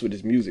to mess with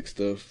this music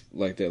stuff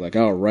like that. Like,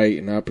 I'll write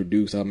and I'll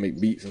produce, I'll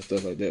make beats and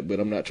stuff like that, but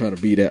I'm not trying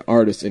to be that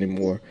artist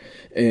anymore.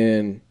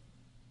 And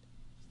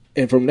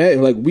from that,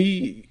 like,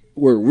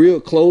 we're real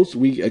close.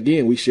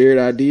 We shared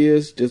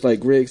ideas, just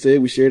like Greg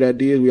said. We shared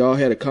ideas. We all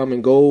had a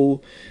common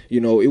goal.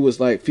 It was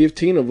like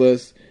 15 of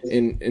us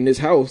in this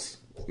house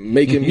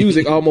making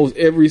music almost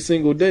every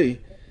single day.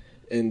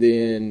 And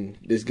then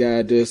this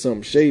guy does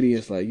something shady.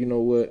 It's like, you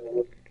know what?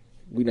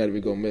 We're not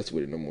even gonna mess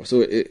with it no more.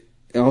 So it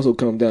also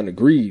comes down to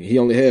greed. He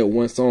only had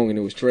one song and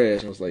it was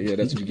trash. I was like, yeah,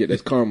 that's what you get.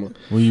 That's karma.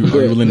 Were you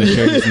willing to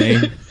share his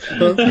name? Are you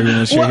willing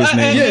to share his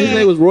name? Yeah, his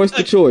name was Royce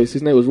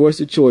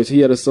the Choice. He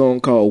had a song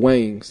called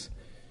Wangs.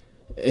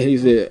 And he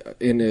said,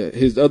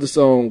 his other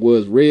song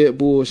was Red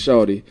Bull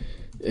Shawty,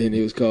 and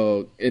it was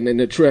called, and then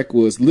the track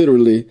was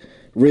literally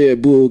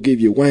Red Bull give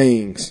you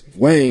wangs,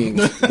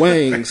 wangs,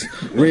 wangs.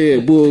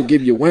 Red Bull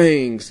give you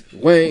wangs,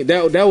 wang.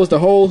 That was the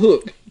whole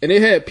hook, and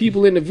it had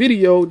people in the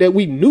video that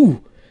we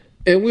knew,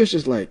 and we was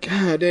just like,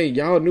 God dang,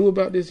 y'all knew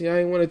about this, and y'all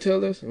didn't want to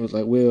tell us. And it was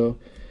like, well,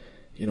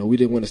 we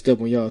didn't want to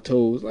step on y'all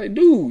toes. Like,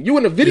 dude, you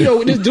in a video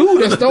with this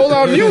dude that stole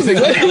our music.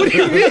 Like, what do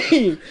you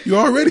mean? You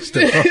already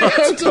stepped on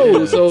our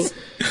toes. So,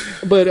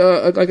 but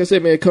like I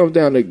said, man, it comes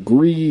down to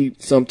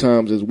greed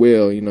sometimes as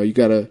well. You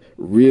got to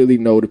really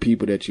know the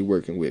people that you're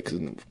working with.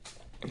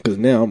 Because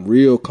now I'm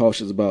real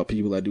cautious about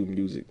people I do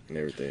music and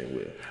everything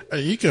with.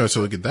 You can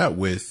also look at that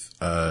with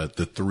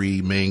the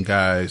three main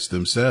guys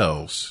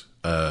themselves.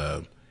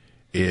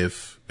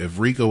 If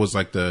Rico was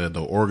like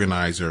the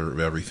organizer of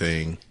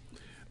everything,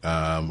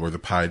 or the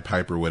Pied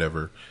Piper,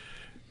 whatever,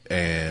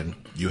 and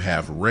you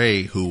have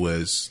Ray, who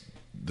was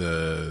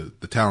the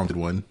talented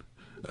one.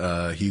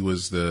 He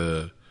was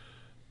the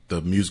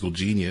musical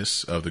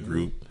genius of the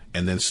group,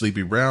 and then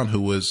Sleepy Brown,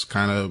 who was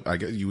kind of, I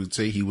guess you would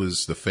say, he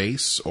was the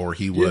face, or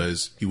he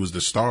was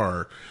the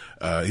star.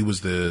 He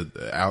was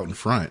the out in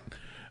front.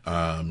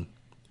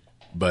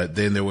 But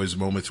then there was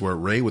moments where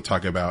Ray would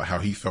talk about how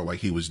he felt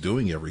like he was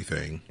doing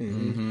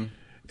everything,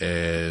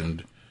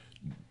 and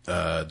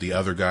the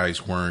other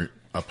guys weren't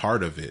a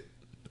part of it,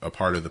 a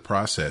part of the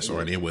process,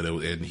 and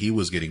he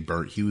was getting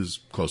burnt. He was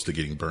close to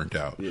getting burnt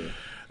out.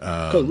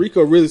 Because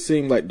Rico really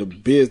seemed like the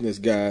business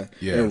guy,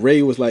 Yeah. and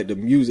Ray was like the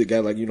music guy.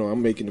 Like,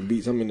 I'm making the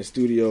beats, I'm in the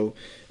studio,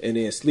 and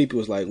then Sleepy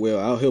was like, well,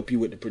 I'll help you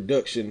with the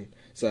production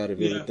side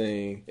of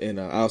everything, and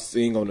I'll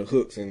sing on the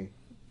hooks, and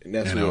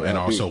that's what and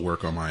I'll also do.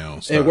 work on my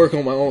own stuff. And work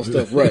on my own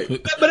stuff, right?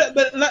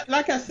 But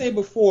like I said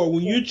before,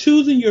 when you're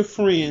choosing your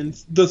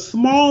friends, the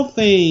small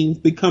things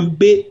become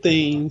big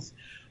things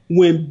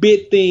when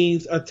big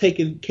things are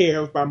taken care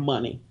of by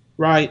money,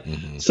 right?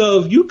 Mm-hmm.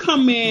 So if you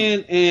come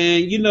in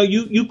and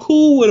you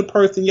cool with a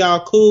person,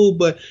 y'all cool,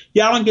 but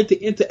y'all don't get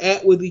to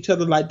interact with each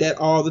other like that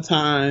all the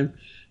time.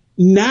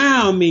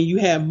 Now, I mean, you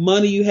have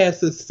money, you have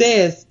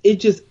success. It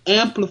just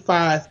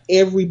amplifies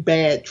every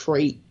bad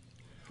trait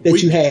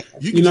that you have.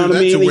 You know what I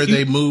mean? To where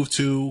they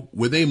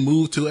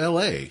moved to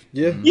LA.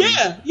 Yeah.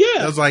 Yeah.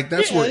 I was like,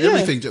 that's where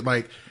everything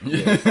like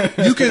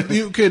you could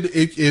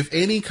if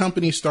any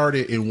company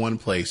started in one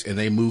place and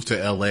they moved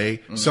to LA,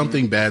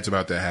 something bad's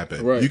about to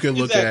happen. Right. You could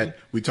look at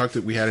we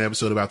had an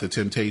episode about the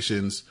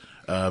Temptations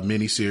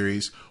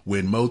miniseries.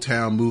 When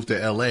Motown moved to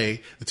LA,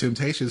 the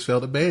Temptations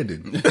felt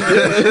abandoned.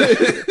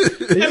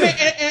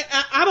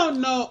 I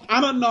don't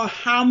know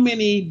how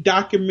many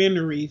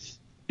documentaries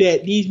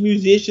that these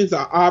musicians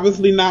are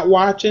obviously not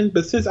watching,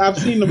 but since I've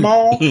seen them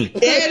all,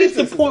 it is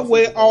the point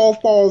where it all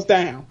falls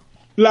down.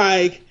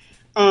 Like,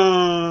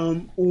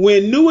 when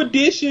New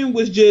Edition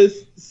was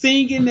just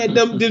singing at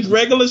just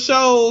regular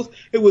shows,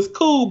 it was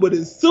cool, but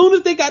as soon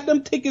as they got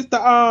them tickets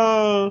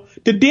to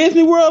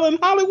Disney World in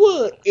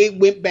Hollywood, it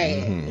went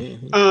bad.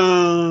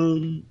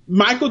 Mm-hmm.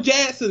 Michael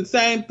Jackson,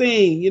 same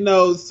thing.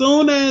 As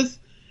soon as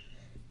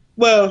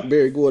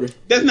Barry Gordy.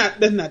 That's not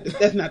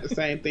the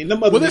same thing.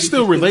 Well, that's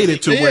still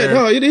related to where.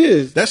 No, it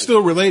is. That's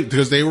still related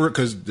because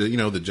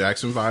the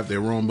Jackson 5, they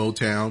were on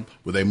Motown,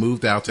 where they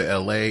moved out to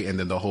L.A. and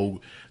then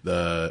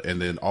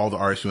and then all the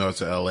artists moved out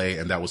to L.A.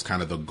 and that was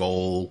kind of the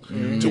goal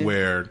to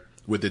where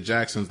with the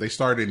Jacksons they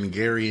started in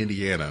Gary,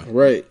 Indiana,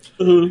 right?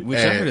 Which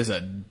I heard is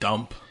a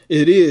dump.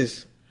 It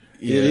is.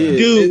 Yeah.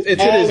 Dude, and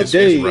to this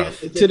day,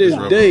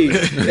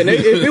 and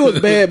if it was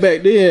bad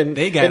back then,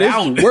 they got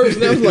out. Worse.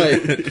 And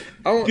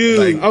I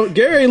was like,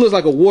 Gary looks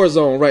like a war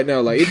zone right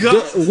now. Like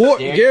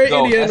Gary,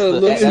 Indiana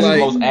looks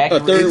like a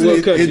third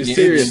world country.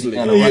 Seriously,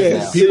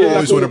 people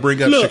always want to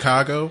bring up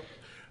Chicago.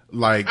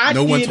 Like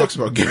no one talks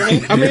about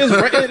Gary. I mean, it's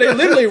right, they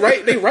literally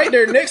right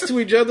there next to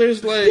each other.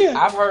 It's like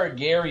I've heard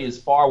Gary is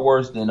far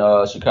worse than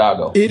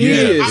Chicago. It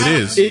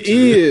is. It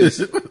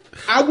is.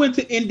 I went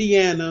to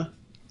Indiana.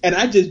 And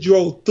I just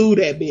drove through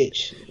that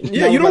bitch.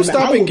 Yeah, you don't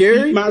stop in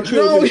Gary. No,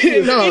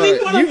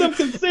 any one of them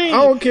can sing.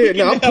 I don't care.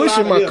 No, I'm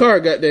pushing my car.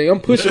 Goddamn, I'm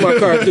pushing my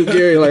car through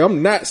Gary. Like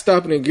I'm not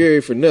stopping in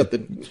Gary for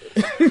nothing.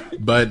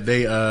 But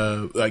they,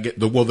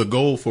 the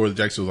goal for the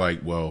Jacksons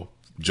was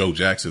Joe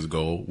Jackson's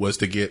goal was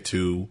to get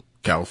to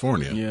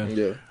California.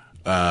 Yeah.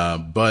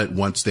 But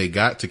once they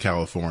got to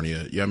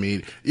California, I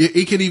mean,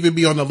 it could even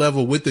be on the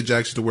level with the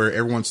Jacksons to where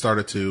everyone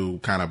started to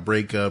kind of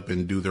break up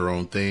and do their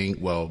own thing.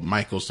 Well,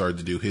 Michael started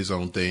to do his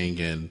own thing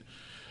and,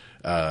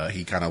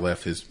 he kind of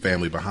left his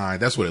family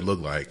behind. That's what it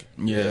looked like.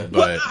 Yeah.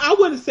 But I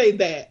wouldn't say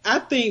that. I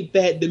think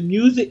that the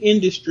music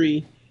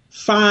industry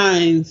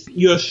finds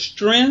your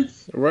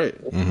strength. Right.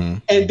 Mm-hmm.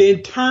 And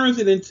then turns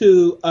it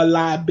into a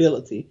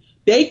liability.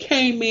 They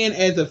came in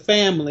as a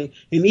family.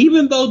 And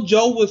even though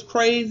Joe was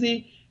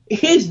crazy,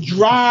 his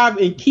drive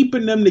in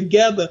keeping them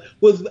together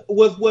was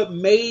what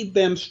made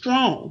them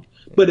strong.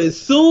 But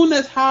as soon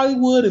as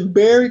Hollywood and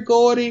Barry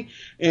Gordy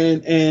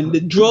and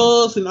the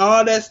drugs and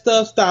all that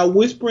stuff started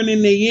whispering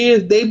in their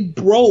ears, they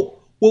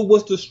broke what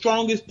was the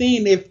strongest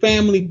thing, their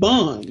family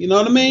bond. You know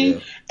what I mean? Yeah.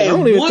 And I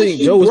don't even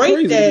think Joe was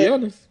crazy, to be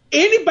honest.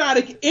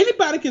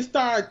 Anybody can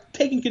start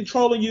taking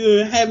control of you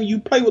and having you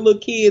play with little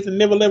kids and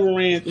never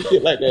ran and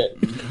shit like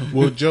that.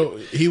 Well, Joe,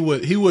 he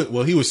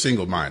was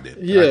single-minded.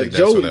 Yeah,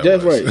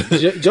 that's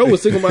right. Joe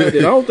was single-minded.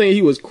 I don't think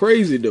he was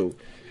crazy though.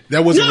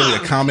 That wasn't really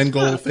a common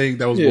goal thing.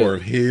 That was more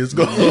of his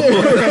goal.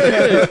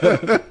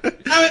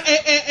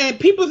 And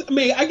people,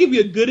 I give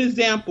you a good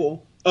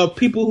example of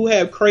people who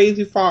have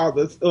crazy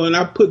fathers, and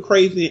I put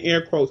crazy in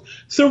air quotes.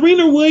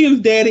 Serena Williams'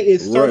 daddy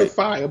is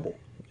certifiable.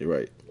 You're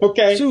right.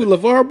 Okay. Shoot,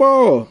 LeVar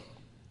Ball.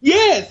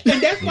 Yes,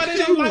 and that's why they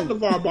don't like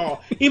LeVar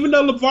Ball. Even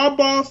though LeVar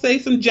Ball say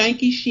some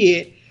janky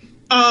shit,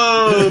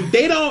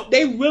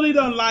 they really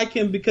don't like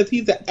him because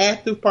he's an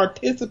active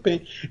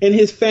participant in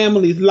his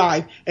family's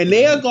life. And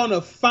they are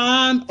gonna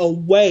find a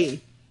way.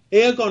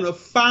 They're gonna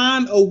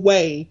find a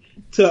way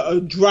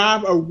to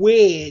drive a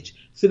wedge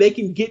so they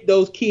can get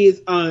those kids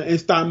on and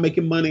start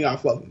making money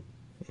off of them.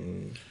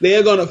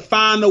 They're gonna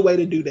find a way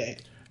to do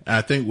that.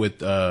 I think with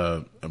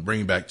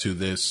bringing back to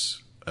this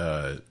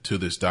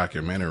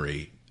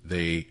documentary,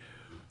 it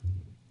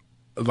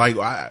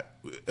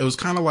was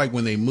kind of like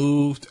when they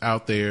moved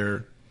out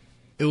there,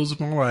 it was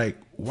more like,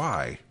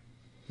 why?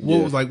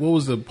 What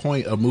was the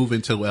point of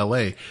moving to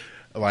LA?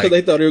 Because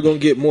they thought they were going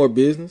to get more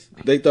business.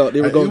 They thought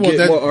they were going to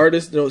get more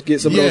artists,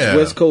 get some of those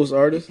West Coast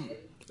artists.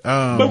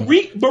 But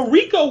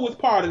Rico was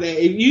part of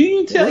that. If you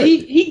can tell,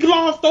 he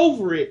glossed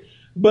over it.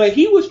 but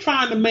he was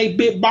trying to make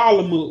big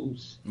baller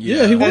moves.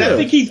 Yeah, he was. And I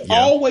think he's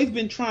always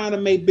been trying to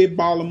make big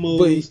baller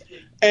moves.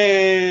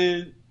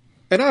 And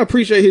I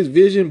appreciate his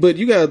vision, but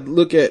you gotta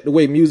look at the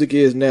way music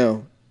is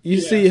now. You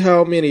see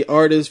how many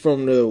artists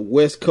from the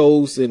West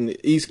Coast and the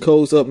East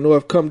Coast up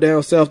north come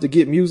down south to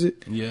get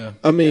music? Yeah.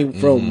 I mean,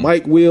 from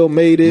Mike Will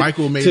Made It. Mike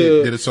Will Made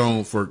It did a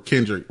song for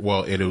Kendrick.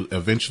 Well, it was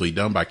eventually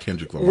done by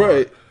Kendrick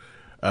Lamar.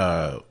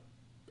 Right.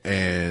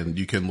 And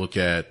you can look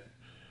at,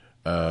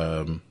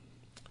 well,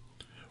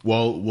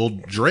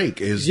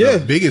 Drake is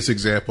the biggest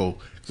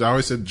example. Because I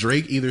always said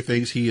Drake either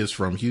thinks he is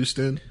from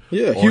Houston, or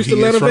Houston, he is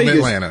Atlanta, from Vegas.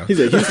 Atlanta. He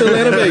said Houston,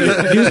 Atlanta,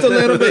 Vegas. Houston,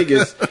 Atlanta,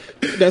 Vegas.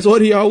 That's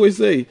what he always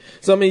say.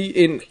 So I mean,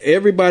 and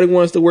everybody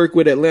wants to work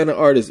with Atlanta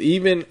artists,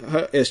 even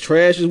as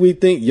trash as we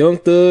think Young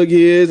Thug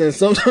is, and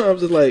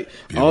sometimes it's like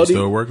People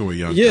still working with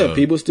Young Thug. Yeah,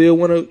 people still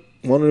want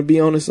to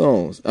be on the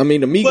songs. I mean,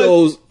 the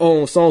Migos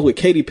on songs with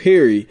Katy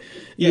Perry.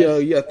 You know,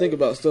 you got to think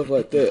about stuff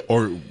like that.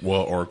 Or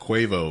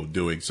Quavo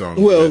doing songs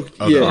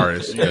with other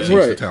artists because he's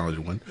a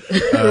talented one.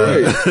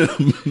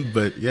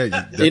 But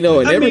yeah, you know,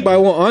 and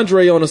everybody want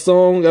Andre on a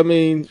song. I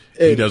mean,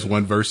 he does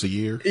one verse a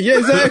year. Yeah,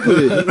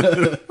 exactly,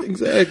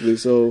 exactly.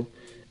 So,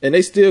 and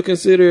they still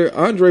consider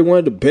Andre one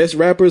of the best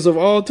rappers of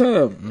all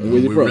time.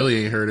 We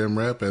really ain't heard him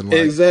rap in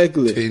like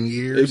 10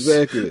 years.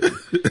 Exactly.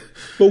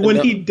 But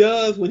when he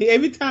does,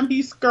 every time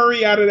he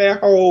scurry out of that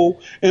hole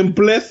and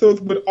bless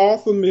us with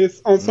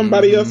awesomeness on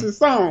somebody else's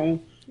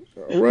song,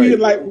 we're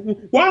like,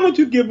 why don't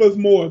you give us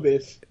more of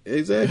this?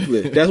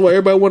 Exactly. That's why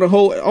everybody want a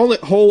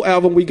whole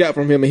album we got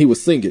from him, and he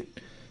was singing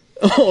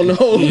on the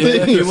whole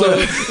thing. So,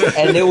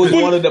 and it was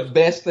one of the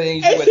best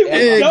things you would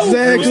ever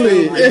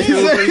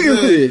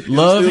Exactly.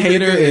 Love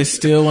Hater is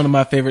still one of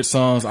my favorite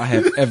songs I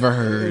have ever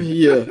heard.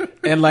 Yeah.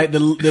 And like the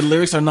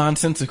lyrics are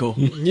nonsensical.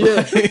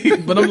 Yeah.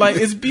 But I'm like,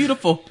 it's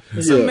beautiful.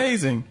 It's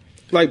amazing.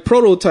 Like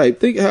Prototype.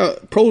 Think how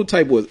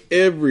Prototype was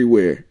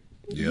everywhere.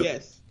 Yep.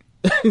 Yes.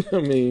 I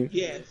mean,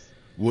 yes.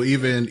 Well,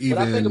 even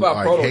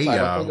like Hey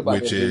Ya,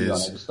 which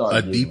is a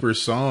deeper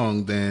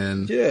song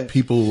than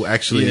people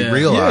actually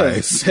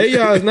realize. Hey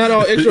Ya is not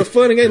all extra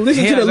funny. Hey,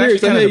 listen to the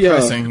lyrics of Hey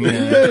Ya.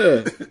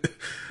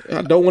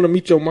 I don't want to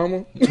meet your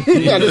mama. I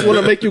just want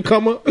to make you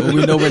come up. Well,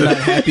 we know we're not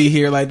happy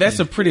here. Like, that's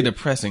a pretty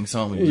depressing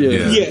song when you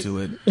listen to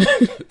it.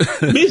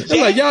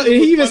 Like, y'all, and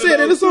he even said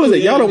in the song,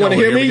 y'all don't want to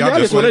hear me. Y'all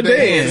just want to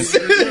dance.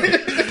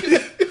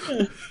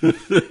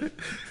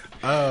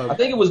 I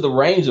think it was the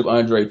range of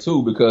Andre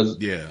too, because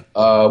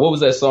what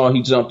was that song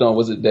he jumped on?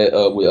 Was it that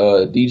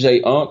with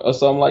DJ Unk or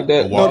something like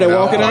that? No, that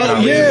Walking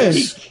Out.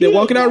 Yes, that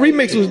Walking Out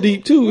remix was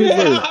deep too. His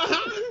verse.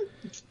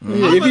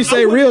 If you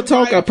say real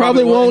talk, I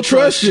probably won't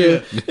trust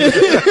you.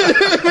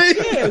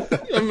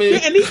 I mean,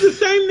 and these the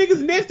same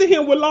niggas next to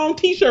him with long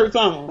t-shirts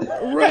on.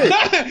 Right.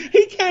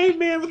 He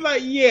came in and was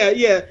like, yeah.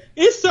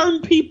 It's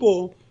certain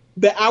people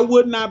that I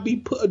would not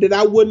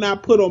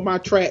put on my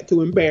track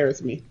to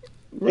embarrass me.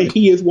 Right. And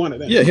he is one of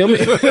them. Yeah, him and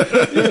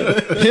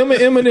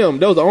Eminem.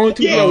 Those are the only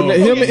two. Him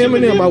and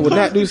Eminem, I would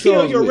not do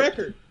songs your with.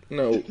 Record.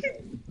 No.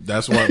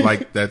 That's what,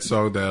 like that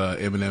song that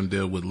Eminem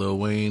did with Lil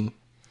Wayne.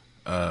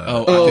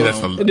 I think that's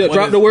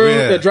Drop the World.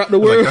 Yeah. Drop the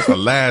World. Like, that's the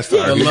last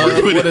time.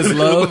 What is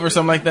love or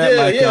something like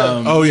that?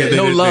 No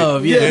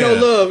love. No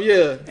love.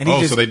 Yeah. And he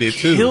just so they did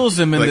too. kills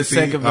him in the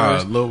second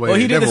verse. Well,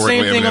 he did the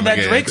same thing on that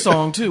Drake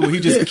song too, where he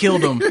just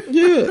killed him.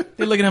 Yeah.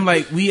 They look at him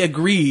like, we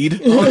agreed.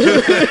 and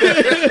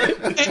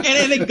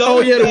it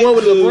goes the one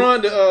with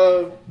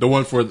LeBron. The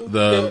one for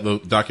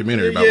the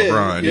documentary about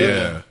LeBron.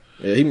 Yeah,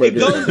 it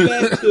goes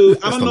back to,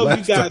 I don't know if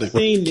you guys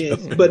seen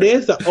this, but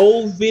there's an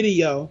old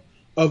video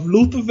of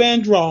Luther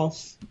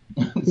Vandross,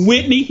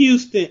 Whitney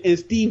Houston, and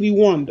Stevie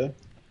Wonder.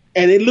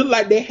 And it looked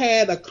like they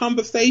had a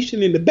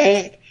conversation in the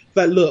back.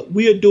 Like, look,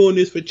 we are doing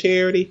this for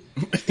charity.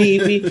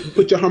 Stevie,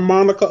 put your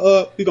harmonica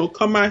up. We're going to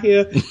come out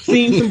here,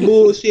 sing some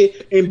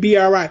bullshit, and be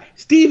all right.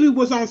 Stevie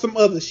was on some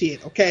other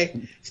shit,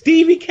 okay?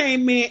 Stevie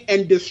came in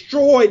and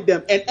destroyed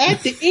them. And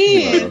at the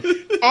end,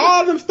 all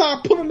of them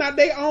started pulling out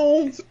their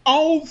own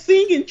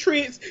singing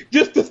tricks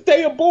just to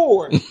stay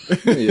aboard.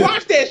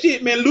 Watch that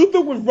shit, man.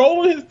 Luther was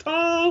rolling his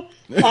tongue.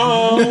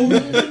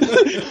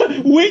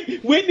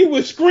 Whitney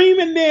was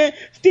screaming there.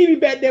 Stevie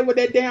back there with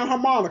that damn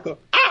harmonica.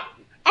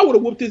 I would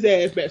have whooped his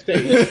ass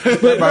backstage.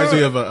 That reminds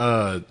me of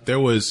there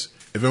was,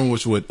 if everyone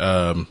was with,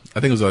 I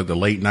think it was like the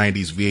late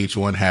 90s,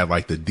 VH1 had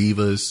like the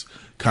Divas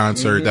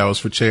concert that was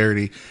for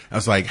charity. I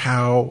was like,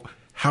 how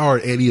are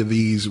any of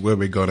these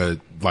women gonna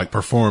like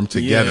perform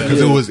together?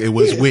 Because it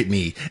was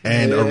Whitney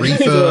and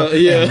Aretha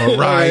and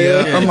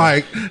Mariah. I'm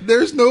like,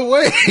 there's no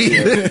way.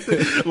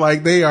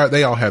 Like they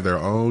all have their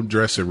own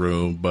dressing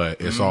room, but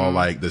it's all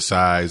like the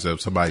size of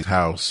somebody's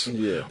house.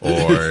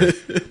 Or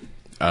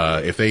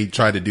if they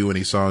try to do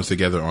any songs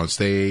together on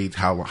stage,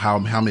 how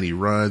many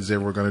runs they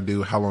were going to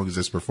do, how long is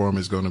this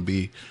performance going to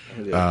be?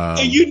 And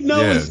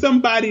it's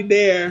somebody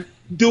there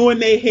doing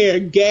their hair,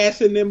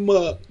 gassing them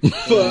up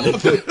for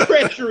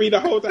treachery the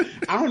whole time.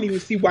 I don't even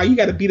see why you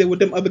got to be there with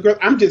them other girls.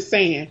 I'm just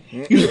saying.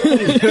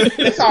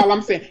 That's all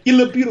I'm saying. You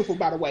look beautiful,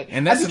 by the way.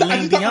 And that's I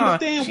just don't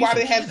understand why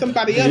they had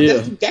somebody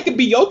else. That could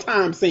be your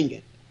time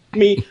singing. I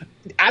mean,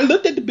 I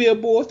looked at the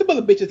billboards. The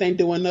mother bitches ain't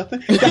doing nothing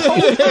the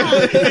whole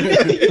time. And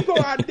then you go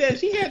out there.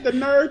 She had the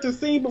nerve to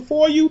sing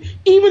before you,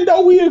 even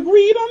though we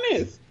agreed on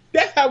this.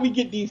 That's how we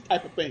get these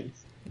type of things.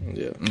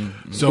 Yeah.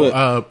 So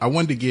I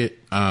wanted to get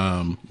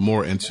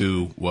more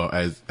into, well,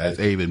 as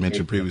Abe had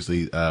mentioned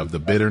previously,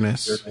 the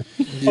bitterness.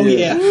 Oh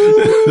yeah.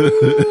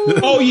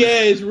 Oh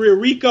yeah, it's real.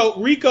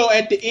 Rico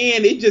at the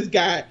end, it just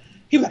got.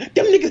 He was like,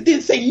 them niggas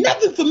didn't say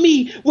nothing for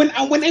me when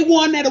they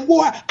won that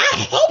award.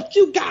 I helped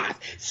you guys.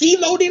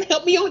 CeeLo didn't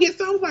help me on here.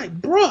 So I was like,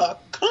 bruh,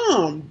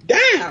 calm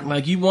down.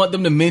 Like, you want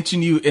them to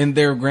mention you in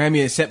their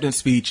Grammy acceptance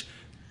speech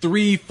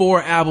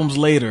 3-4 albums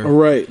later.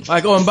 Right.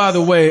 Like, oh, and by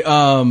the way,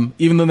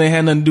 even though they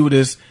had nothing to do with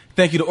this,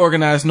 thank you to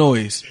Organized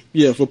Noise.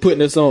 Yeah, for putting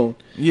this on.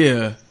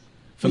 Yeah.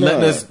 For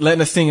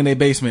letting us sing in their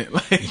basement.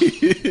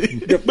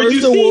 The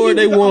first award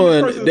they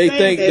won, they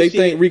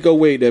thank Rico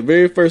Wade. That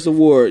very first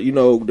award, you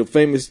know, the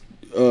famous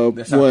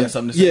The South one. got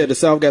something to say. Yeah, the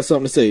South got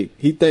something to say.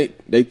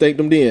 They thanked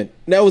them then.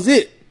 That was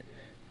it.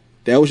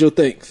 That was your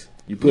thanks.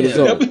 You put us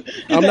on.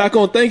 I'm not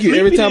gonna thank you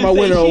every time I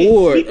win an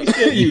award.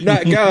 You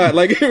not God.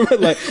 Like I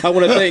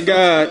want to thank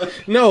God.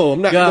 No,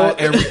 I'm not. God,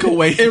 Enrico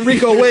Wade.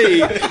 Enrico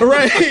Wade.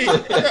 Right.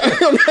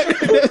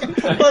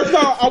 First of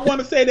all, I want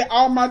to say that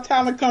all my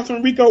talent comes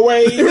from Rico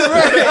Wade.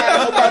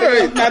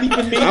 Right. Not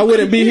even me. I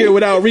wouldn't be here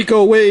without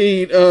Rico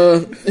Wade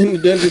in the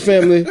Dungeon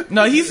family.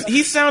 No,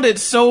 he sounded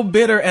so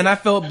bitter, and I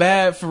felt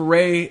bad for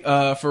Ray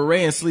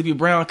and Sleepy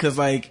Brown, because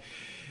like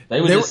They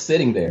were just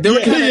sitting there. They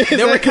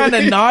were kind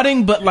of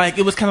nodding, but like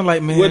it was kind of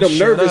like, man, with them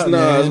shut nervous up,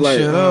 nods, man, like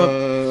shut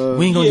up.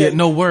 We ain't gonna get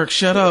no work.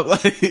 Shut up.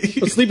 But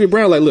Sleepy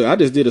Brown, like, look, I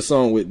just did a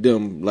song with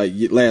them like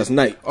last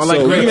night. Or like,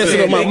 so Greg you messing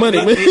said, up my money.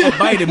 They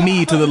invited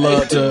me to the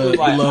love to Like,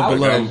 love I was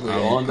below. actually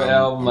on the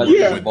album. I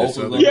Yeah. did both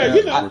of them. Yeah,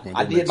 you know.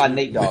 I did my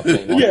Nate Dogg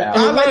thing. On the Yeah,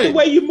 album. I like the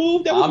way you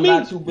moved. That was I'm me.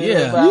 not too bitter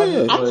Yeah. about Yeah.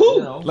 it. I'm but, cool.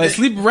 you know. Like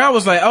Sleepy Brown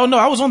was like, oh no,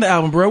 I was on the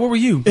album, bro. Where were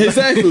you?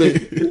 Exactly.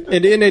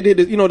 And then they did,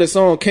 the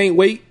song "Can't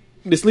Wait,"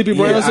 the Sleepy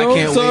Brown I song.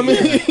 Can't so Wait,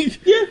 I mean,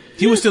 Yeah.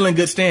 He was still in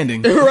good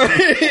standing.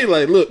 right?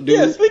 Like, look, dude.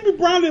 Yeah, Sleepy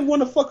Brown didn't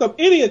want to fuck up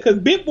any of it because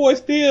Big Boy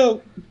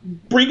still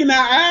bringing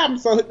out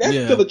albums, so that's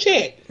Yeah. still a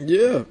check.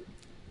 Yeah.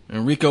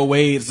 And Rico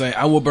Wade's like,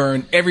 I will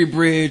burn every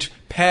bridge,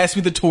 pass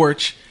me the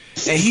torch.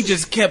 And he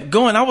just kept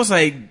going. I was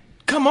like,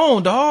 come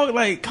on, dog.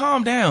 Like,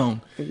 calm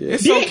down. Yeah.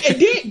 It's Did okay.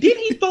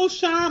 he throw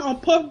shine on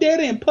Puff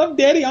Daddy and Puff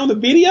Daddy on the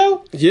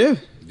video? Yeah.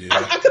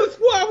 I could have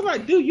swore. I was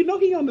like, dude, you know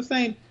he on the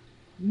same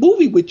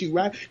movie with you,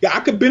 right? Yeah, I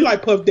could be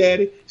like Puff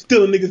Daddy,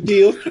 stealing niggas'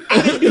 deals.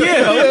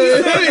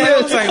 I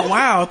was like,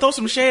 wow, throw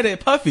some shade at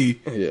Puffy.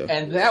 Yeah.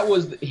 And that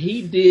was,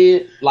 he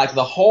did, like,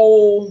 the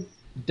whole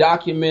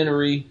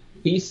documentary,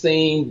 he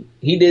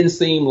didn't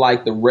seem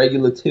like the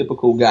regular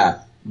typical guy.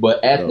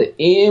 But at the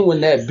end, when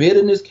that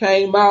bitterness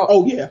came out,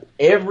 Oh yeah,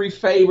 every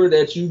favor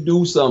that you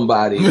do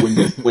somebody,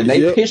 when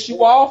they Yep. piss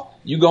you off,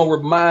 you gonna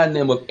remind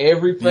them of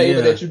every favor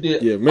Yeah. that you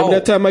did. Yeah, remember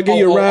that time I gave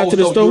you a ride to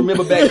the so store? You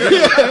remember back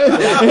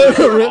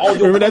then?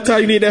 Remember that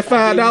time you need that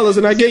 $5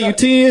 and I gave you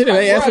 10 and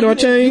I asked for no You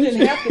change?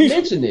 didn't have to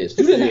mention this.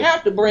 You didn't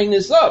have to bring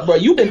this up, bro.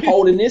 You've been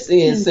holding this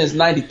in since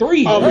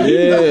 '93. Oh, bro.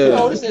 yeah. You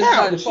know, this is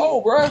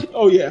 '94, bro.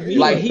 oh yeah.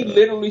 Like, he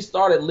literally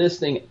started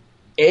listing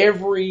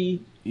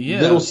every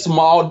Yeah. little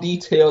small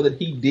detail that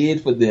he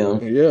did for them.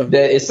 Yeah.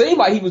 That it seemed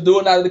like he was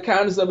doing out of the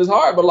kindness of his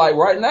heart, but like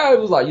right now it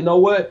was like, you know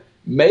what?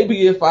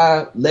 Maybe if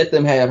I let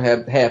them have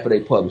half of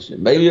their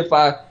publishing, maybe if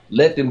I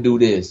let them do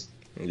this,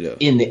 Yeah.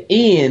 in the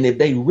end, if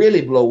they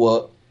really blow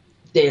up,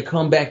 they'll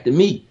come back to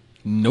me.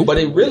 Nope. But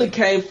it really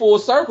came full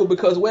circle,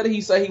 because where did he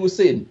say he was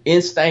sitting? In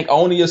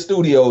Stankonia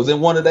Studios, in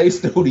one of their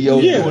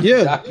studios, Yeah. doing Yeah.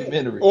 the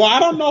documentary. Well,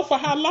 I don't know for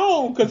how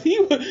long because he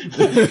was.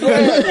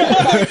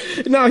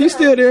 No, he's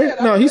still there.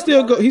 No, he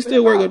still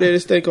work up there to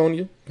stink on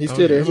you. He's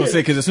still I there. was gonna say,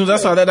 because as soon as I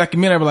saw that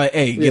documentary, I was like,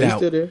 hey, get he's out.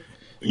 still there.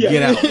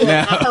 Get out I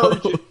now.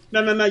 heard you.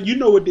 No. You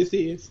know what this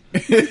is.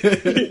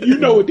 You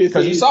know what this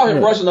Because you is. saw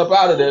him rushing up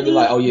out of there and be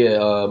like, oh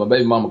yeah, my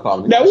baby mama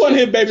calling me. That wasn't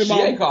his She- baby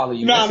mama. She ain't calling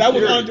you. No, That's that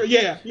was security.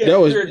 Andre. Yeah. That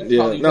was Security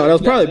yeah. calling you. No, that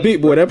was probably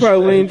Big Boy. That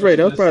probably Wayne Dre.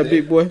 That was probably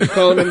Big Boy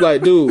calling him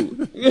like,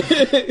 dude.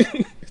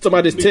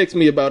 Somebody just text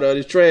me about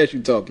this trash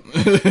you talking.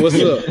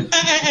 What's up?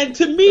 And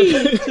to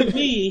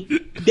me,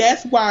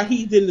 that's why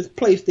he's in this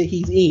place that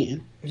he's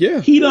in.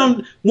 Yeah. He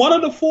done one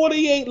of the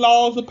 48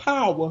 laws of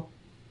power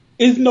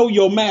is know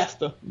your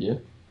master. Yeah.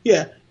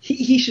 Yeah.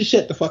 He should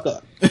shut the fuck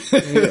up. Because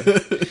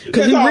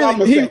That's all I'm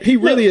gonna say. he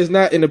really is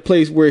not in the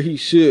place where he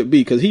should be.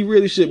 Because he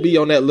really should be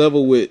on that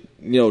level with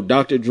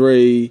Dr.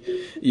 Dre,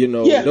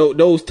 Yeah.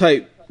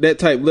 that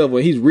type level.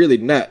 And he's really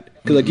not.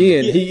 Because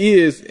again, he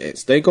is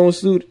stank on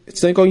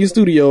your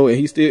studio, and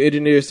he still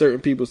engineers certain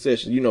people's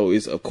sessions.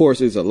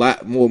 It's a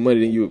lot more money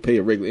than you would pay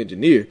a regular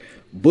engineer,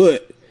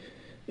 but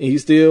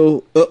he's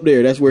still up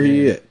there. That's where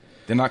he is.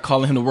 They're not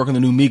calling him to work on the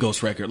new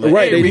Migos record. Like,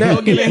 Right, hey, they Rico,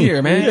 not. get in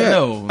here, man. Yeah.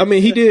 No. I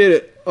mean, he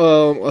did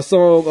a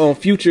song on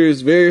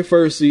Future's very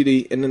first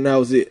CD, and then that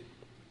was it.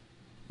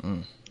 I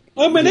mean,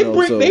 You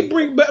know, they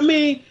bring, but I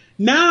mean,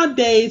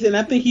 nowadays, and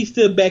I think he's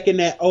still back in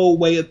that old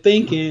way of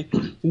thinking.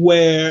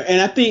 where,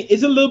 and I think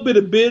it's a little bit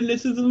of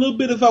business, it's a little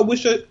bit if I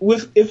wish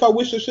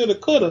I shoulda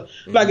coulda.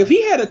 Like if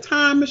he had a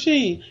time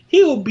machine,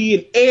 he would be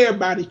in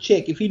everybody's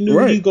check if he knew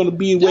he's gonna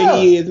be where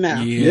he is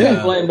now. You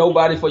can't blame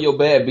nobody for your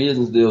bad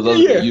business deals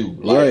other than you.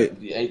 Like,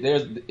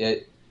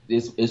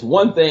 it's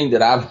one thing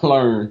that I've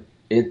learned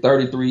in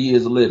 33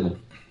 years of living.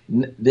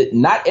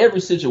 Not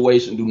every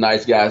situation do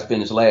nice guys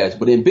finish last,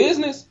 but in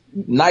business,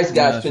 nice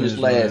guys finish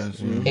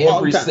last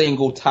every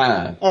single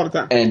time. All the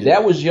time. And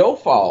that was your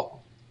fault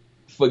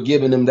for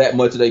giving them that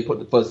much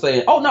for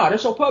saying, oh, no,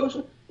 that's your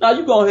publisher? No,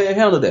 you go ahead and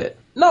handle that.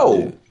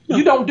 No,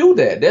 you don't do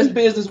that. That's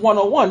business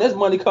 101. That's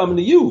money coming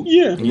to you.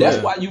 Yeah.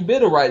 That's why you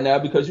bitter right now,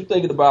 because you're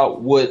thinking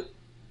about what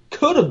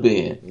could have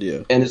been.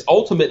 Yeah. And it's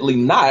ultimately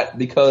not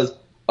because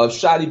of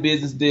shoddy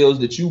business deals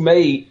that you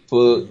made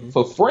for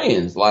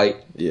friends.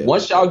 Like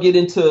once y'all get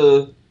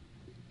into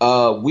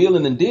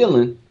wheeling and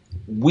dealing,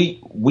 we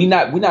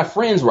not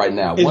friends right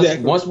now.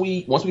 Exactly.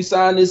 Once we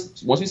sign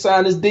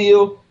this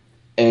deal,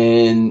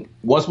 and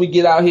once we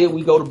get out here,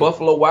 we go to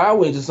Buffalo Wild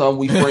Wings or something,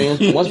 we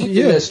friends. Once we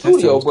get in that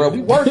studio, bro,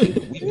 we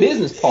working. We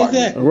business partners.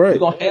 Exactly. Right. We're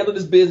gonna handle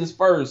this business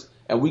first,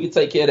 and we can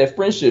take care of that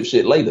friendship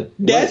shit later.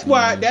 That's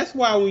why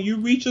when you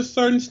reach a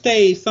certain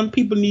stage, some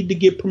people need to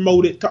get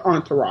promoted to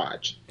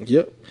entourage.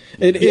 Yep.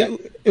 And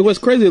it was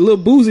crazy. Lil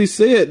Boozy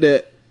said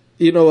that,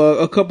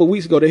 a couple of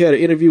weeks ago they had an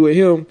interview with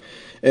him,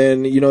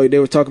 and they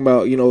were talking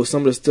about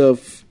some of the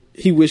stuff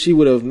he wished he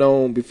would have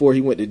known before he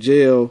went to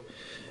jail,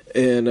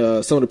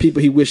 and some of the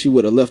people he wished he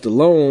would have left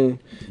alone.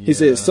 He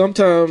said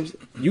sometimes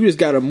you just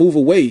got to move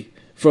away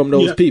from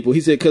those people. He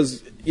said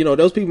because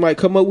those people might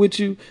come up with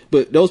you,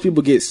 but those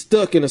people get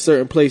stuck in a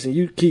certain place, and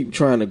you keep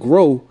trying to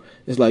grow.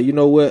 It's like, you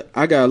know what,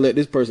 I gotta let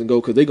this person go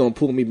because they're gonna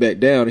pull me back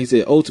down. He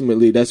said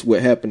ultimately that's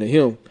what happened to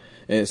him.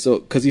 And so,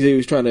 because he said he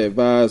was trying to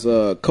advise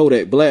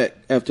Kodak Black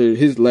after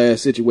his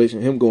last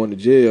situation, him going to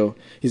jail.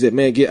 He said,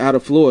 "Man, get out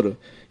of Florida."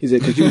 He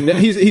said, "Cause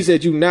he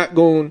said you're not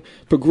going to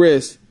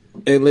progress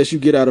unless you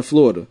get out of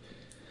Florida."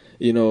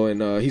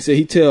 And he said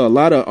he tell a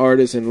lot of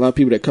artists and a lot of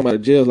people that come out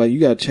of jail, like,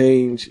 you got to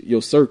change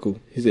your circle.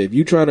 He said if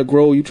you trying to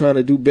grow, you trying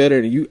to do better,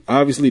 and you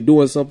obviously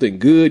doing something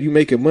good, you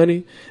making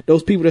money.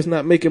 Those people that's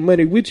not making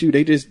money with you,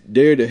 they just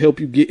there to help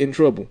you get in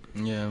trouble.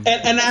 Yeah.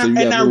 And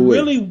I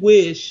really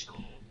wish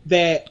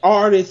that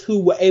artists who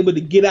were able to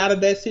get out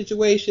of that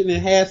situation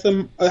and have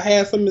some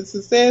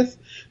success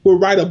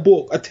would write a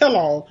book, a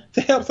tell-all,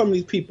 to help some of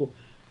these people.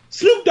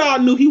 Snoop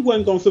Dogg knew he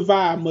wasn't going to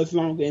survive much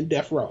longer in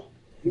death row.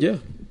 Yeah.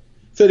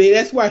 So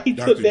that's why he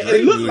took that.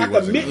 It looked like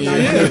a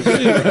midnight.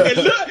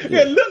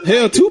 It looked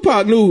hell,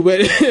 Tupac knew,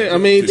 but I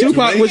mean,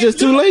 Tupac was just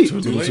too late. Too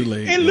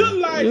late. It looked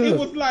like it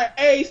was like,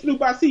 "Hey,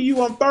 Snoop, I see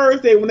you on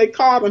Thursday." When they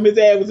called him, his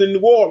ass was in New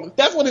Orleans.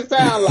 That's what it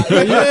sounded like.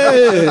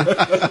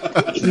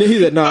 Yeah. He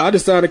said, "No, I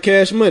just signed a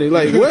Cash Money."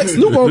 Like, what?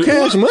 Snoop on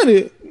Cash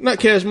Money? Not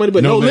Cash Money,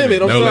 but no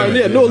limit. I'm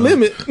sorry, no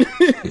limit.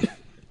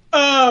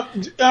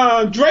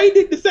 Dre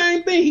did the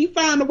same thing. He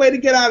found a way to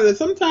get out of it.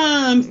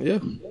 Sometimes,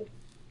 and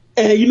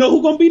you know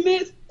who's gonna be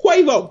next?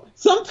 Quavo.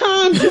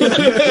 Sometimes he's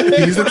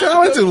the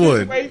talented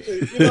one.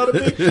 You know what I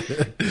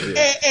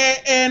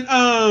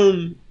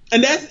mean?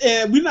 And that's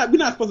we're not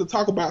supposed to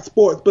talk about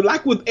sports, but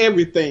like with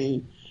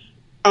everything,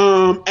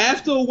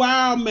 after a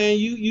while, man,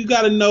 you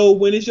got to know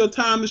when it's your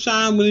time to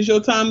shine, when it's your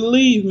time to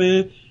leave,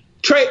 man.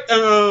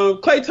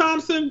 Klay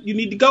Thompson, you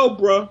need to go,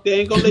 bro.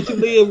 They ain't gonna let you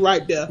live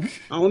right there.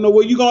 I don't know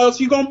where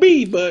else you gonna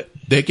be, but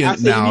they can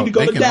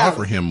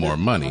offer him more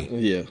money.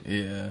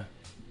 Yeah.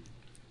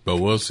 But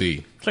we'll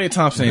see. Klay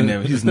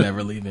Thompson he's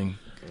never leaving.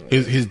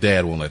 His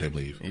dad won't let him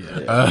leave.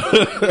 Yeah.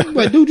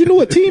 Like, dude, you know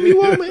what team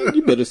you on, man?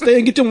 You better stay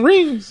and get them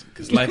rings.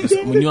 Because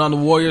when you're on the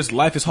Warriors,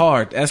 life is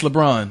hard. Ask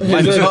LeBron.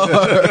 Life is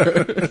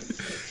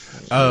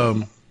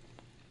hard.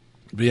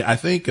 But yeah, I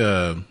think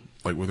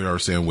like what they were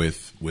saying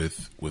with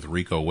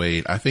Rico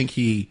Wade, I think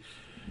he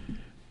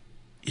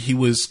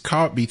was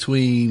caught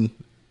between.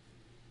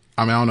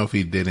 I mean, I don't know if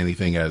he did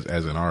anything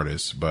as an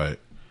artist, but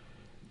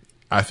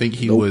I think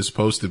he was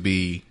supposed to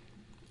be.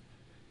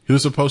 He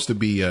was supposed to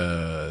be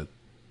the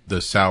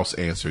South's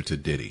answer to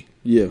Diddy.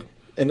 Yeah,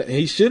 and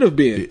he should have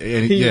been.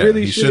 And he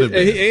really should have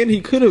been. And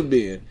he could have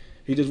been.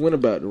 He just went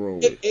about the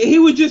wrong way. He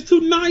was just too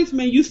nice,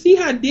 man. You see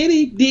how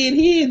Diddy did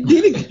his.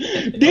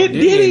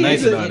 Diddy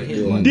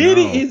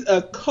is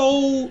a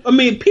cold. I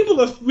mean,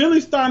 people are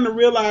really starting to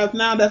realize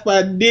now that's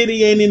why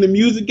Diddy ain't in the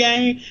music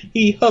game.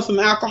 He hustling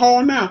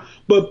alcohol now.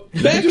 But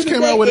back he just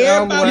came out with an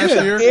album last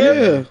year.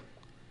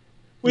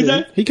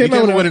 He came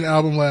out with an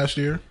album last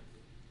year.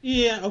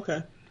 Yeah.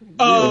 Okay.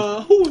 Who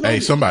was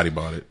on somebody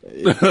bought it.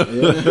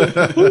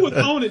 Who was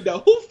on it though?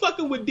 Who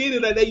fucking with Diddy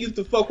like they used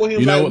to fuck with him?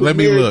 You know what? Let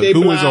me look.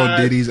 Who was on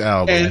Diddy's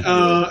album?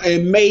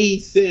 And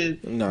Mace and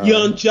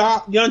Young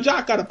Jock. Young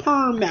Jock got a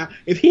perm now.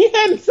 If he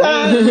hadn't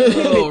signed,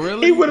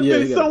 really? He would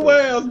have been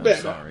somewhere else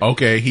better.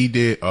 Okay, he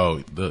did.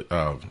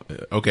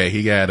 Okay,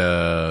 he got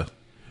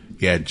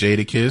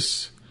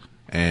Jadakiss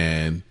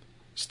and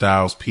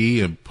Styles P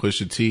and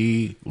Pusha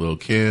T, Lil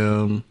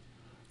Kim.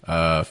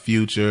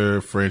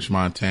 Future, French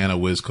Montana,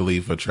 Wiz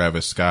Khalifa,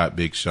 Travis Scott,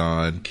 Big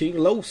Sean, King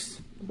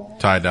Los,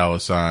 Ty Dolla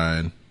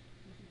 $ign,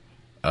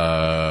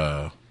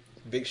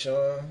 Big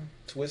Sean,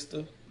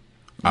 Twister.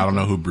 I don't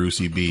know who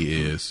Brucey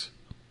B is.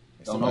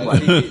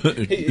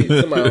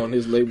 Somebody on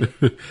his label.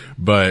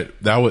 But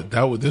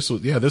this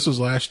was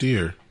last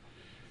year.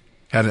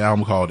 Had an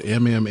album called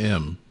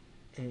MMM.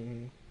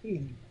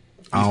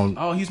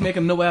 Oh, he's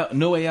making No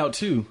Way Out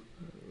too.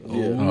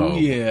 Oh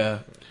yeah.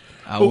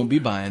 I won't be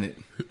buying it.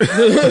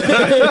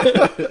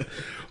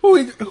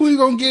 Who you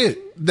gonna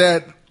get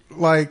that,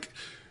 like,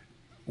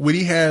 when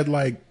he had,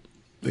 like,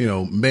 you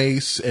know,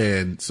 Mace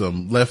and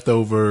some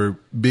leftover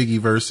Biggie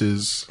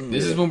verses?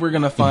 This is when we're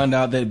gonna find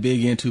out that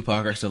Biggie and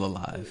Tupac are still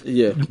alive.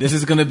 Yeah. This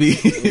is gonna be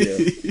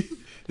this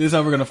is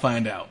how we're gonna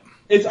find out.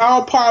 It's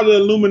all part of the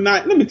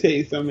Illuminati. Let me tell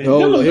you something.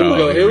 Oh,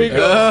 here we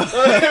go.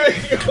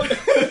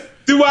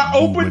 Do I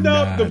open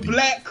up the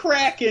black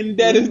crack and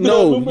that is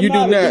No, the you do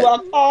Illuminati?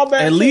 not. Do I call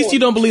back? At least you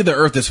don't believe the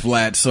Earth is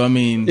flat. So I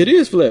mean, It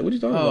is flat. What are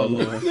you talking oh about?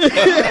 Lord,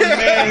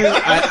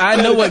 I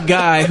know a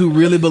guy who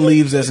really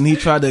believes this, and he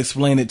tried to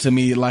explain it to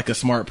me like a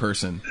smart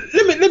person.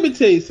 Let me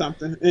tell you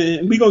something,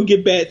 and we're gonna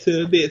get back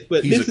to this,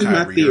 but He's this a is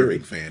my Kyrie theory.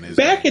 Irving fan, isn't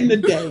Back he? in the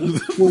day,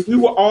 when we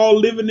were all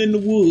living in the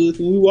woods,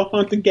 when we were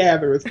hunter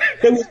gatherers,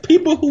 there was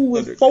people who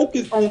was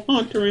focused on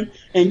hunting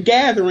and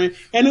gathering,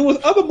 and there was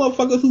other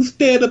motherfuckers who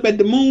stared up at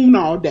the moon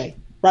all day,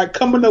 right,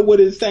 coming up with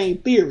the same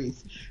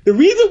theories. The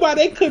reason why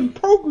they couldn't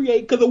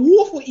procreate because a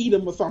wolf would eat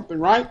them or something,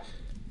 right?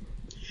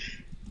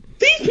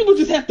 These people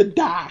just have to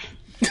die.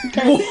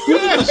 Okay, we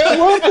need to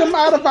scrub them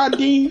out of our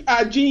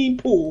gene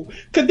pool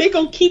because they're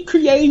gonna keep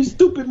creating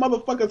stupid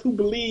motherfuckers who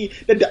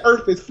believe that the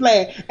earth is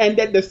flat and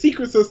that the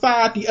secret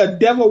society of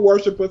devil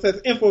worshippers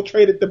has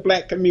infiltrated the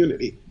black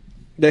community.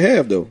 They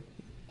have, though.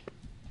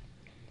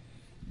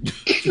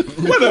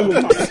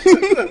 Whatever.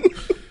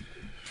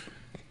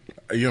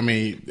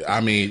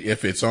 I mean,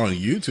 if it's on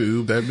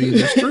YouTube, that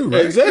means it's true,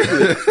 right?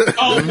 Exactly.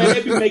 Oh man,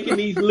 they be making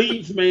these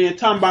leaps, man,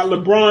 talking about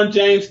LeBron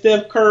James,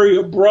 Steph Curry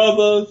are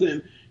brothers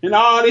and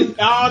all this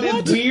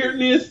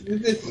weirdness.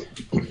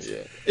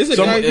 It's a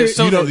guy here.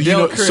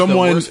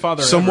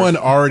 Someone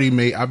already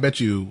made. I bet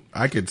you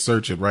I could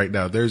search it right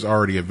now. There's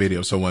already a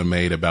video someone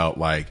made about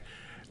like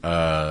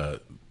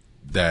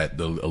that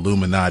the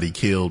Illuminati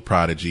killed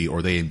Prodigy,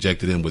 or they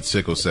injected him with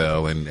sickle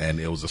cell, and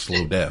it was a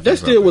slow death. That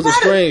still was a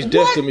strange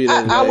death to me.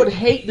 I would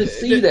hate to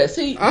see that.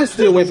 See, I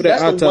still wait for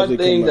that That's the autopsy one to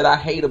thing come that out.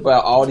 I hate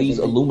about all these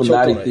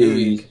Illuminati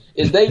theories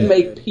is they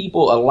make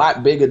people a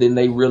lot bigger than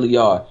they really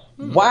are.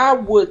 Why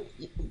would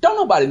don't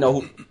nobody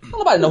know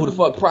who the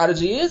fuck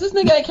Prodigy is? This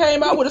nigga ain't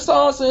came out with a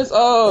song since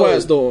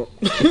Quiet Storm.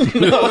 They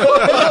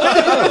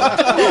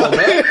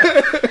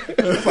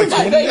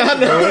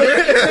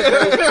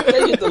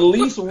get the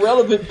least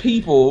relevant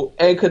people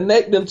and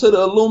connect them to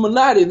the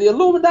Illuminati. The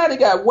Illuminati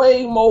got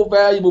way more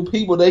valuable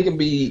people they can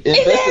be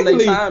investing their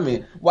time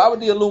in. Why would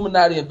the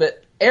Illuminati invest?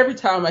 Every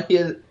time I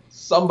hear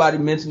somebody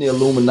mention the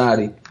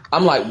Illuminati,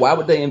 I'm like, why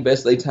would they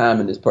invest their time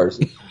in this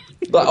person?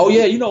 Like, oh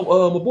yeah, my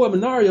boy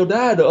Minario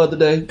died the other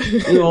day.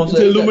 You know what I'm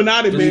saying? The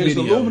Illuminati, man. It's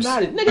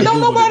Illuminati. Nigga,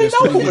 don't nobody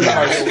know who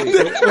Minario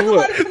is.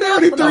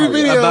 33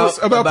 videos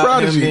about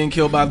Prodigy him being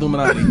killed by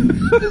Illuminati.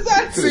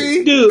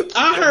 Exactly. Dude,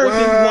 I heard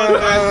this one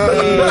guy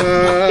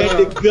say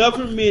that the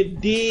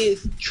government did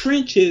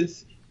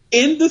trenches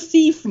in the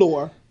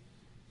seafloor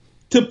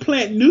to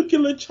plant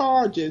nuclear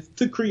charges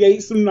to create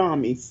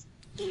tsunamis.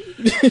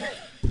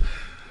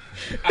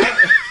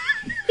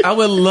 I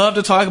would love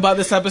to talk about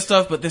this type of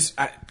stuff, but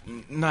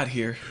not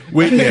here.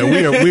 We're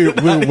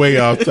way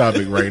off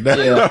topic right now.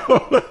 Yeah.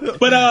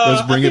 But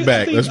Let's bring it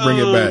back.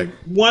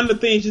 One of the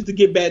things, just to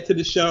get back to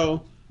the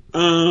show,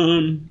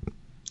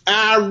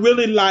 I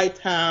really liked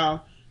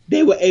how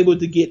they were able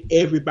to get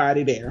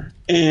everybody there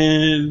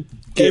and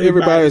Get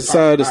everybody's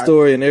side of the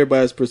story and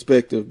everybody's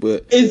perspective,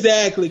 but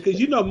exactly, because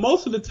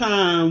most of the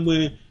time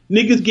when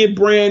niggas get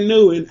brand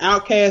new, and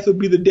Outkast would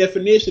be the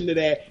definition of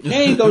that. They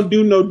ain't gonna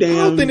do no damn.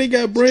 I don't think they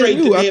got brand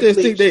new. I just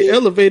think they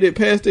elevated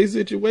past their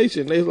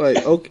situation. They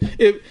like, okay,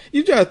 if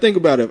you try to think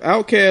about it, if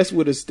Outkast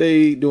would have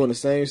stayed doing the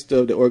same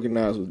stuff that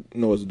Organized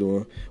was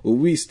doing, would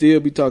we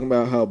still be talking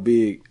about how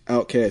big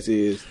Outkast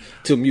is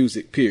to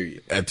music?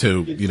 Period.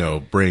 To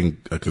bring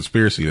a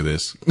conspiracy to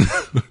this,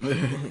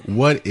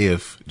 what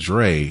if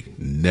Dre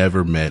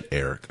never met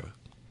Erica?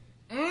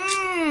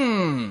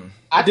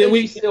 I think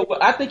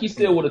he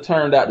still would have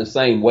turned out the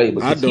same way.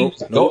 I don't.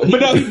 He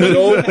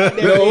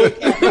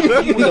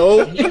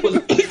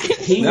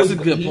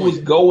was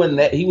going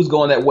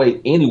that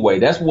way anyway.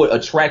 That's what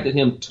attracted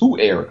him to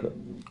Erica.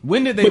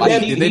 When did they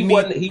meet? Did they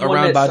meet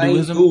around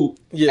Baduism?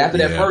 After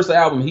that first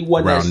album, he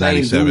wasn't around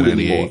that same dude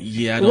anymore.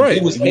 Yeah, He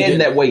was heading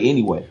that way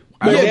anyway.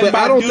 But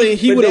I don't think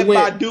he would have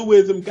went.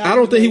 I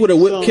don't think he would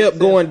have kept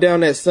going down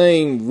that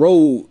same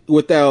road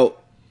without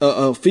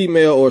a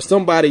female or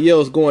somebody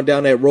else going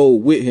down that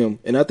road with him.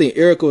 And I think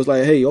Erica was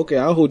like, "Hey, okay,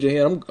 I'll hold your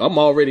hand. I'm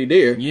already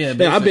there. Yeah,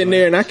 now, I've been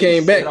there and I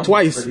came back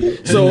twice.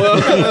 So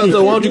why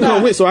don't you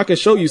come with so I can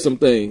show you some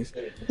things?"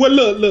 Well,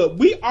 look,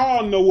 we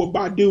all know what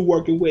Badu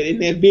working with in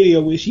that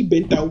video when she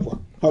bent over.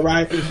 All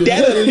right,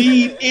 that'll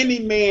lead any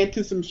man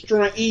to some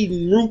strong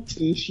eating roots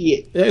and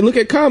shit. Hey, look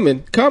at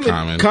Common.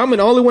 Common,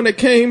 the only one that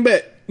came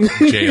back.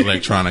 Jay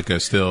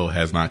Electronica still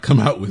has not come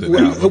out with an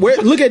album.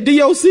 Look at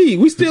DOC.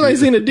 We still ain't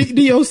seen a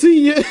DOC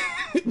yet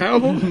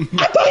album.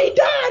 I thought he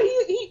died.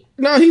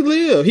 No, he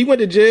lived. He went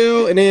to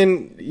jail, and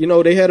then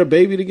they had a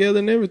baby together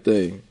and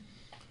everything.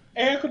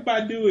 Erykah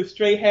Badu is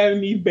straight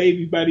having these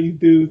babies by these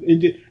dudes,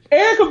 and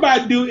Erykah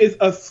Badu is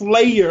a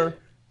slayer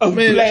of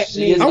black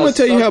men. I'm gonna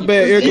tell you how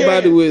bad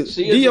Erykah Badu is.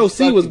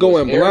 DOC was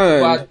going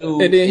blind,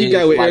 and then he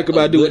got with Erykah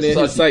Badu, and then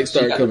his sight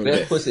started coming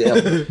back.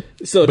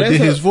 So but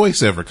did his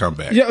voice ever come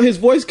back? Yeah, his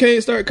voice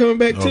can't start coming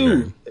back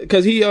too.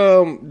 Because he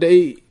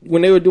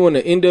when they were doing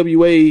the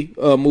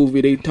NWA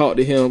movie, they talked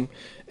to him,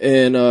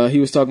 and he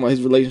was talking about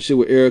his relationship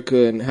with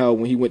Erykah and how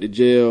when he went to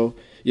jail,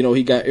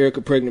 he got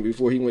Erykah pregnant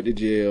before he went to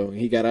jail.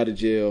 He got out of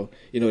jail.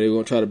 They were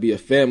gonna try to be a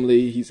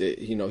family. He said,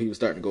 he was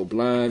starting to go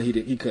blind.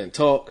 He couldn't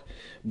talk,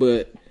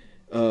 but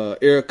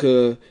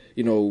Erykah,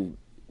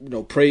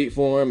 prayed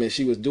for him, and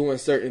she was doing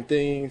certain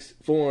things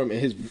for him, and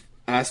his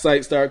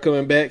eyesight started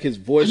coming back. His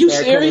voice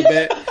started coming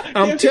back.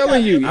 I'm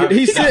telling you,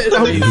 he said,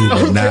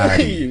 I'm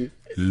telling you.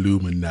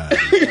 Illuminati.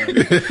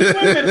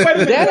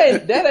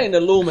 That ain't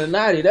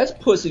Illuminati. That's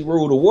Pussy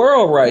Rule the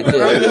World right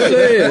there. I'm just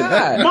saying.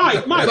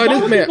 Mike, like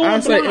this man,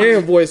 eyesight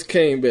and voice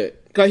came back.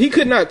 Cause he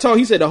could not talk.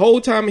 He said the whole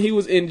time he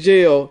was in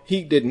jail,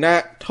 he did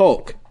not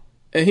talk.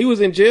 And he was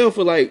in jail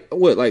for like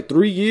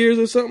 3 years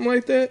or something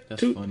like that?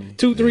 That's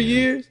 3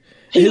 years?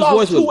 He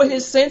lost two of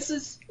his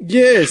senses?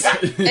 Yes.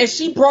 And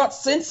she brought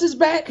senses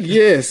back?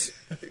 Yes.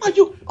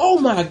 Oh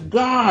my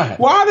God.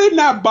 Why are they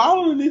not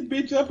balling this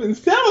bitch up and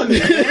selling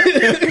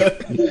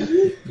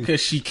it?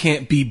 Because she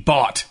can't be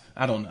bought.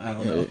 I don't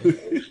know.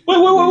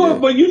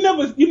 Wait. But you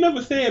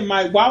never said,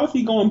 Mike, why was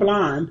he going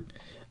blind?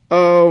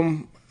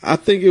 I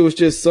think it was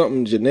just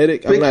something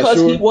genetic. I'm not sure.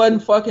 Because he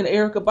wasn't fucking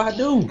Erykah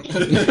Badu.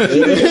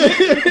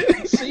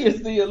 She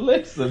is the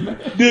elixir, man.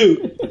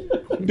 Dude.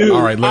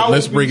 All right,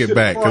 let's bring it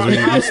back because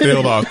we're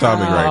still off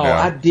topic right now.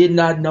 I did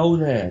not know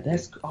that.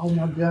 Oh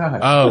my God.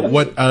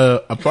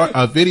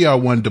 A video I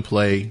wanted to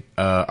play.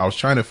 I was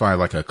trying to find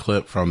like a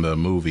clip from the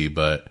movie,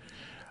 but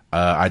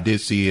I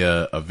did see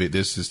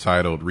this is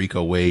titled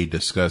 "Rico Wade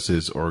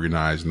Discusses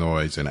Organized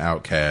Noise and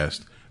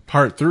Outkast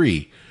Part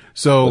 3."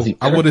 So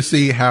I want to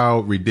see how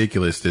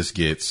ridiculous this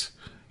gets,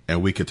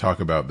 and we could talk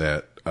about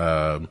that.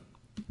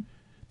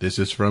 This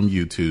is from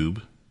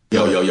YouTube.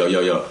 Yo.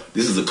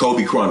 This is a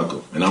Kobe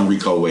Chronicle, and I'm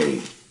Rico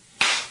Wade.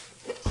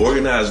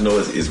 Organized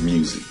noise is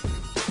music,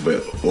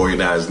 but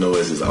organized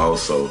noise is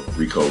also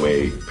Rico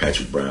Wade,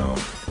 Patrick Brown,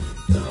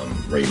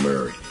 Ray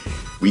Murray.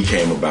 We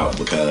came about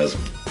because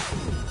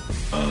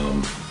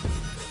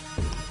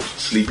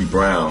Sleepy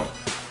Brown,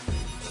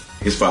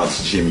 his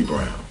father's Jimmy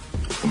Brown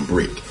from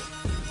Brick,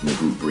 from the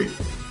group Brick.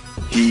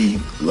 He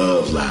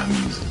loves live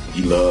music.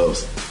 He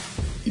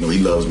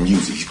loves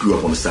music. He grew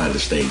up on the side of the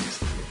stages.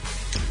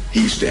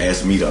 He used to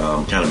ask me to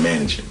kind of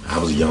manage him. I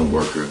was a young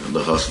worker, a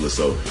little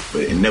hustler,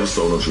 but never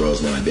sold no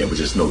drugs, nothing like that, but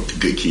just a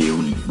good kid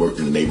who worked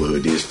in the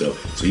neighborhood, did stuff.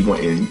 So he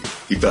went in,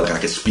 he felt like I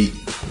could speak,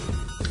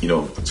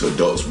 to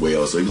adults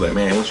well. So he was like,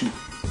 man, why don't you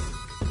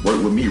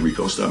work with me,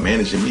 Rico, start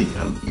managing me.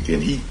 And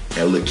he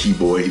had a little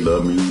keyboard, he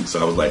loved music. So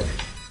I was like,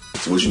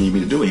 so what you need me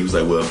to do? And he was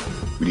like, well,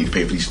 we need to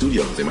pay for these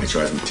studios. They might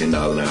charge me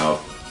 $10 an hour,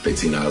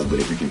 $15, but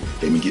if you can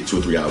let me get 2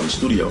 or 3 hours in the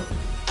studio.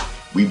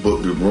 We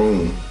booked the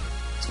room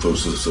so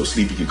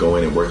Sleepy could go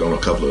in and work on a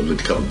couple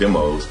of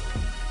demos.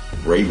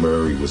 Ray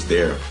Murray was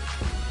there,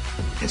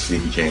 and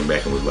Sleepy came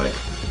back and was like,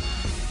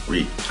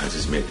 Reek, I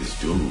just met this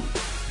dude.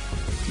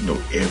 You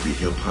know every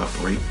hip hop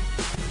break.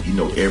 You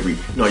know every.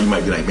 You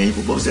might be like, man,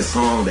 what was that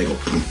song? They go,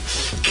 boom,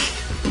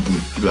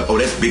 boom. You be like, oh,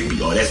 that's Big B.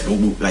 Oh, that's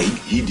boom, boom. Like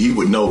he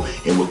would know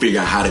and would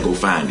figure out how to go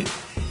find it.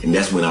 And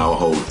that's when our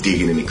whole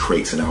digging in the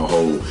crates and our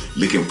whole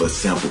looking for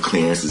sample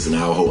clearances and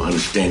our whole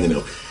understanding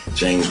of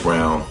James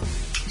Brown,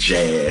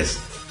 jazz,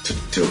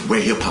 to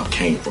where hip-hop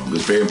came from. It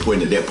was very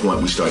important at that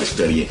point we started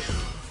studying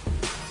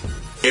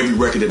every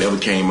record that ever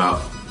came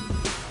out.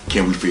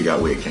 Can we figure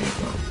out where it came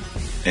from?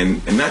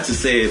 And not to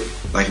say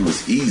it like it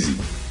was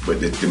easy, but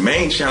the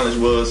main challenge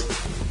was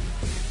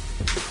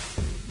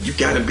you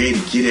got to be able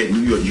to get at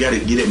New York. You got to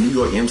get at New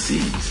York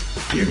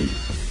MCs, period.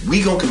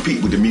 We going to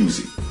compete with the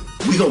music.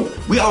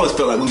 We always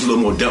felt like we was a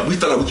little more dumb. We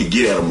felt like we could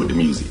get at them with the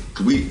music.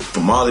 Cause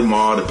from Marley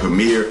Marl to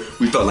Premier,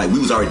 we felt like we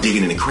was already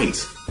digging in the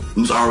crates.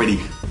 We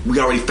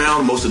already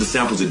found most of the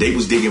samples that they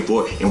was digging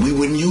for, and we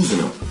wasn't using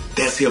them.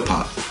 That's hip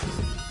hop.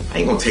 I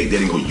ain't gonna take that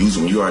and go use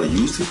them when you already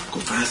used it. Go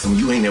find something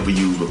you ain't never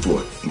used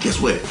before. And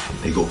guess what?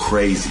 They go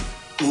crazy.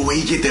 Ooh, where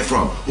you get that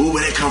from? Ooh,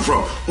 where that come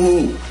from?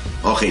 Ooh.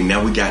 Okay,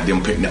 now we got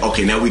them.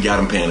 Okay, now we got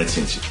them paying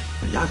attention.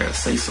 Y'all gotta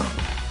say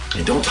something.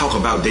 And don't talk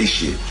about they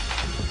shit.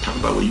 Talk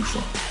about where you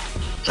from.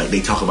 Like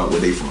they talk about where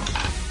they from.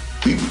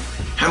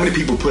 How many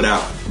people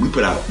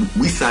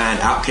we signed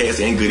Outkast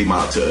and Goody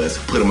Mob to us,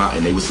 put them out,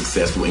 and they were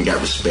successful and got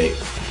respect.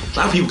 A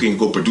lot of people can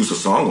go produce a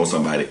song on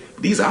somebody.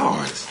 These are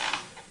artists.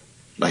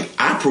 Like,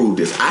 I proved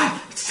this. I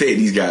said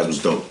these guys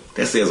was dope.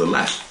 That says a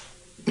lot.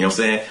 You know what I'm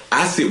saying?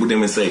 I sit with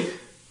them and say,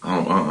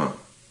 but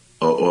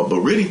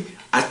really,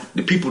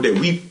 the people that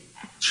we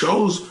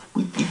chose,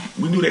 we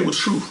knew they were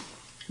truth.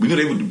 We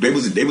knew they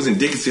was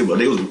indicative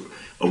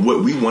of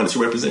what we wanted to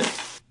represent.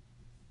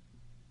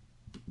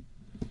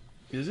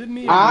 Is it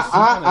me?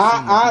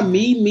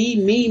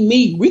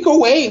 Me. We go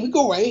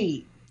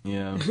away.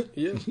 Yeah.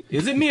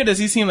 Is it me or does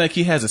he seem like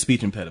he has a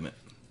speech impediment?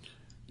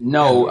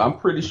 No, I'm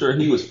pretty sure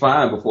he was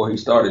fine before he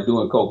started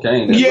doing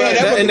cocaine. No,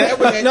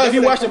 if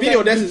you watch the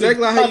video, that's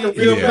exactly how he was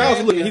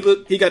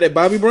looking. He got that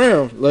Bobby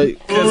Brown.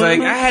 Because I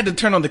had to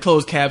turn on the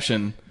closed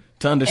caption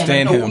to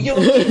understand him.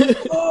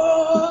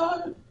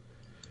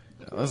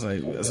 I was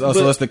like,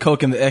 so it's the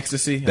coke and the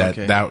ecstasy?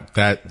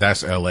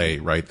 That's LA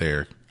right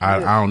there. I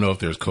don't know if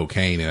there's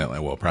cocaine in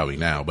Atlanta. Well, probably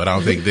now, but I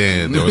don't think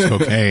then there was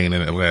cocaine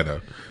in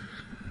Atlanta.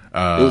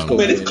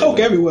 It's coke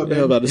everywhere,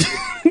 man.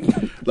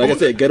 Like I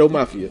said, ghetto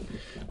mafia.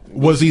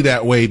 Was he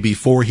that way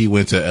before he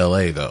went to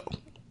LA though?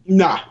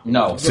 Nah.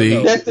 No. See?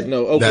 Okay. That's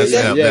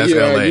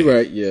LA. You're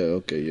right. Yeah,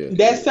 okay, yeah.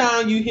 That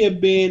sound you hear,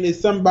 Ben, is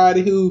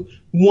somebody who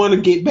want to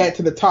get back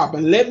to the top.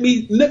 And let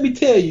me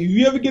tell you,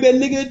 you ever get that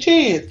nigga a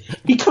chance,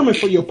 he coming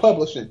for your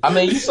publishing. I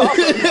mean, you saw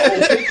some of the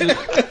old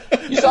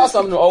pictures. You saw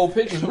some of the old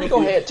pictures.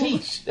 Rico had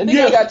teeth. That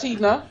nigga ain't got teeth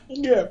now.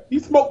 Yeah, he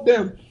smoked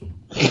them.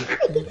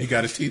 He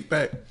got his teeth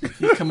back.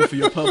 He coming for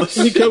your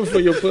publishing.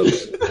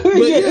 But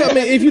yeah, I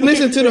mean, if you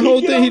listen to the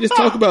whole thing, he just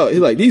talk about, he's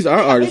like, these are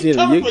artists. You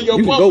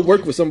can go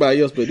work with somebody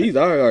else, but these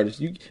are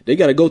artists. They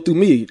got to go through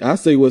me. I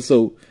say what's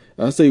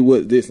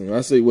this, and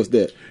I say what's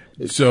that.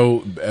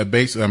 So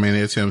basically, I mean,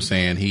 it's him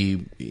saying he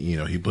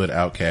put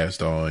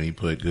Outkast on, he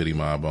put Goody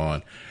Mob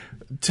on.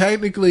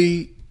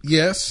 Technically,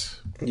 yes.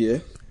 Yeah.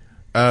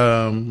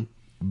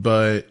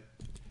 But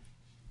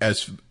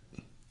as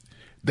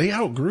they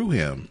outgrew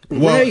him.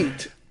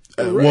 Right.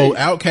 Well,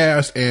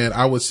 Outkast and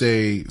I would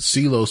say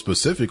CeeLo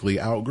specifically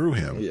outgrew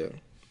him. Yeah.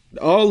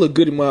 All the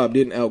Goody Mob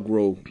didn't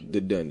outgrow the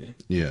Dungeon.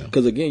 Yeah.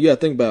 Because again, you got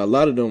to think about it, a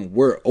lot of them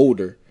were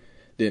older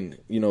than,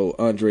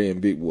 Andre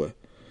and Big Boy.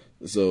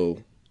 So,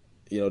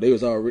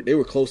 they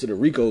were closer to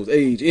Rico's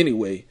age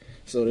anyway.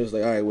 So it was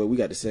like, all right, well, we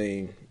got the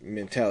same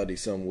mentality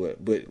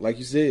somewhat. But like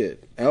you said,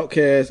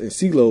 Outkast and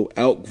CeeLo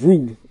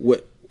outgrew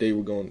what they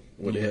had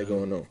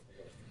going on.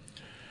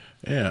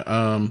 Yeah.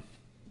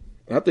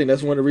 I think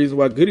that's one of the reasons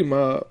why Goody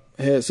Mob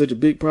had such a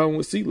big problem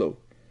with CeeLo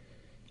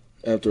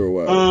after a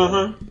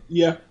while.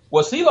 Yeah.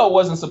 Well, CeeLo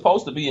wasn't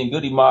supposed to be in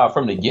Goody Mob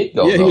from the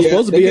get-go. Yeah, he was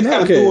supposed to be an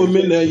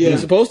Outkast. He was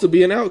supposed to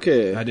be an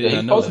Outkast. I He was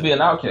supposed to be an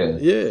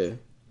Outkast. Yeah.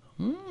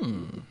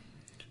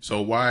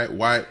 So why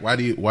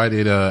did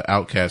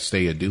Outkast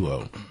stay a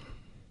duo?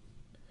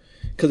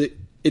 Because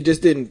it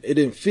just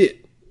didn't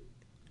fit.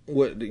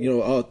 What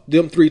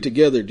them three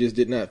together just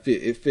did not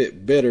fit. It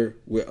fit better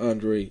with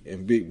Andre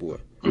and Big Boy.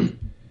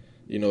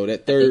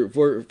 That third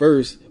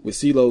verse with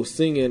CeeLo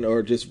singing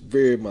or just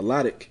very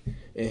melodic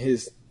and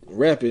his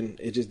rapping,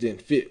 it just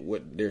didn't fit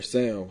what their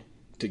sound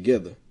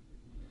together.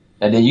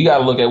 And then you got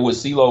to look at what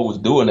CeeLo was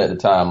doing at the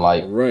time.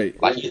 Like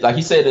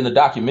he said in the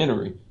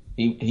documentary,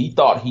 he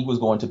thought he was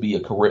going to be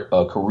a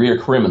career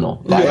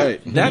criminal.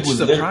 Right. That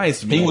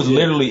surprised me. He was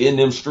literally in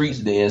them streets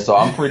then, so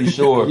I'm pretty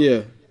sure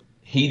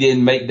he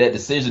didn't make that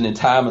decision in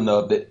time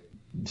enough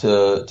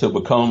to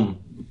become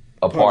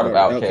a part of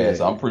Outkast.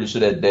 So I'm pretty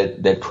sure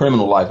that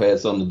criminal life had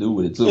something to do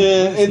with it too.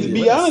 And to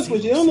be honest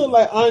with you, it don't look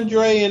like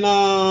Andre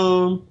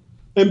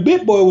and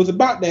Big Boy was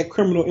about that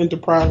criminal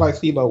enterprise like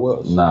CeeLo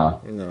was. Nah.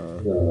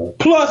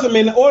 Plus, I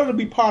mean, in order to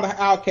be part of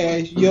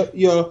Outkast,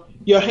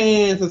 your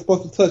hands are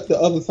supposed to touch the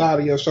other side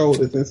of your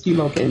shoulders, and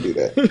CeeLo can't do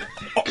that.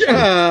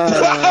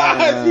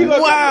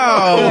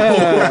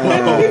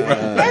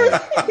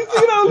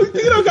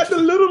 CeeLo got the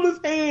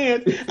littlest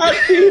hands I've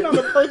seen on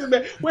a person.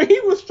 That when he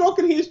was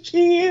stroking his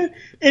chin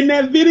in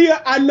that video,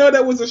 I know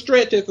that was a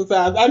stretch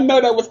exercise. I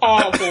know that was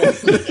hard for him.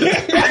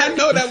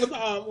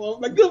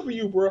 Like, good for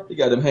you, bro. He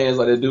got them hands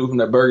like that dude from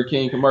that Burger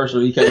King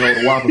commercial. He came over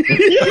the Whopper.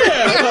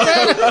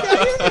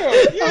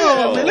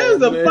 Man, that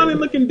was a funny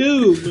looking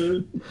dude,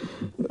 man.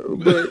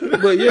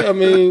 But yeah, I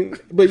mean,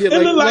 like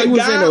we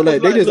was saying, they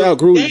just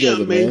outgrew each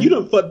other, man. You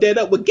done fucked that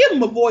up, but give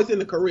him a voice in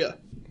the career.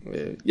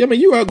 Yeah, I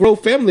mean, you outgrow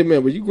family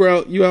members,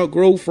 you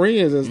outgrow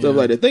friends and stuff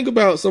like that. Think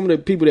about some of the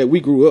people that we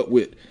grew up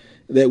with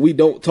that we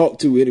don't talk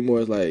to anymore.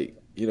 It's like,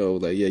 you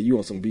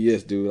on some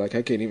BS, dude. Like,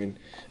 I can't even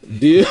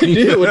deal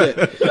with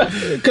that.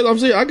 Because I'm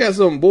saying, I got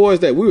some boys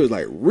that we was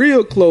like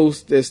real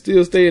close that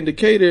still stay in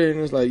Decatur, and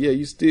it's like, yeah,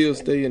 you still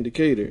stay in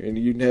Decatur, and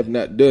you have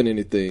not done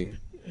anything.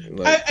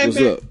 Like, what's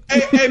up?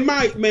 Hey,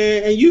 Mike,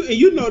 man, and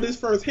you know this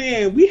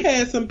firsthand. We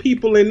had some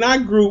people in our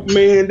group,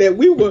 man, that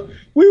we were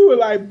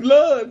like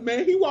blood,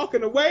 man. He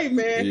walking away,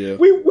 man. Yeah.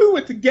 We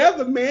were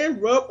together, man.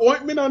 Rub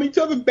ointment on each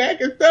other's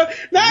back and stuff.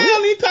 Now I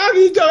don't even talk to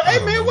each other.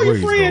 Hey, man, where your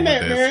friend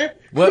at, man?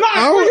 What?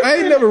 I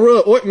ain't never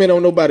rubbed ointment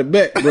on nobody's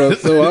back, bro.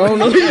 So I don't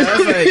know.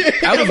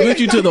 I was with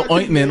you to the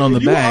ointment on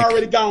the back. You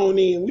already gone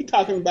in. We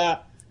talking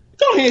about.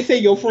 Go ahead and say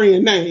your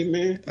friend's name,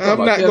 man.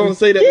 I'm not going to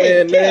say that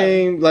man's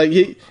name. Like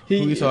he.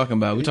 Who are we talking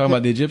about? We talking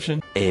about the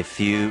Egyptian? A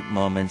few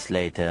moments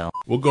later.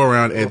 We'll go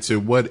around and to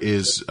what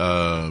is,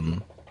 I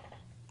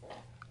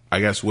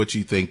guess, what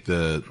you think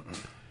the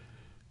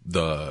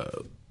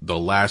the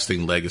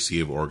lasting legacy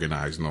of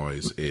Organized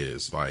Noise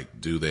is?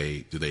 Like, do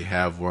they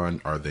have one?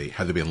 Have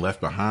they been left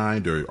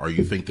behind, or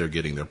you think they're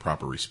getting their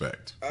proper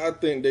respect? I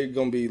think they're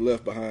gonna be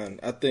left behind.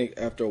 I think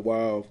after a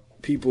while,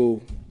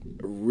 people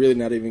are really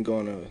not even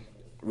gonna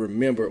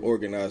remember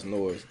Organized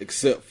Noise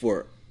except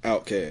for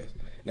Outkast.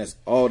 That's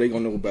all they're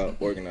gonna know about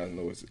Organized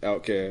Noise,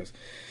 Outkast.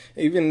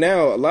 Even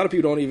now, a lot of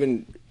people don't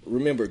even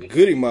remember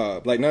Goody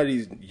Mob. Like, none of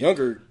these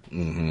younger,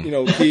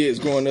 kids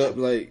growing up,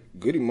 like,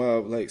 Goody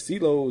Mob, like,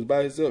 CeeLo was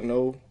by himself.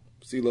 No,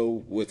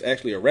 CeeLo was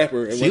actually a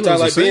rapper. At one time,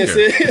 like Ben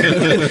said.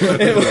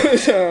 At one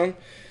time,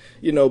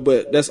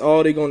 but that's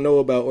all they're going to know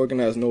about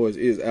Organized Noise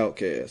is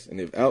Outkast.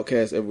 And if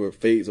Outkast ever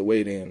fades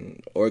away,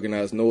 then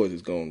Organized Noise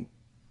is going to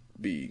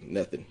be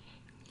nothing,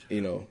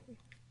 All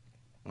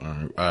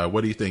right.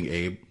 What do you think,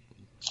 Abe?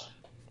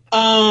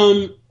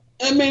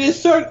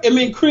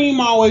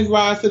 Cream always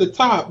rise to the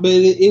top, but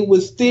it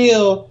was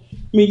still,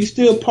 you're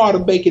still part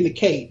of baking the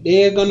cake.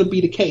 They're going to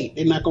be the cake.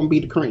 They're not going to be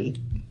the cream.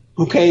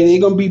 Okay, they're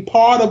going to be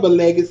part of a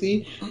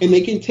legacy, and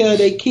they can tell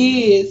their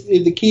kids,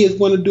 if the kids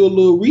want to do a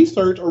little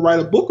research or write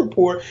a book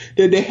report,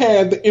 that they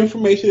have the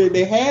information that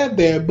they have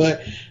there,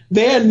 but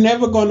they're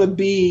never going to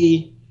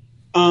be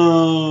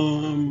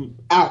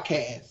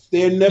outcasts.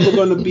 They're never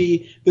going to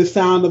be the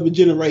sound of a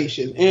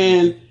generation.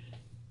 And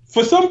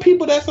for some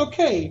people, that's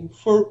okay.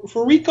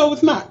 For Rico,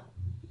 it's not.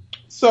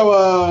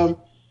 So,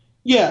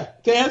 to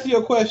answer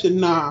your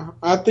question,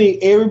 I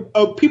think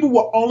people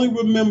will only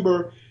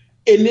remember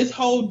in this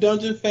whole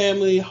Dungeon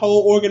family,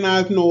 whole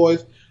Organized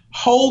Noise,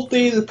 whole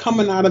thing that's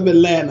coming out of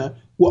Atlanta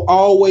will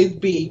always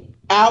be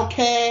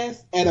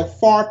Outkast at a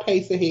far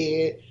pace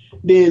ahead,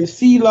 then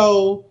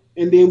CeeLo,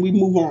 and then we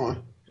move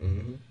on.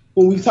 Mm-hmm.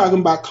 When we're talking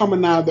about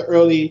coming out of the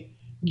early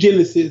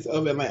genesis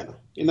of Atlanta,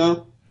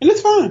 and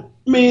it's fine.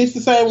 It's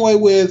the same way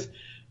with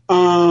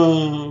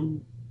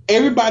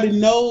everybody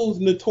knows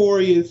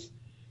Notorious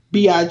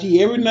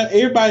B.I.G.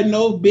 Everybody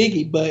knows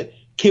Biggie, but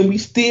can we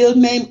still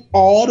name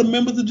all the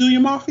members of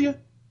Junior Mafia?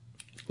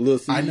 Lil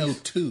C's. I know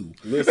 2.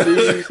 Lil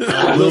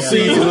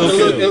C's,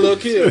 Lil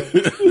Kid.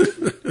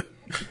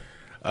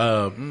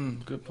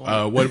 Good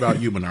point. What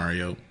about you,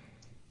 Manario?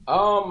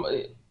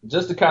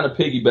 Just to kind of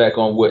piggyback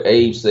on what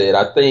Abe said,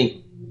 I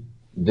think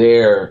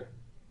their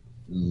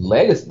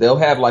legacy, they'll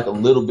have like a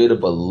little bit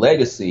of a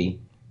legacy,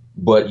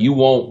 but you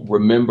won't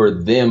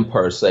remember them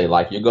per se.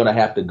 Like, you're going to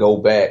have to go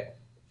back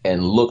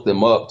and look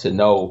them up to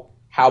know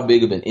how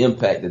big of an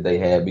impact that they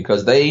had,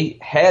 because they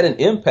had an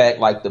impact.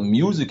 Like, the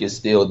music is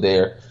still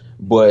there,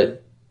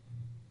 but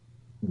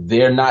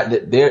they're not,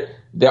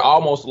 they're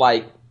almost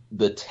like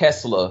the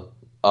Tesla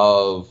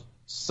of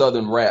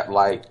Southern rap.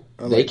 Like,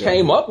 they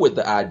came up with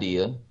the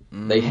idea.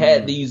 They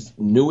had these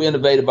new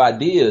innovative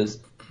ideas,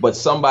 but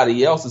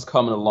somebody else is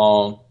coming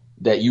along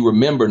that you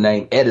remember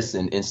named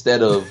Edison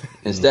instead of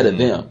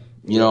them.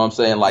 You know what I'm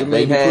saying? Like,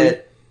 they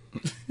had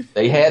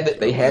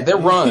their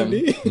run.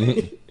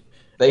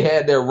 They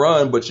had their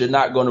run, but you're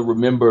not going to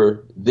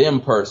remember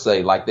them per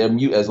se. Like,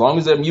 as long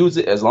as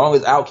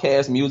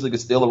Outkast music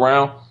is still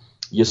around,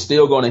 you're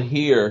still going to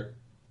hear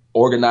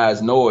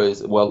Organized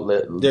Noise. Well,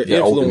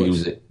 their older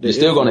music. You're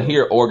still going to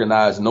hear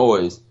Organized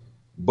Noise,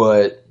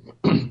 but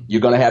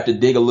you're going to have to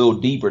dig a little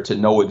deeper to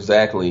know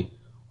exactly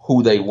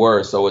who they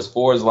were. So as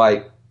far as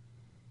like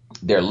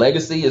their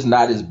legacy is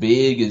not as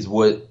big as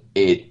what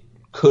it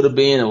could have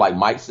been, and like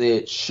Mike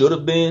said, should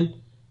have been,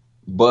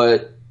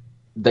 but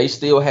they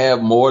still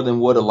have more than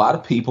what a lot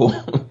of people,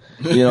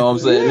 you know what I'm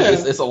saying?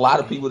 Yeah. It's a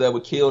lot of people that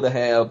would kill to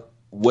have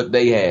what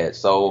they had.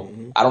 So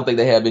I don't think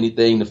they have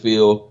anything to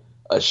feel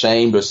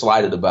ashamed or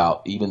slighted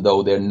about, even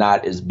though they're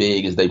not as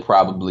big as they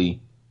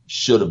probably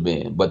should have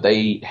been. But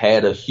they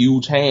had a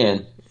huge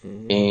hand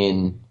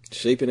in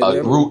shaping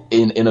a group,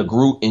 in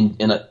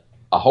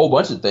a whole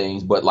bunch of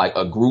things, but like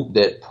a group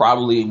that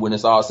probably, when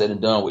it's all said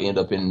and done, will end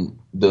up in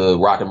the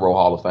Rock and Roll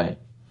Hall of Fame.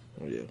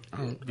 Oh, yeah.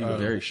 I'd be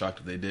very shocked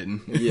if they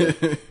didn't. Yeah.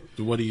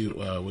 What do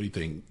you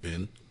think,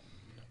 Ben?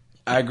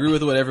 I agree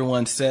with what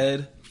everyone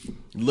said.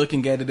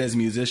 Looking at it as a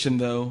musician,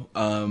 though,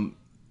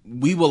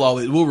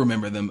 we'll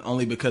remember them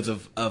only because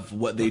of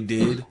what they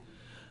did.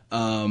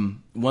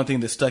 One thing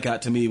that stuck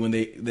out to me when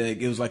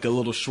it was like a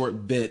little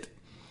short bit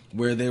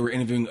where they were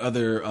interviewing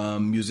other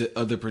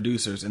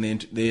producers, and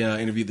they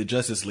interviewed the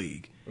Justice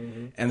League,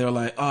 and they're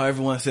like, "Oh,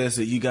 everyone says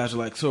that you guys are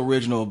like so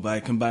original by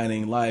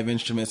combining live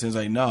instruments." And it's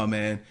like, "No,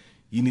 man,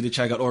 you need to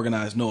check out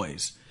Organized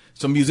Noise."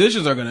 So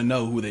musicians are gonna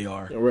know who they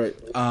are. Right.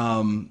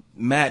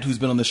 Matt, who's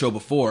been on the show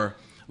before,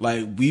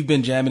 like, we've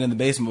been jamming in the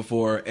basement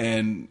before,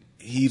 and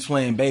he's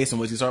playing bass, and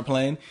once he starts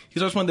playing, he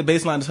starts playing the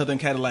bass line to Southern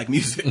Cadillac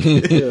music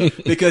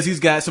because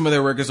he's got some of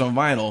their records on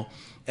vinyl.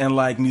 And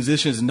like,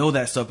 musicians know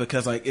that stuff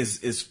because like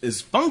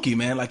it's funky,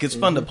 man. Like, it's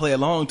fun to play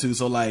along to.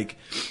 So like,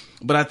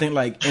 but I think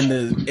like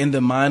in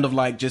the mind of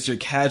like just your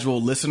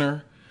casual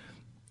listener,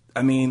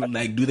 I mean,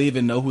 like, do they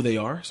even know who they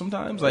are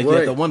sometimes? Like, you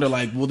have to wonder,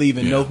 like, will they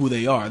even know who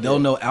they are? They'll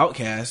know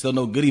Outkast, they'll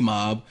know Goody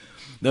Mob,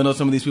 they'll know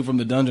some of these people from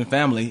the Dungeon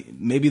family.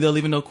 Maybe they'll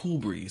even know Cool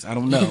Breeze. I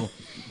don't know.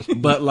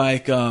 But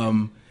like,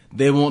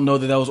 they won't know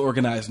that was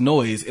Organized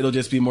Noise. It'll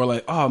just be more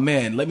like, oh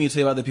man, let me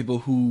tell you about the people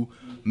who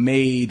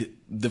made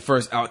the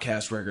first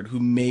Outkast record, who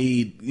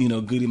made,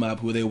 Goody Mob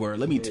who they were.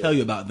 Let me tell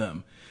you about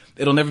them.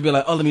 It'll never be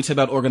like, oh, let me tell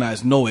you about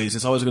Organized Noise.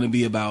 It's always going to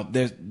be about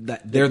they're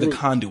the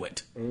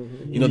conduit.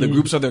 The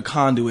groups are their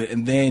conduit,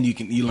 and then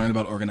you learn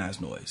about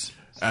Organized Noise.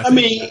 I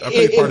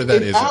think part of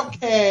that is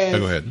Outkast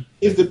go ahead.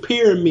 Is the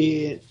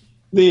pyramid,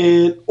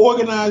 then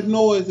Organized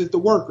Noise is the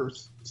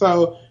workers.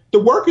 So the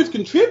workers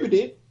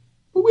contributed,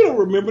 but we don't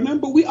remember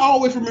them. But we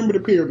always remember the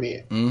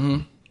pyramid. Mm-hmm.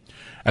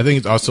 I think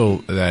it's also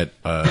that,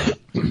 how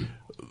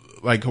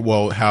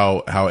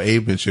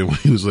Abe mentioned when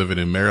he was living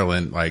in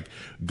Maryland, like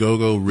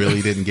go-go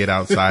really didn't get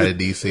outside of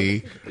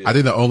DC. I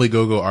think the only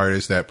go-go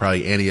artist that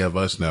probably any of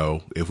us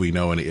know, if we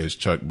know any, is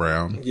Chuck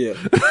Brown. Yeah.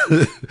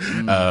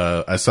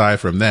 Aside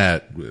from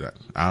that,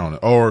 I don't know.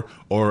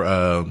 Or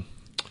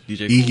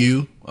DJ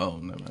EU. Oh,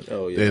 no.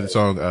 Oh, yeah. They had a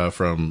song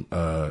from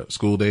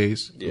School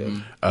Days.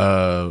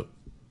 Yeah.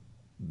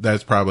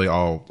 That's probably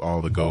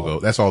all the go-go.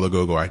 That's all the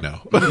go-go I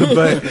know.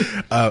 But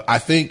I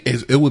think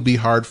it would be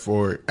hard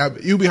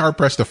you'd be hard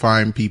pressed to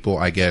find people,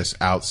 I guess,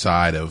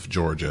 outside of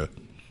Georgia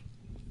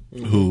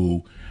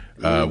who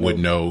would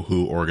know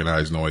who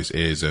Organized Noise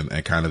is and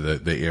kind of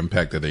the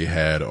impact that they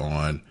had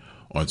on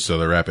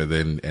Southern rap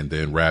and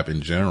then rap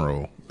in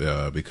general,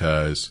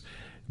 because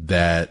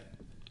that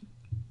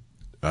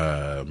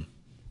I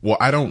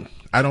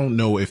don't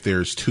know if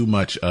there's too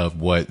much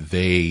of what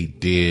they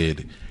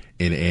did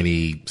in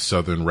any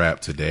Southern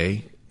rap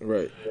today.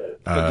 Right.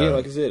 Again,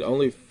 like I said,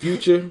 only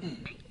Future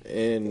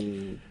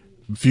and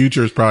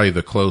Future is probably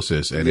the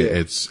closest, and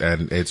it's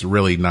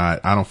really not.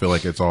 I don't feel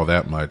like it's all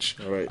that much.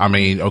 Right. I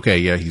mean, okay,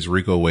 yeah, he's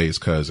Rico Wade's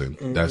cousin.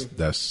 Mm-hmm.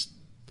 That's.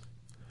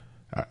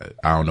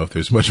 I don't know if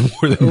there's much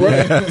more than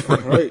that.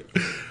 Right.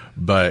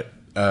 But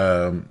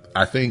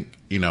I think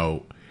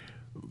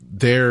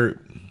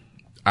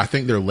I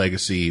think their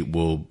legacy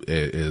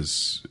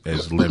is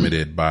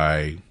limited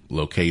by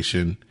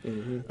location.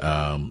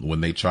 Mm-hmm.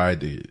 When they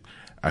tried to,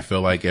 I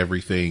feel like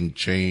everything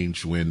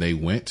changed when they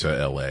went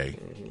to LA,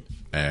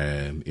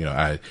 and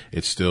I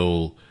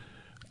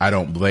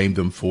don't blame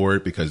them for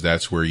it, because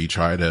that's where you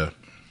go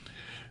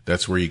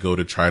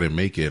to try to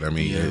make it. I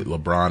mean,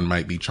 LeBron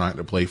might be trying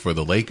to play for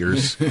the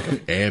Lakers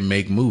and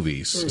make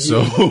movies,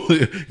 so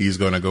he's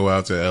going to go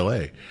out to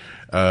LA.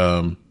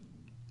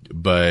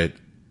 But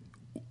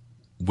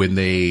when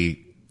they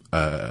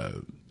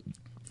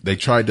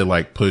tried to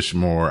like push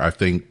more, I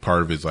think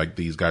part of it is like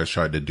these guys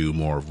tried to do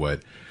more of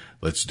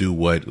let's do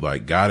what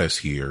like got us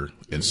here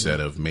instead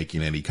of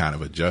making any kind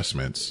of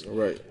adjustments.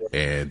 Right.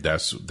 And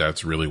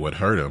that's really what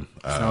hurt them.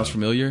 Sounds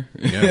familiar.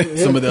 Yeah.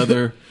 Some of the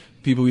other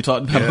people we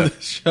talked about on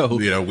this show.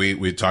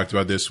 We talked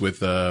about this with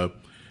the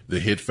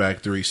Hit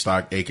Factory,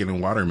 Stock, Aitken,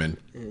 and Waterman.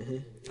 Mm-hmm.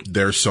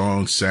 Their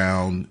songs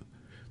sound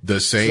the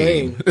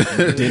same.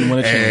 Didn't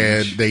want to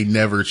change. And they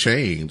never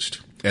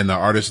changed. And the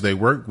artists they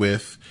worked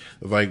with,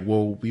 like,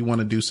 well, we want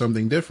to do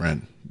something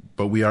different,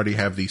 but we already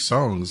have these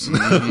songs. We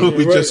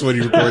just want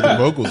to record the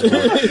vocals for.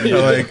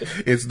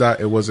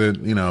 It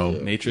wasn't,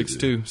 Matrix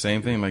 2,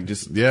 same thing. Like,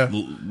 just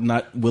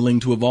not willing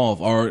to evolve,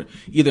 or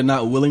either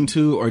not willing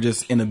to, or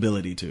just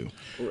inability to.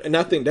 And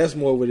I think that's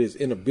more what it is,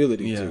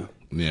 inability to.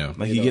 Yeah.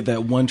 Like, you get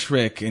that one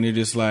trick, and you're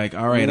just like,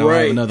 all right, I'll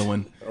have another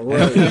one.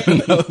 Right.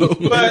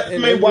 But, I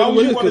mean, why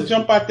would you want to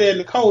jump out there in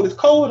the cold? It's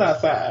cold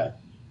outside.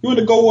 You want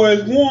to go where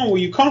it's warm,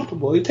 where you're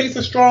comfortable. It takes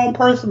a strong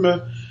person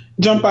to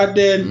jump out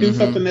there and do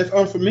something that's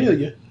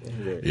unfamiliar.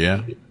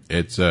 Yeah,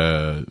 it's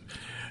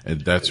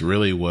that's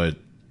really what,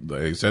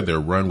 like I said,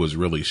 their run was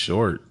really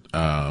short.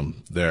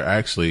 They're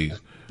actually,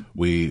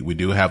 we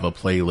do have a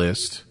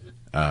playlist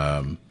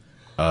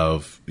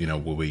of where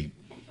we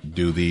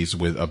do these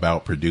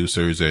about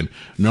producers, and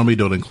normally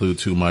don't include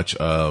too much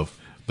of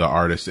the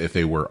artists if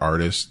they were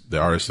the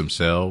artists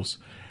themselves.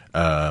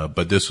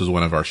 But this was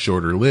one of our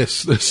shorter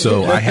lists,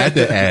 so I had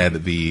to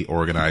add the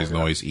Organized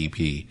Noise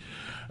EP.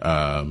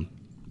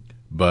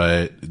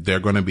 But they're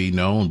going to be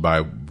known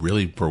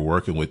for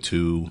working with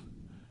two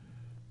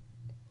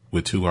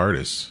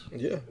artists.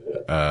 Yeah.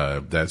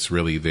 That's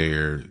really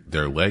their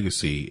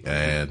legacy,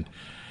 and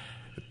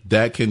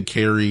that can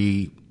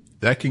carry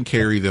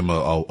them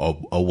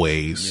a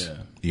ways.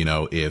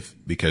 Yeah.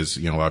 Because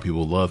a lot of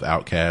people love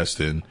Outkast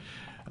and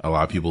a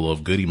lot of people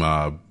love Goody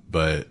Mob,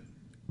 but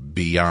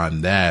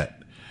beyond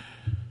that,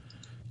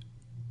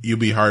 you'll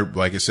be hard.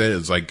 Like I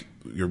said,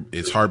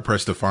 it's hard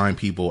pressed to find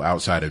people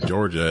outside of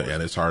Georgia,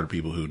 and it's hard to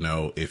people who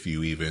know, if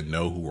you even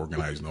know who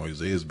Organized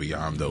Noise is,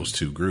 beyond those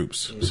two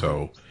groups.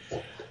 So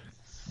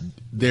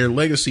their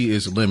legacy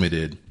is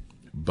limited,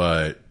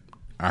 but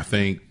I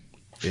think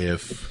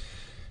if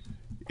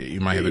you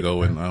might have to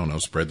go and, I don't know,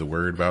 spread the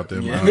word about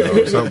them. I don't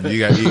know, something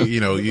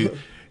you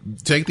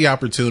take the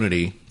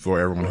opportunity for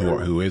everyone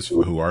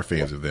who are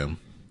fans of them.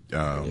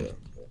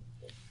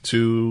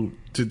 To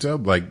tell,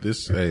 like,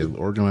 this,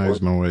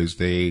 Organized Noise,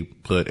 they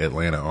put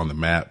Atlanta on the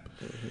map.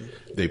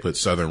 They put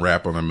Southern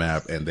rap on the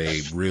map, and they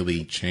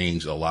really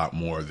changed a lot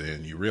more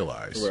than you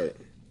realize. Right.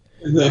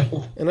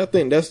 And I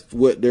think that's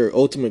what their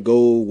ultimate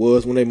goal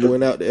was when they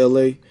went out to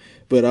LA.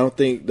 But I don't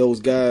think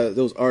those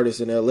artists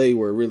in LA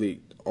were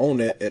really on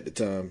that at the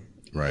time.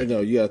 Right. You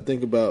know, you got to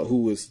think about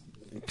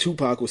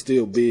Tupac was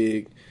still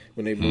big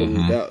when they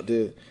moved out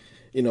to,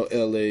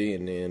 L.A.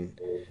 and then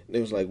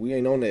they was like, we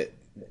ain't on that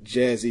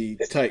jazzy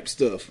type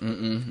stuff.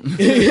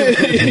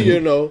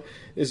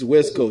 It's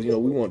West Coast. We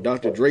want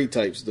Dr. Dre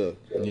type stuff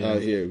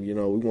out here. We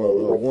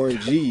want Warren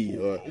G.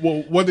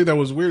 Well, one thing that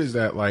was weird is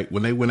that like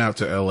when they went out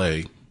to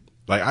L.A.,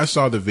 like I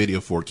saw the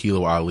video for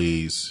Kilo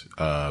Ali's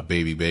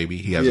Baby Baby.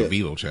 He has a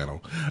Vivo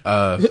channel.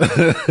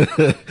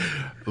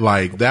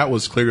 Like that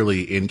was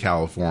clearly in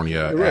California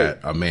at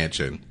a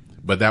mansion.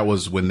 But that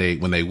was when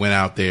they went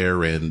out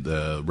there and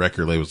the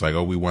record label was like,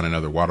 oh, we want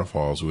another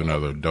Waterfalls, we want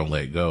another Don't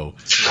Let Go.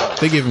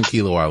 They gave him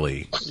Kilo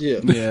Ali. Yeah.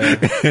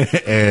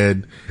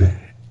 And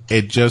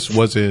it just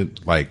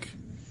wasn't like,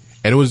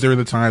 and it was during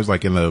the times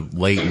like in the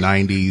late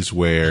 90s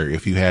where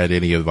if you had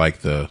any of like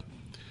the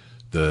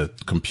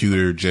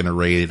computer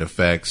generated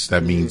effects,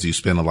 that means you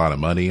spend a lot of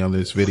money on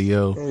this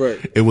video. Right.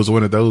 It was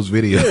one of those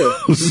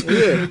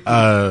videos.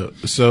 Yeah.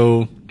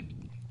 So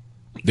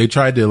they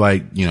tried to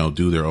like,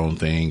 do their own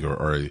thing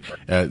or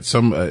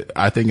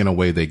I think in a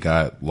way they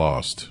got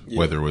lost,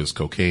 whether it was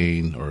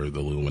cocaine or the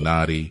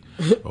Illuminati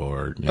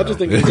or, I just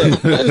think of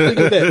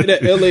that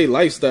LA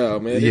lifestyle,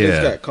 man. They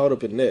just got caught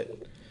up in that.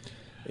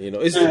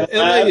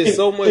 LA is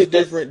so much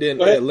different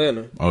than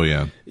Atlanta. Oh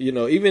yeah.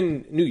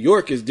 Even New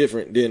York is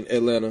different than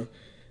Atlanta.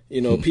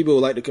 People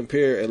like to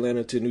compare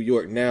Atlanta to New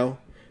York now,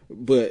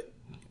 but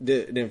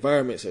the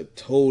environments are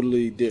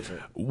totally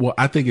different. Well,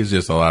 I think it's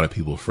just a lot of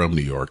people from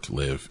New York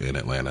live in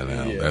Atlanta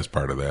now. Yeah. That's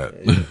part of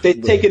that. They're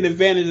taking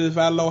advantage of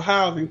our low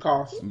housing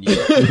costs. Yeah.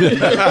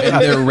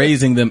 And they're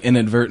raising them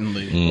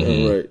inadvertently.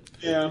 Mm-hmm. Right.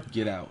 Yeah.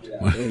 Get out.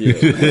 Yeah.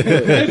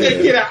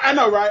 Get out. I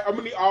know, right? I'm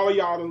gonna need all of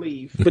y'all to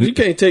leave. But you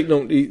can't take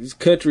these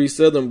country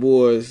Southern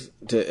boys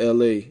to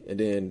L.A. and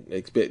then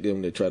expect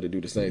them to try to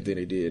do the same thing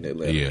they did in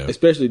Atlanta. Yeah.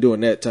 Especially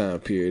during that time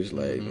period. It's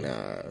like,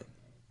 nah,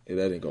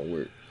 that ain't gonna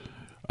work.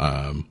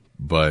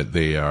 But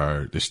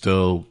they're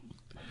still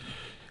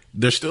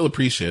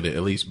appreciated,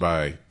 at least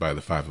by the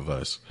five of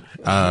us.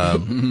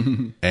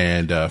 And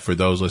for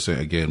those listening,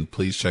 again,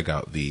 please check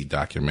out the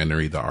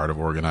documentary, The Art of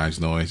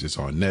Organized Noise. It's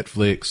on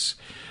Netflix.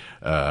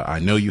 I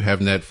know you have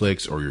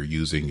Netflix, or you're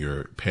using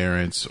your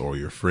parents' or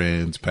your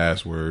friend's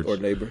passwords. Or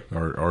neighbor.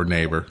 Or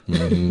neighbor.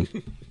 Mm-hmm.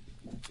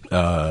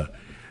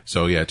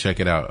 So yeah, check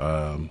it out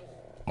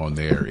on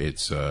there.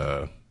 It's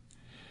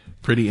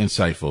pretty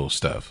insightful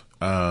stuff.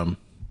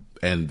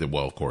 And,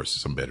 well, of course,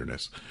 some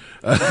bitterness.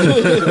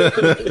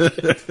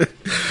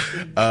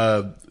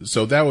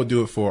 So that will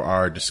do it for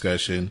our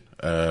discussion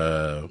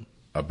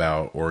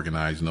about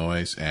organized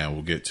noise. And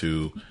we'll get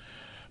to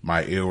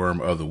my earworm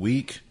of the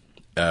week.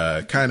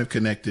 Kind of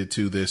connected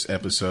to this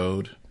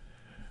episode,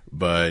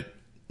 but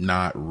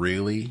not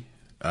really.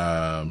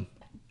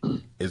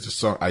 It's a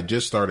song. I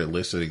just started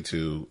listening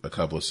to a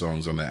couple of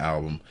songs on the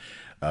album.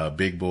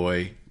 Big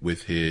Boy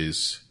with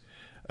his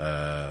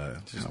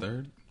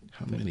third?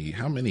 How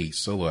many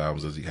solo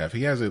albums does he have?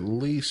 He has at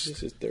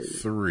least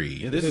 3.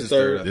 Yeah, this is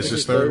third. This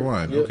is third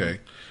one. Yep. Okay.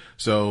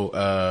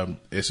 So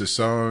it's a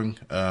song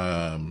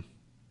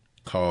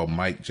called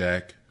Mike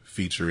Jack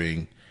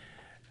featuring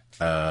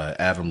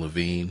Adam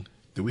Levine.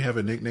 Do we have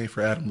a nickname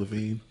for Adam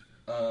Levine?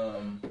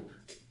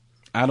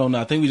 I don't know.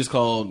 I think we just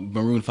called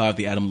Maroon 5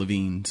 the Adam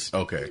Levines.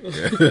 Okay.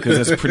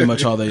 Because that's pretty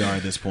much all they are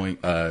at this point.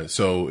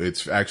 So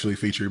it's actually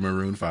featuring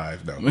Maroon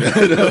 5. No.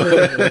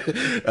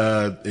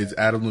 It's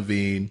Adam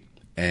Levine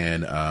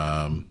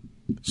and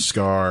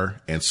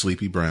Scar and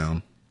Sleepy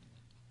Brown.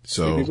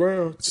 So Sleepy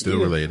Brown. It's still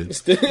related.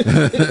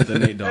 The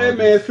Nate Dogg. Hey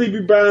man,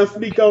 Sleepy Brown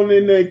speak on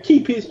in there,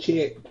 keep his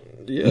check.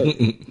 Yeah.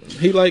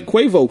 He like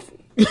Quavo.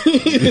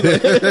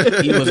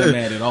 He wasn't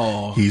mad at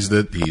all. He's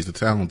the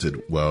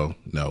talented. Well,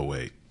 no,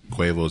 wait.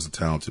 Quavo's the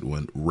talented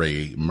one.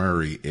 Ray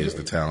Murray is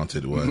the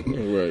talented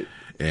one. Right.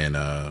 And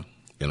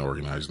in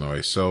Organized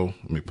Noise. So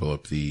let me pull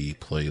up the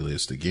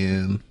playlist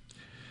again.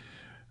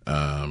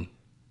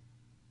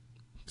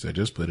 So I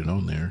just put it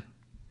on there.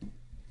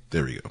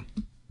 There we go.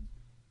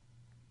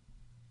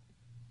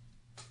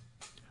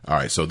 All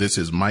right, so this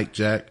is Mike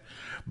Jack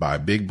by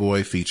Big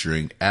Boy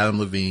featuring Adam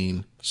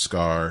Levine,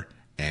 Scar,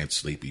 and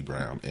Sleepy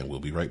Brown. And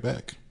we'll be right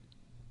back.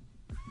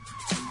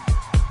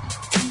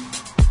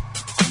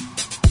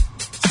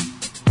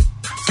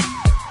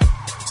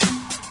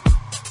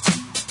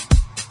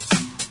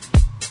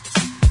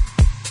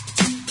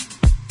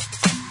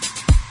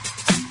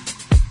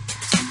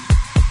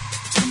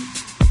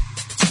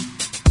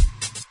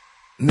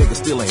 Niggas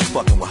still ain't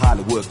fucking with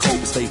Hollywood Coke,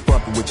 but stay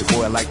fucking with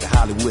your boy like the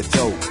Hollywood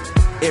dope.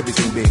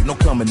 Everything big, no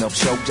coming up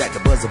show. Jack the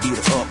buzzer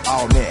beater up,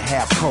 all net,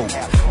 half coat.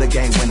 The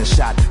game winning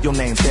shot, your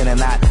name thinning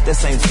out. That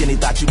same skinny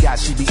thought you got,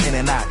 she be in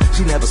and out.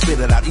 She never spit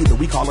it out either,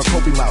 we call her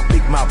Kobe mouth.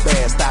 Big mouth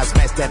bad style,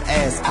 smash that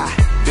ass. I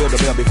build a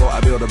bell before I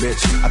build a bitch.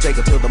 I take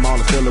her to the mall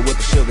and fill her with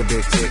the sugar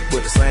dick.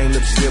 With the same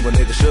lips she give a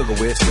nigga sugar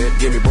with.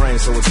 Give me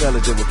brain so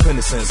intelligent with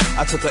plenty sense.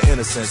 I took her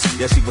innocence,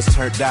 yeah she was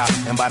turned out.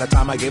 And by the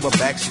time I gave her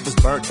back, she was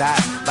burnt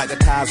out. Like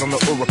the tires on the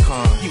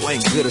Huracan. You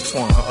ain't good as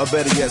one, or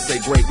better yet say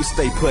great, we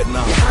stay putting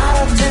on.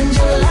 Out of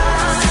July,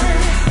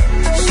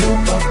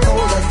 Super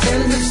colder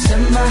than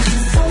December.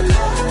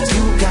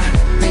 You got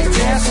me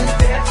dancing.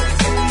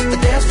 The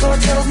dance floor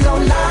tells no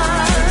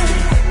lie.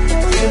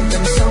 Give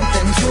them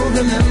something to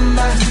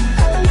remember.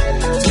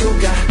 You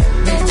got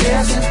me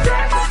dancing.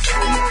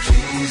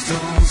 Please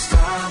don't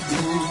stop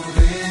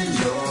moving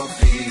your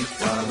feet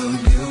while the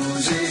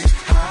music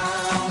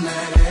high on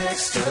that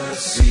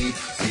ecstasy.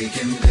 We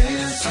can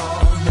dance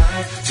all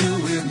night till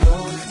we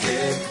both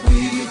get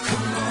weak.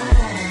 Come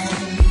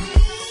on,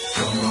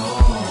 come on.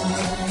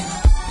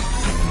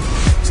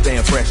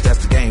 Staying fresh,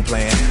 that's the game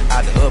plan.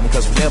 Out the oven,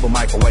 cause we never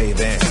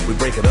microwave in. We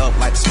break it up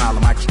like the smile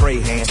of Michael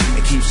Strahan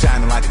and keep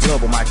shining like the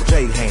glove of Michael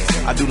J. hand.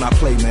 I do not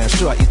play, man.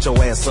 Sure, I eat your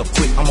ass up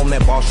quick. I'm on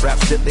that boss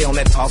rap shit. They on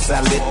that toss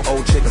salad.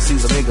 Old chicken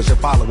Caesar niggas you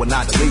follow and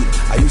not delete.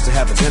 I used to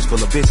have a bench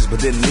full of bitches, but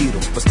didn't need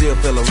them. But still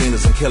fill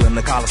arenas and killing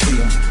the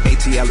Coliseum.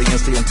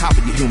 ATLENC on top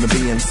of you human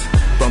beings.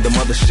 From the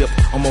mothership,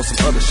 I'm on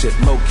some other shit.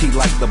 Low key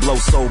like the blow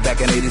soul back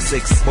in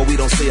 86. But we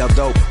don't sell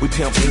dope. We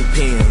pimp ink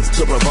pens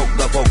to provoke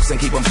the folks and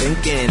keep them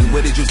thinking.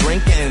 Where did you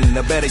drinking?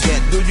 Or better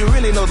yet, do you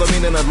really know the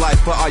meaning of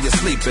life, or are you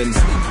sleeping?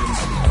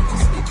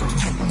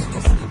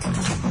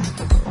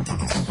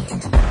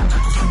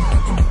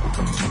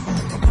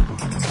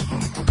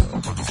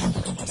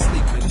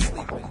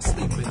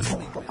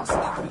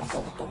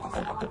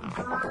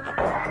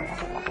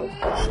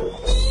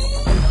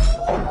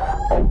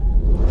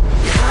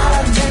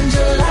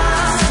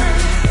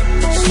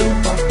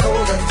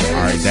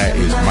 That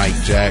is Mike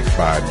Jack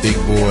by Big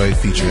Boy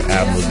featuring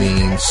Adam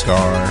Levine,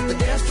 Scar,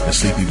 and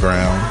Sleepy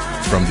Brown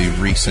from his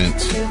recent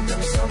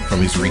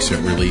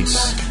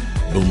release,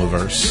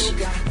 Boomiverse.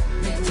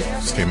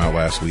 This came out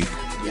last week.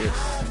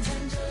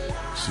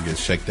 So you can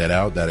check that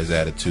out. That is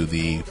added to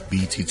the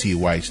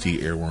BTTYHT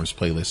Airworms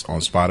playlist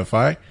on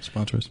Spotify.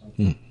 Sponsors.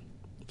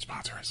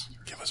 Sponsor us.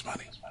 Give us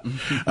money.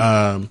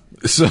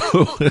 So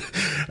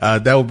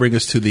that will bring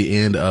us to the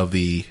end of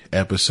the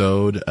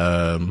episode.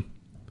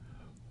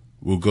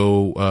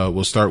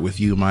 We'll start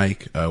with you,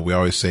 Mike. We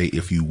always say,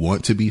 if you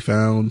want to be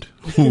found,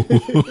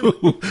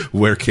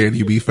 where can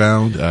you be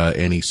found?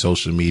 Any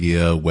social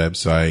media,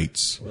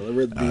 websites,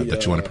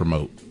 that you want to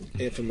promote?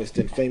 Infamous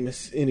than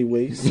famous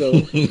anyway. So,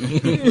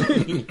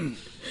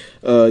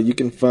 you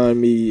can find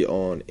me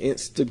on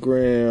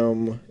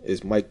Instagram.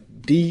 It's Mike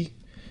D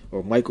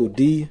or Michael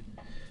D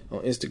on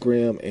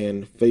Instagram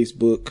and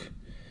Facebook.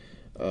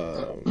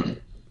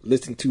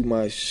 Listen to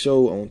my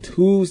show on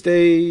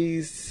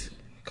Tuesdays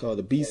called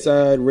the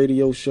B-Side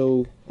Radio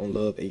Show on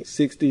Love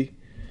 860.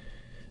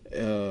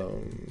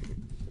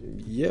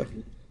 Yeah,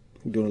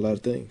 I'm doing a lot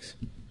of things.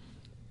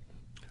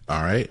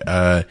 All right.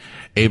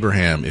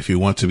 Abraham, if you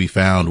want to be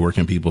found, where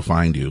can people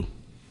find you?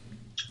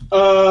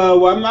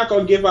 Well, I'm not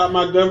going to give out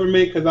my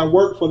government because I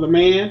work for the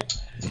man.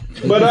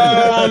 But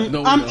I'm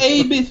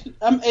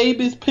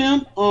Abis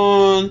Pimp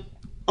on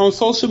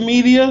social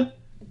media.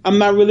 I'm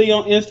not really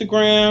on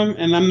Instagram,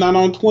 and I'm not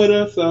on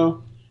Twitter,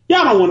 so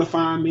y'all don't want to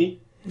find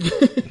me.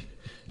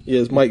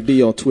 Yes, Mike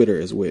D on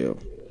Twitter as well.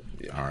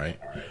 All right.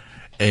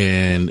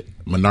 And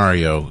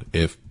Manario,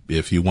 if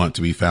you want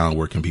to be found,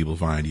 where can people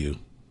find you?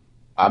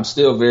 I'm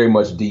still very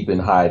much deep in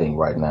hiding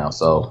right now,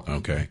 so.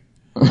 Okay.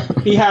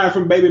 He hired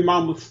from baby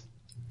mamas.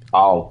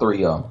 All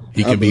three of them.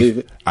 He can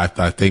be. I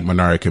think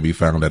Manario can be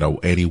found at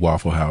any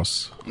Waffle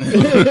House. If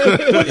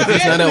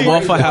he's not at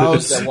Waffle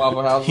House,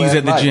 he's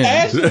at the gym.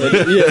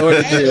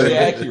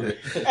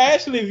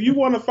 Actually, if you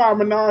want to find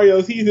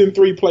Manario's, he's in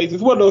 3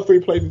 places. What are those 3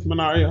 places,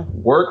 Manario?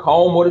 Work,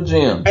 home, or the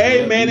gym.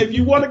 Hey, man, if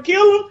you want to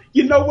kill him,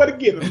 you know where to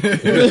get him.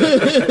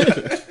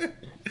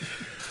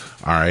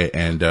 All right,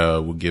 and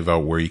we'll give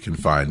out where you can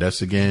find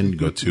us again.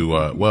 Go to,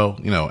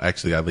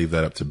 actually, I leave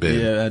that up to Ben.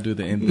 Yeah, I do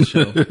the end of the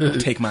show.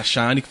 Take my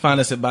shine. You can find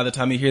us at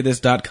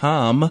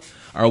bythetimeyouhearthis.com,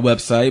 our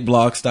website,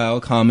 blog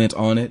style, comment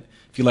on it.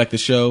 If you like the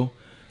show,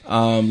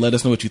 let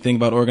us know what you think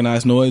about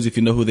Organized Noise. If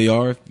you know who they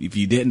are, if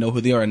you didn't know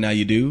who they are and now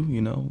you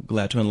do,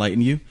 glad to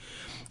enlighten you.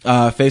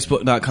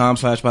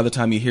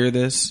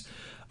 Facebook.com/bythetimeyouhearthis.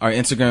 Our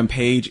Instagram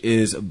page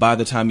is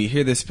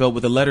bythetimeyouhearthis, spelled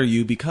with the letter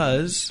U,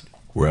 because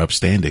we're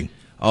upstanding.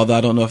 Although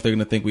I don't know if they're going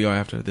to think we are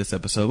after this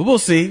episode, but we'll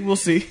see. We'll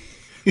see.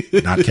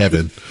 Not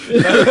Kevin.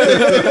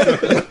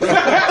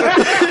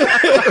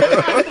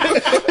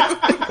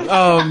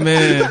 Oh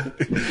man.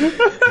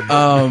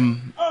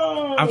 I'm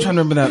trying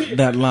to remember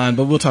that line,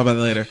 but we'll talk about it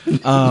later.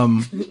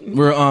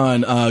 We're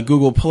on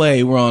Google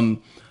Play. We're on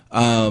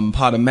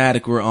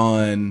Podomatic. We're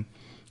on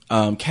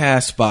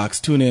Castbox,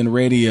 TuneIn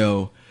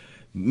Radio.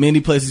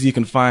 Many places you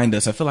can find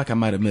us. I feel like I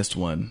might have missed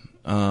one.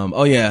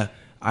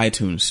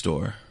 iTunes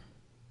Store.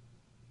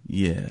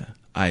 Yeah,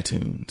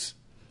 iTunes.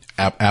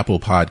 Apple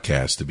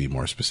Podcasts, to be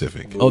more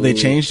specific. Oh, they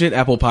changed it?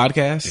 Apple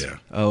Podcasts? Yeah.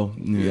 Oh,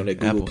 yeah. On that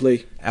Google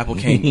Play. Apple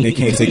they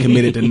can't say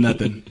committed to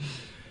nothing.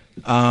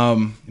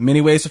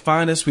 Many ways to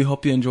find us. We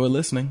hope you enjoy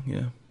listening.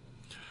 Yeah.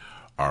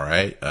 All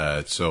right.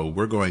 So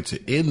we're going to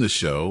end the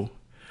show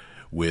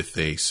with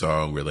a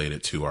song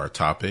related to our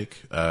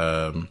topic.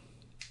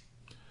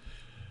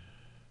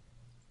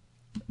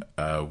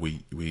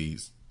 We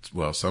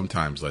Well,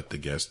 sometimes let the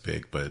guest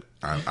pick, but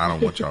I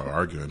don't want y'all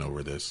arguing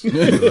over this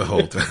the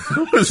whole time.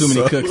 Too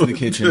many cooks in the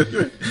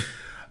kitchen.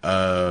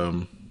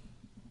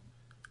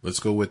 Let's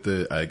go with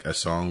a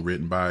song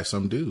written by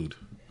some dude.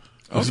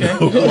 Okay.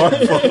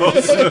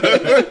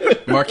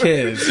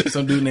 Marquez.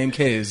 Some dude named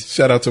Kez.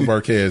 Shout out to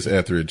Marquez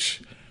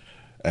Etheridge.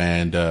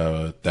 And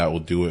that will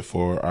do it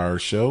for our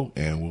show,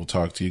 and we'll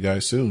talk to you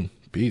guys soon.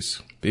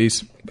 Peace.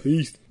 Peace.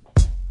 Peace.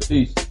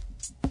 Peace.